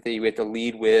with empathy. We have to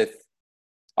lead with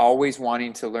always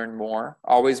wanting to learn more,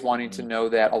 always wanting to know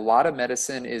that a lot of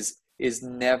medicine is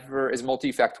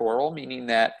multifactorial, meaning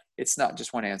that it's not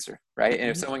just one answer, right?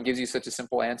 And if someone gives you such a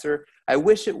simple answer, I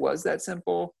wish it was that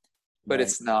simple, but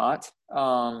it's not.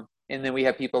 And then we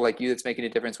have people like you that's making a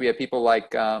difference. We have people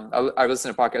like, I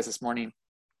listened to a podcast this morning.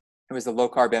 It was the Low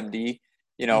Carb MD.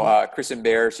 Kristen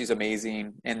Bear, she's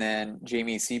amazing. And then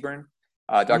Jamie Seaburn,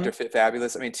 Dr. Fit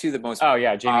Fabulous. I mean, two of the most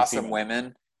awesome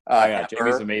women.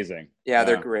 Jamie's amazing. Yeah,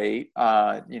 they're great.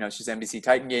 She's NBC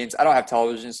Titan Games. I don't have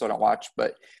television, so I don't watch,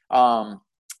 but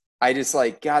I just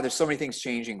like, God, there's so many things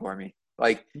changing for me.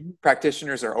 Like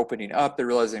practitioners are opening up. They're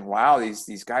realizing, wow, these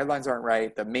guidelines aren't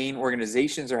right. The main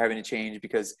organizations are having to change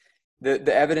because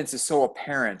the evidence is so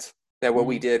apparent that what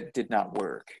we did not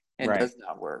work and does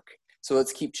not work. So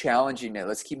let's keep challenging it.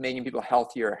 Let's keep making people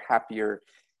healthier, happier.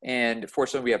 And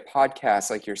fortunately, we have podcasts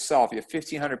like yourself. You have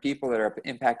 1,500 people that are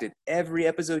impacted every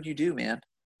episode you do, man.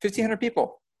 1,500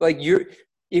 people. Like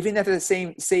even if it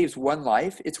saves one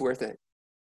life, it's worth it.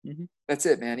 That's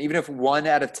it, man. Even if 1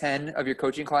 out of 10 of your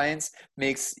coaching clients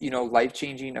makes,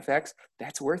 life-changing effects,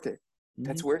 that's worth it.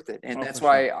 That's worth it. And that's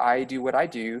why I do what I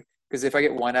do. Because if I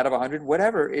get 1 out of 100,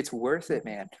 whatever, it's worth it,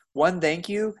 man. One, thank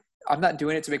you. I'm not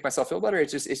doing it to make myself feel better.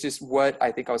 It's just what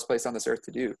I think I was placed on this earth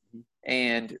to do.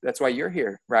 And that's why you're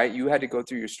here, right? You had to go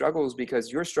through your struggles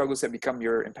because your struggles have become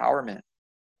your empowerment,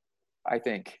 I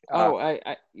think.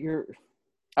 I'm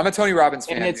a Tony Robbins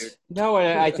fan, dude. No,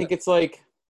 and I think it's like,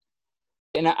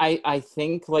 and I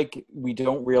think like we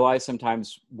don't realize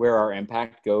sometimes where our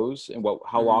impact goes and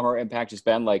how long our impact has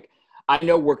been. Like, I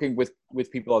know working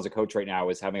with people as a coach right now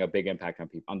is having a big impact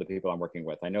on the people I'm working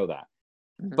with. I know that.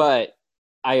 But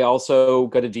I also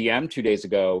got a DM 2 days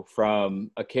ago from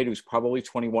a kid who's probably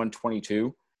 21,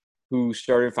 22, who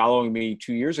started following me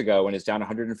 2 years ago and is down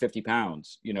 150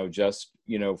 pounds,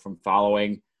 from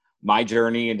following my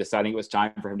journey and deciding it was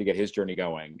time for him to get his journey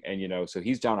going. And, so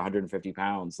he's down 150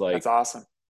 pounds. Like, that's awesome.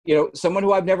 Someone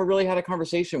who I've never really had a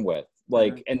conversation with,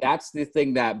 like, and that's the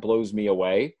thing that blows me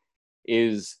away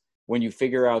is when you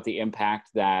figure out the impact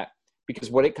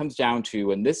because what it comes down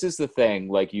to, and this is the thing,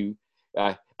 like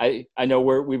I know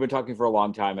we've been talking for a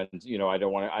long time and, I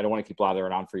don't want to keep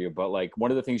blathering on for you, but like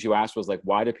one of the things you asked was like,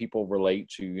 why do people relate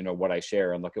to, what I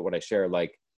share and look at what I share?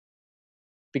 Like,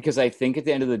 because I think at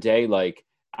the end of the day, like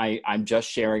I'm just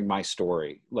sharing my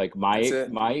story. Like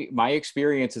my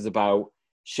experience is about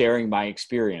sharing my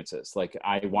experiences. Like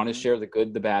I want to share the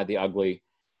good, the bad, the ugly.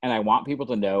 And I want people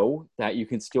to know that you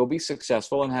can still be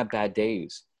successful and have bad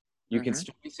days. You can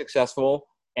still be successful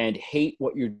and hate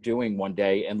what you're doing one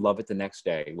day and love it the next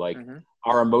day. Like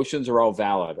our emotions are all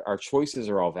valid. Our choices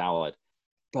are all valid,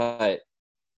 but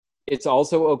it's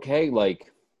also okay.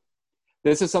 Like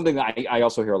this is something that I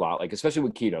also hear a lot, like, especially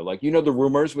with keto, like, the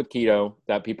rumors with keto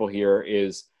that people hear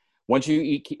is once you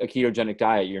eat a ketogenic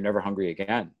diet, you're never hungry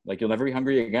again. Like you'll never be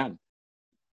hungry again.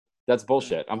 That's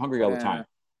bullshit. I'm hungry all the time.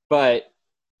 But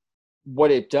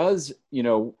what it does,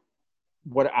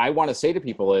 what I want to say to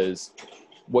people is,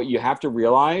 what you have to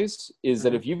realize is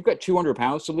that if you've got 200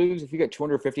 pounds to lose, if you got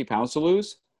 250 pounds to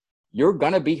lose, you're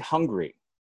going to be hungry.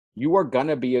 You are going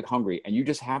to be hungry, and you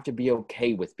just have to be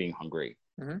okay with being hungry.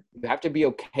 You have to be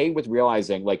okay with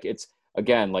realizing, like, it's,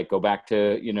 again, like, go back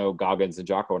to, you know, Goggins and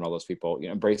Jocko and all those people, you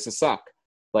know, embrace the suck.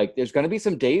 Like, there's going to be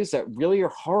some days that really are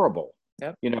horrible.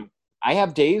 Yep. You know, I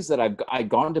have days that I've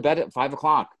gone to bed at 5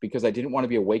 o'clock because I didn't want to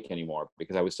be awake anymore,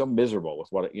 because I was so miserable with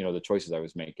what, you know, the choices I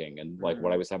was making and like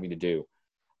what I was having to do.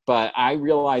 But I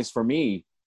realized for me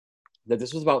that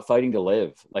this was about fighting to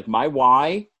live. Like, my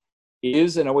why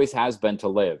is and always has been to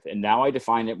live. And now I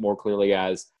define it more clearly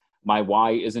as, my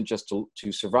why isn't just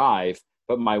to survive,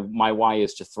 but my why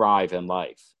is to thrive in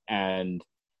life. And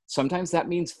sometimes that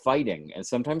means fighting, and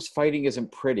sometimes fighting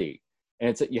isn't pretty.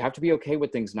 And you have to be okay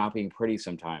with things not being pretty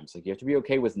sometimes. Like, you have to be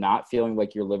okay with not feeling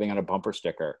like you're living on a bumper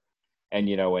sticker. And,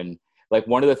 you know, and like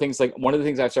one of the things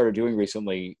I've started doing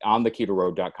recently on the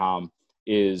ketoroad.com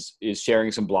is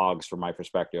sharing some blogs from my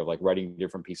perspective, like writing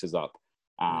different pieces up.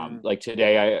 Like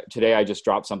today I just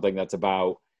dropped something that's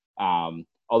about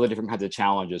all the different kinds of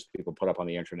challenges people put up on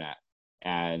the internet,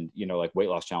 and, you know, like weight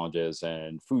loss challenges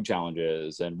and food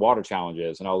challenges and water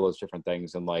challenges and all those different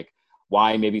things, and like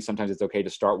why maybe sometimes it's okay to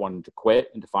start one and to quit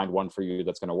and to find one for you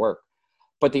that's going to work.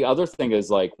 But the other thing is,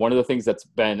 like, one of the things that's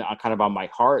been kind of on my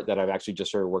heart that I've actually just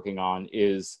started working on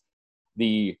is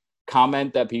the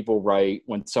comment that people write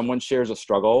when someone shares a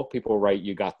struggle. People write,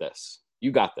 "You got this,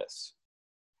 you got this."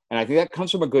 And I think that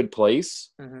comes from a good place,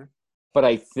 but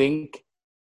I think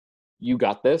 "you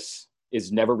got this"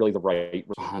 is never really the right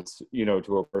response, you know,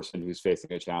 to a person who's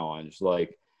facing a challenge.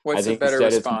 Like, what's the better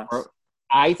response?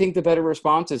 I think the better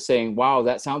response is saying, "Wow,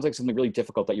 that sounds like something really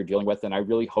difficult that you're dealing with, and I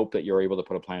really hope that you're able to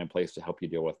put a plan in place to help you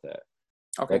deal with it."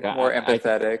 Okay, like, more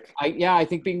empathetic. I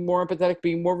think being more empathetic,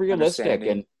 being more realistic.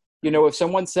 And, you know, if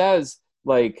someone says,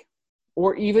 like,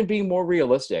 or even being more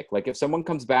realistic, like if someone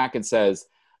comes back and says,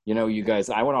 "You know, you guys,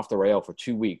 I went off the rail for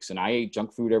 2 weeks and I ate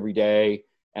junk food every day,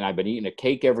 and I've been eating a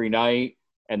cake every night,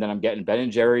 and then I'm getting Ben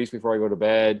and Jerry's before I go to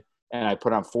bed, and I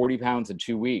put on 40 pounds in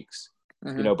 2 weeks,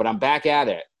 you know, but I'm back at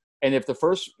it." And if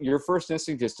your first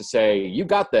instinct is to say, "You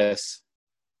got this,"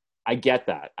 I get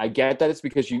that. I get that it's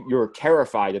because you're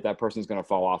terrified that person's going to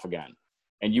fall off again,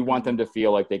 and you want them to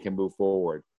feel like they can move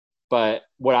forward. But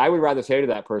what I would rather say to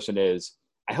that person is,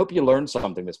 I hope you learned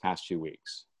something this past 2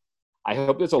 weeks. I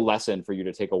hope there's a lesson for you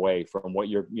to take away from what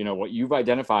what you've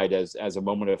identified as a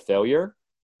moment of failure.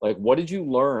 Like, what did you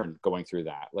learn going through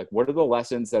that? Like, what are the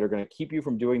lessons that are going to keep you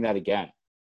from doing that again?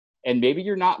 And maybe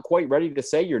you're not quite ready to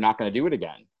say you're not going to do it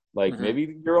again. Like,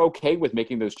 maybe you're okay with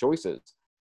making those choices,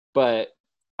 but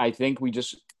I think we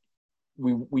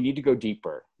need to go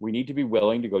deeper. We need to be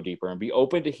willing to go deeper and be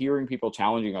open to hearing people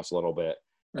challenging us a little bit,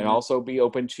 and also be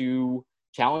open to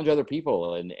challenge other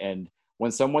people. And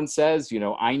when someone says, you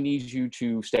know, "I need you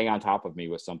to stay on top of me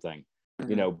with something,"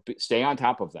 you know, stay on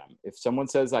top of them. If someone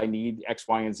says, "I need X,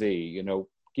 Y, and Z," you know,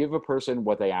 give a person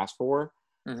what they ask for.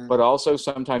 But also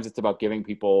sometimes it's about giving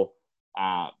people,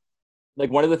 like,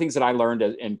 one of the things that I learned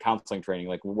in counseling training,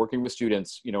 like working with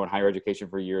students, you know, in higher education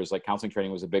for years, like counseling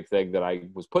training was a big thing that I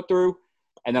was put through,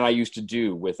 and then I used to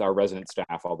do with our resident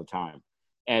staff all the time.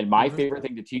 And my favorite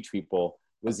thing to teach people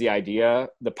was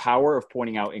the power of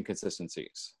pointing out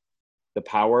inconsistencies, the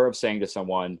power of saying to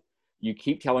someone, "You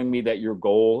keep telling me that your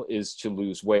goal is to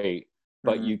lose weight,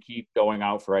 but you keep going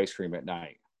out for ice cream at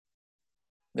night.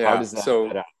 Yeah. How does that So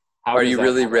add up? are you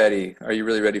really ready? Are you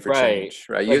really ready for change?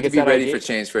 Right. You Like, have to be ready for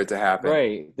change for it to happen.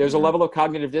 Right. There's a level of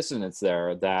cognitive dissonance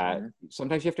there that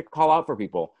sometimes you have to call out for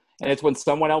people. And it's when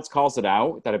someone else calls it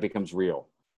out that it becomes real.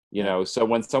 You know, so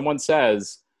when someone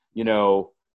says, you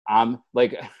know, I'm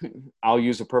like, I'll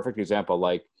use a perfect example.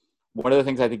 Like, one of the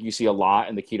things I think you see a lot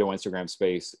in the keto Instagram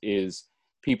space is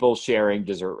people sharing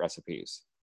dessert recipes.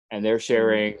 And they're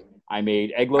sharing, "I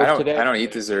made egg loaf today. I don't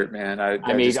eat dessert, man. I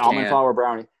made just almond can't. flour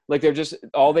brownie." Like, they're just,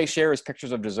 all they share is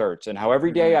pictures of desserts, and how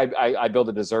every day I build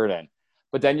a dessert in.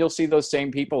 But then you'll see those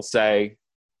same people say,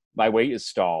 "My weight is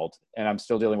stalled and I'm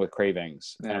still dealing with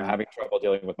cravings, and I'm having trouble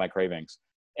dealing with my cravings."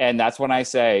 And that's when I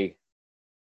say,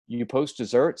 you post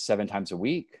dessert 7 times a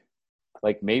week.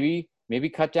 Like, maybe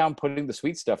cut down putting the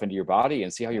sweet stuff into your body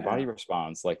and see how your body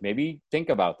responds. Like, maybe think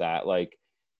about that. Like,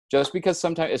 just because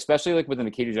sometimes, especially like within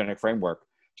the ketogenic framework,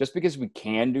 just because we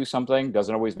can do something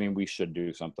doesn't always mean we should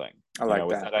do something. I like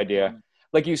that. That idea.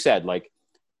 Like you said, like,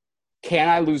 can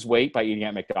I lose weight by eating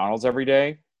at McDonald's every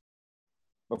day?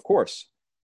 Of course.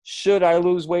 Should I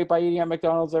lose weight by eating at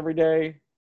McDonald's every day?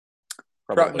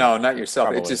 No, not yourself.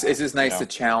 Probably it's just nice to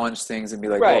challenge things and be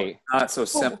like, right. Well, not so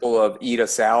simple of eat a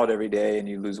salad every day and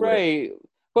you lose weight. Right.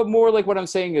 But more like what I'm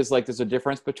saying is like there's a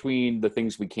difference between the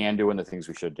things we can do and the things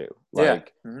we should do. Yeah.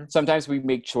 Like sometimes we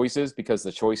make choices because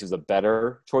the choice is a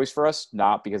better choice for us,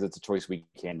 not because it's a choice we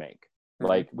can make.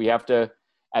 Like we have to,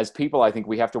 as people, I think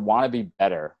we have to want to be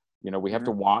better. You know, we have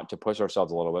to want to push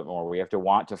ourselves a little bit more. We have to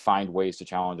want to find ways to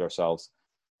challenge ourselves.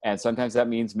 And sometimes that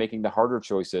means making the harder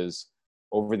choices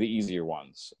over the easier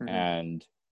ones. And,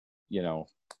 you know,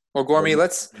 well, Gormy,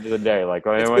 let's end of the day. Like,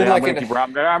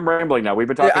 I'm rambling now. We've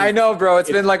been talking. Yeah, I know, bro. It's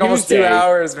been like almost 2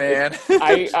 hours, man.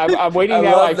 I'm waiting I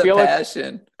now. love the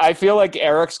passion. I feel like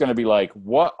Eric's going to be like,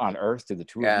 "What on earth did the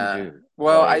two of you do?"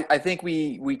 Well, I think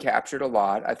we captured a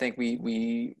lot. I think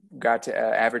we got to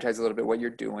advertise a little bit what you're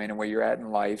doing and where you're at in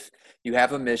life. You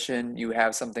have a mission. You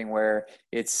have something where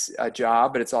it's a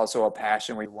job, but it's also a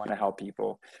passion where you want to help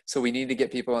people. So we need to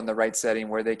get people in the right setting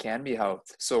where they can be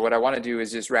helped. So what I want to do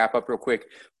is just wrap up real quick.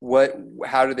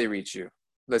 How do they reach you?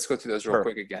 Let's go through those real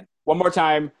quick again. One more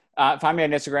time. Find me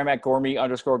on Instagram at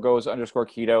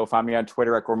Gormy_goes_keto. Find me on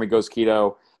Twitter at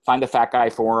GormyGoesKeto. Find the Fat Guy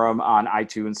Forum on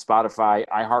iTunes, Spotify,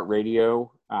 iHeartRadio,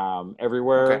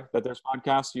 everywhere that there's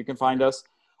podcasts, you can find us.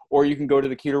 Or you can go to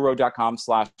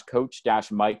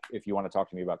theketoroad.com/coach-Mike if you want to talk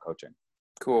to me about coaching.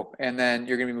 Cool. And then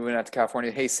you're going to be moving out to California.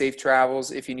 Hey, safe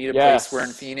travels. If you need a place, we're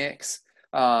in Phoenix.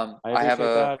 I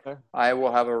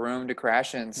will have a room to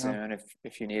crash in soon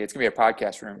if you need it. It's going to be a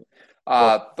podcast room.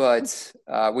 But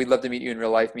we'd love to meet you in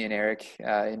real life, me and Eric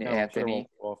and Anthony.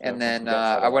 Sure. And then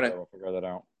I want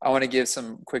to give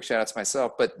some quick shout outs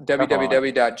myself, but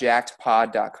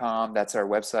www.jackedpod.com. That's our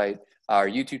website. Our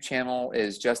YouTube channel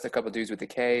is Just a Couple Dudes with the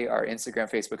K. Our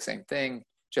Instagram, Facebook, same thing.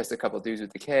 Just a Couple Dudes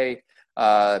with the K.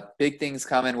 Big things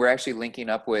coming. We're actually linking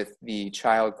up with the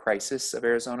Child Crisis of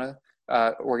Arizona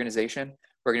organization.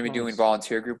 We're going to be doing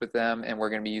volunteer group with them, and we're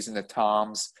going to be using the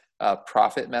Tom's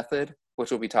profit method,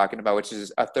 which we'll be talking about, which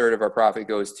is a third of our profit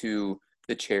goes to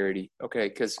the charity. Okay.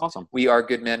 Because we are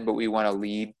good men, but we want to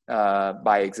lead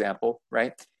by example.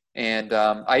 Right. And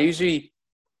I usually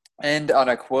end on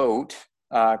a quote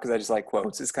because I just like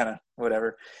quotes. It's kind of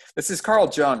whatever. This is Carl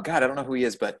Jung. God, I don't know who he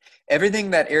is, but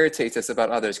everything that irritates us about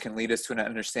others can lead us to an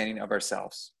understanding of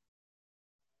ourselves.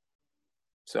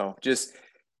 So just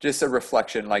a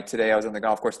reflection. Like today I was on the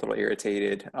golf course a little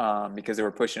irritated because they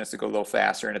were pushing us to go a little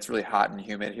faster, and it's really hot and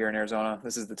humid here in Arizona.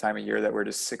 This is the time of year that we're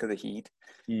just sick of the heat.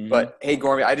 But hey,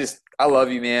 Gormy, I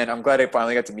love you, man. I'm glad I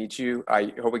finally got to meet you.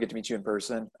 I hope we get to meet you in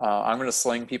person. I'm going to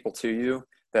sling people to you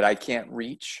that I can't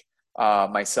reach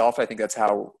myself. I think that's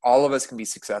how all of us can be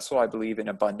successful. I believe in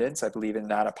abundance. I believe in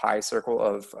not a pie circle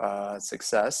of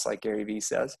success, like Gary Vee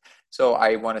says. So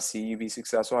I want to see you be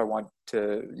successful. I want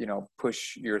to,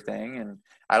 push your thing, and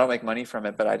I don't make money from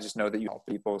it, but I just know that you help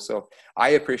people. So I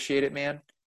appreciate it, man.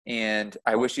 And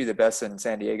I wish you the best in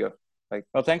San Diego.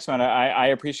 Well, thanks, man. I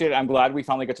appreciate it. I'm glad we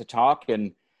finally get to talk,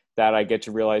 and that I get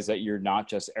to realize that you're not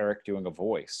just Eric doing a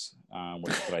voice,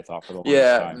 which is what I thought for the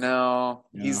longest time. No,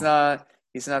 he's not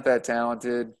that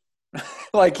talented.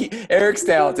 Eric's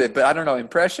talented, but I don't know,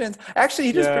 impressions. Actually,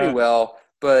 he does pretty well,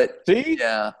 but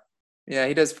yeah,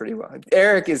 he does pretty well.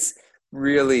 Eric is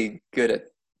really good at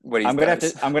what he does.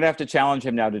 I'm gonna have to challenge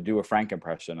him now to do a Frank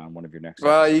impression on one of your next.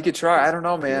 Well, you could try. I don't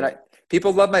know, man.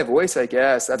 People love my voice, I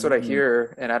guess. That's what I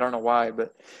hear, and I don't know why.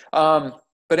 But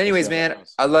anyways, man,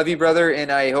 I love you, brother, and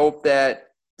I hope that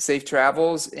safe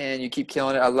travels and you keep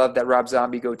killing it. I love that Rob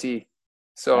Zombie goatee.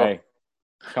 So,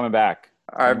 coming back.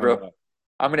 All right, bro.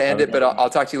 I'm gonna end it, but I'll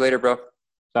talk to you later, bro.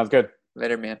 Sounds good.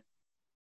 Later, man.